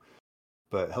should know.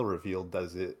 But Hell Revealed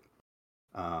does it.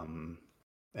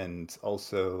 And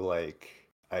also like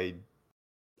I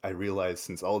realized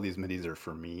since all these midis are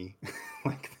for me,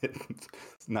 like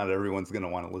not everyone's gonna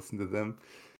want to listen to them.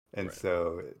 And right.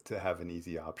 So to have an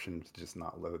easy option to just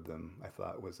not load them, I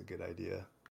thought was a good idea.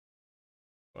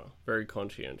 Well, very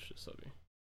conscientious of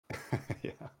you.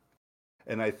 Yeah.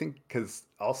 And I think because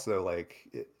also like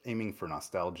aiming for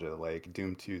nostalgia, like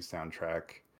Doom 2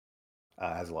 soundtrack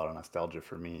has a lot of nostalgia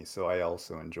for me. So I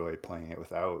also enjoy playing it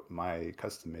without my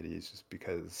custom midis just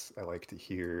because I like to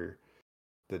hear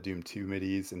the Doom 2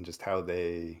 midis and just how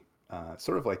they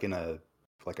sort of like in a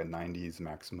 90s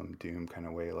maximum Doom kind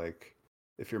of way. Like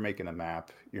if you're making a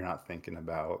map, you're not thinking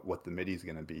about what the MIDI is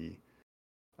going to be.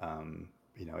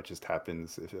 It just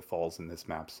happens if it falls in this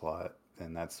map slot,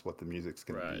 then that's what the music's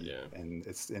going to be. Yeah. And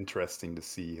it's interesting to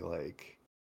see like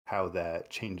how that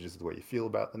changes the way you feel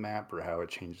about the map or how it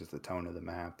changes the tone of the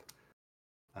map.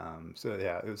 So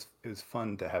yeah, it was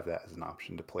fun to have that as an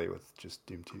option to play with just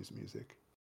Doom 2's music.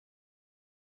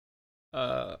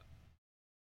 Uh,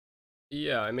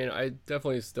 yeah, I mean, I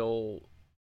definitely still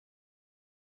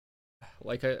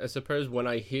like. I suppose when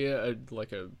I hear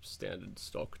like a standard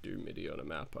stock Doom MIDI on a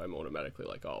map, I'm automatically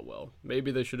like, oh well,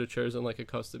 maybe they should have chosen like a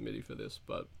custom MIDI for this.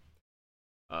 But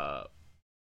uh,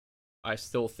 I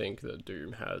still think that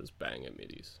Doom has banger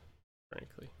MIDIs,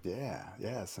 frankly.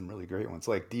 Yeah, some really great ones.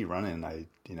 Like D Running,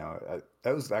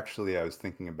 that was actually I was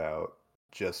thinking about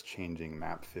just changing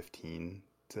map 15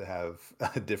 to have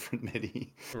a different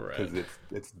MIDI Right. because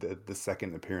it's the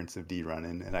second appearance of D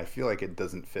Running, and I feel like it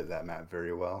doesn't fit that map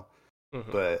very well.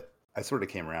 Mm-hmm. But I sort of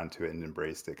came around to it and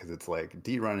embraced it because it's like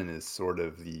D Running is sort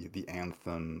of the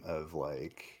anthem of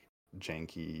like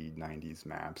janky 90s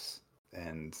maps,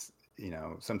 and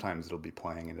sometimes it'll be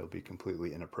playing and it'll be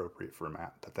completely inappropriate for a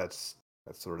map, but that's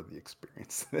sort of the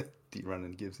experience that D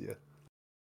Running gives you.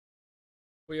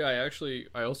 Well, yeah,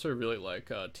 I also really like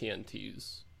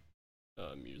TNT's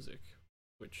music,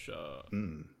 which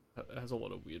Mm. has a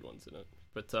lot of weird ones in it.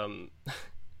 But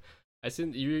I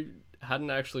think you hadn't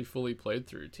actually fully played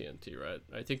through TNT, right?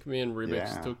 I think me and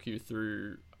Remix Yeah. took you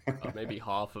through maybe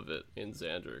half of it in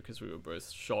Xander because we were both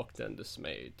shocked and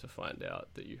dismayed to find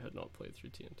out that you had not played through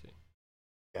TNT.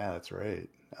 Yeah, that's right.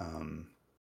 Um,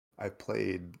 I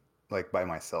played like by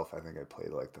myself. I think I played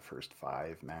like the first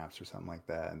 5 maps or something like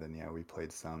that, and then yeah, we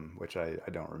played some, which I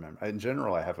don't remember. In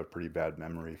general, I have a pretty bad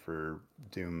memory for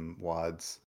Doom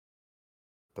wads,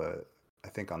 but I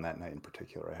think on that night in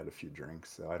particular, I had a few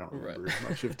drinks, so I don't Right. remember as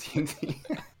much of TNT.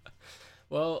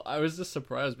 Well, I was just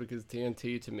surprised because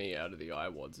TNT to me out of the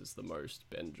iWads is the most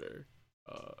Benjo.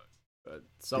 Uh, but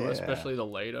some, Yeah. especially the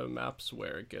later maps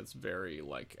where it gets very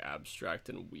like abstract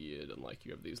and weird, and like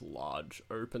you have these large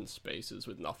open spaces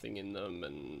with nothing in them,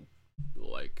 and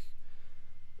like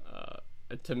uh,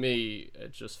 to me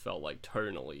it just felt like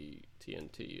tonally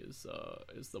TNT is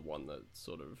the one that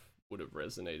sort of would have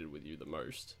resonated with you the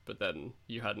most. But then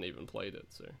you hadn't even played it,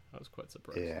 so I was quite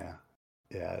surprised. Yeah.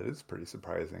 Yeah, it is pretty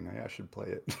surprising. I should play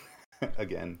it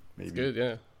again, It's maybe. good,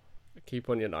 yeah. Keep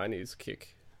on your '90s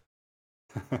kick.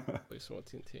 Play some more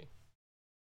TNT.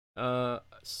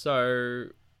 So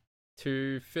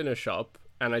to finish up,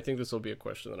 and I think this will be a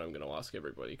question that I'm going to ask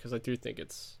everybody because I do think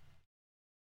it's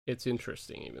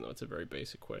interesting, even though it's a very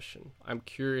basic question. I'm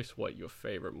curious what your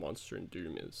favorite monster in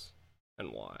Doom is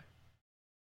and why.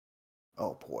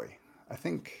 Oh boy. I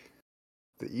think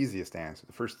the easiest answer,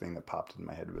 the first thing that popped in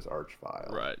my head was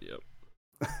Archvile. Right. Yep.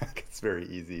 It's very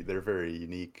easy. They're very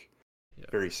unique, Yeah.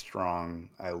 very strong.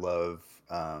 I love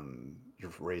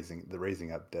your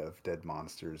raising up of dead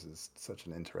monsters is such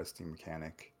an interesting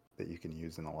mechanic that you can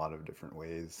use in a lot of different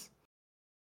ways.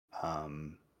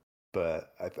 Um,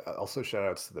 but also shout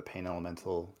outs to the Pain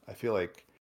Elemental. I feel like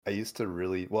I used to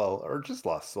really well, or just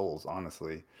Lost Souls,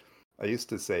 honestly. I used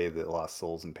to say that Lost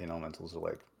Souls and Pain Elementals are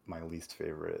like my least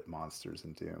favorite monsters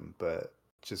in Doom, but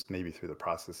just maybe through the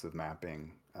process of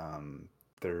mapping,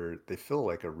 they fill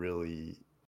like a really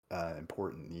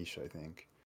important niche, I think,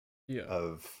 Yeah.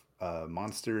 of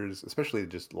monsters, especially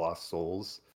just Lost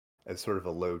Souls, as sort of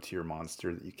a low tier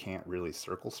monster that you can't really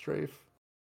circle strafe.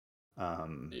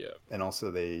 Yeah. And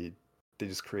also they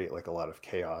just create like a lot of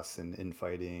chaos and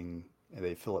infighting, and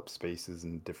they fill up spaces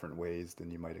in different ways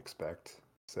than you might expect.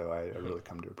 So I Mhm. really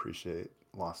come to appreciate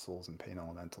Lost Souls and Pain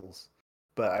Elementals.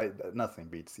 But nothing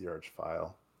beats the Arch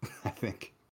File, I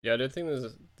think. Yeah. I don't think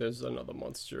there's another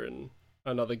monster in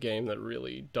another game that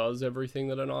really does everything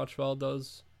that an Archvile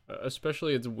does.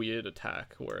 Especially its weird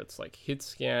attack where it's like hit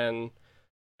scan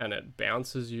and it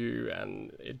bounces you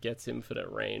and it gets infinite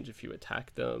range if you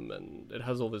attack them, and it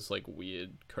has all this like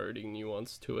weird coding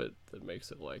nuance to it that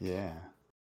makes it like Yeah.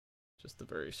 just a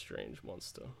very strange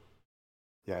monster.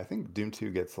 Yeah, I think Doom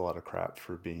 2 gets a lot of crap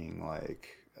for being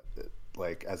like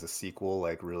as a sequel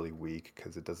like really weak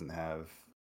because it doesn't have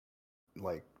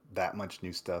like that much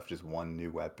new stuff, just one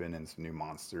new weapon and some new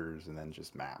monsters and then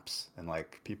just maps. And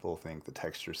like people think the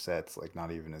texture sets like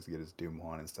not even as good as Doom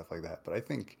 1 and stuff like that. But I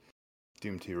think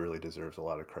Doom 2 really deserves a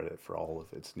lot of credit for all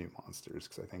of its new monsters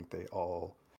because I think they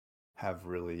all have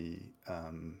really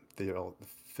they all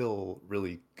fill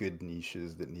really good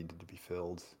niches that needed to be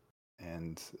filled.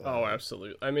 And Oh,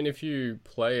 absolutely. I mean, if you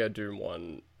play a Doom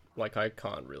 1, like I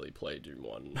can't really play Doom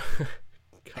 1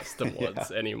 custom yeah,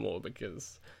 mods anymore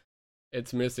because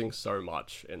it's missing so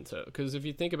much into, because if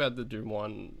you think about the Doom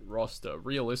 1 roster,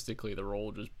 realistically they're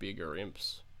all just bigger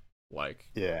imps. Like,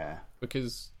 yeah,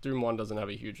 because Doom 1 doesn't have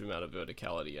a huge amount of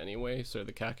verticality anyway, so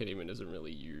the Cacodemon isn't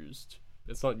really used.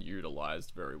 It's not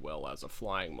utilized very well as a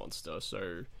flying monster,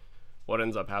 so what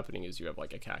ends up happening is you have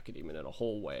like a cacodemon in a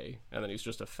hallway, and then he's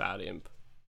just a fat imp,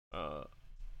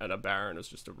 and a baron is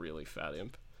just a really fat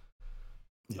imp.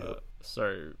 Yeah.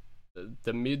 So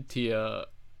the mid tier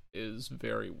is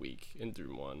very weak in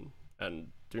Doom 1, and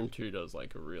Doom 2 does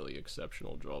like a really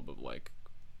exceptional job of like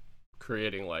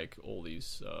creating like all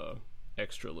these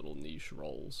extra little niche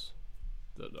roles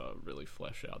that really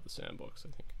flesh out the sandbox,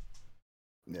 I think.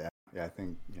 Yeah, I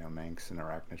think, Manx and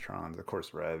Arachnotrons, of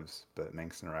course Revs, but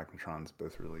Manx and Arachnotrons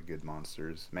both really good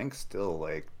monsters. Manx still,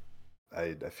 like,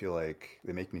 I feel like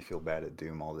they make me feel bad at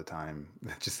Doom all the time.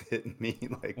 That just hit me,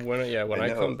 like... When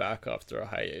I come back after a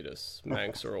hiatus,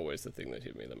 Manx are always the thing that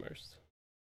hit me the most.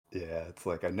 Yeah, it's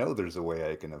like, I know there's a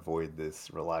way I can avoid this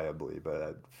reliably,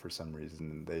 but for some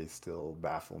reason, they still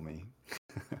baffle me.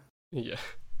 Yeah.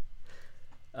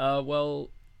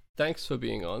 Well, thanks for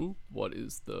being on what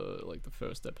is the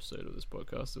first episode of this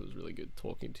podcast. It was really good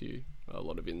talking to you. A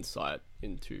lot of insight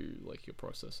into like your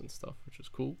process and stuff, which was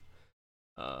cool.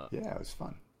 Yeah, it was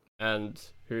fun. And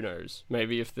who knows,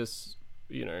 maybe if this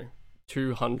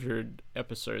 200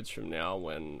 episodes from now,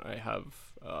 when I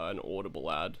have an audible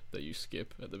ad that you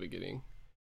skip at the beginning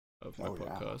of my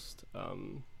podcast,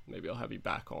 maybe I'll have you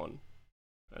back on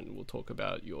and we'll talk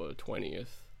about your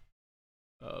 20th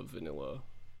vanilla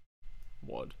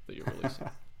WOD that you're releasing.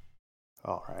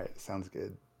 All right, sounds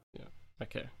good. Yeah.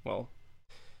 Okay. Well,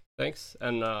 thanks,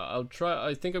 and I'll try.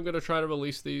 I think I'm gonna try to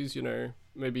release these.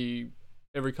 Maybe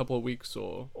every couple of weeks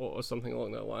or something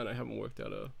along that line. I haven't worked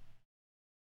out a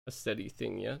steady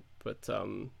thing yet, but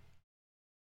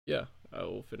yeah, I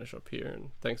will finish up here.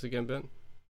 And thanks again, Ben.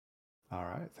 All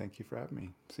right, thank you for having me.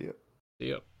 See ya. See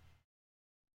ya.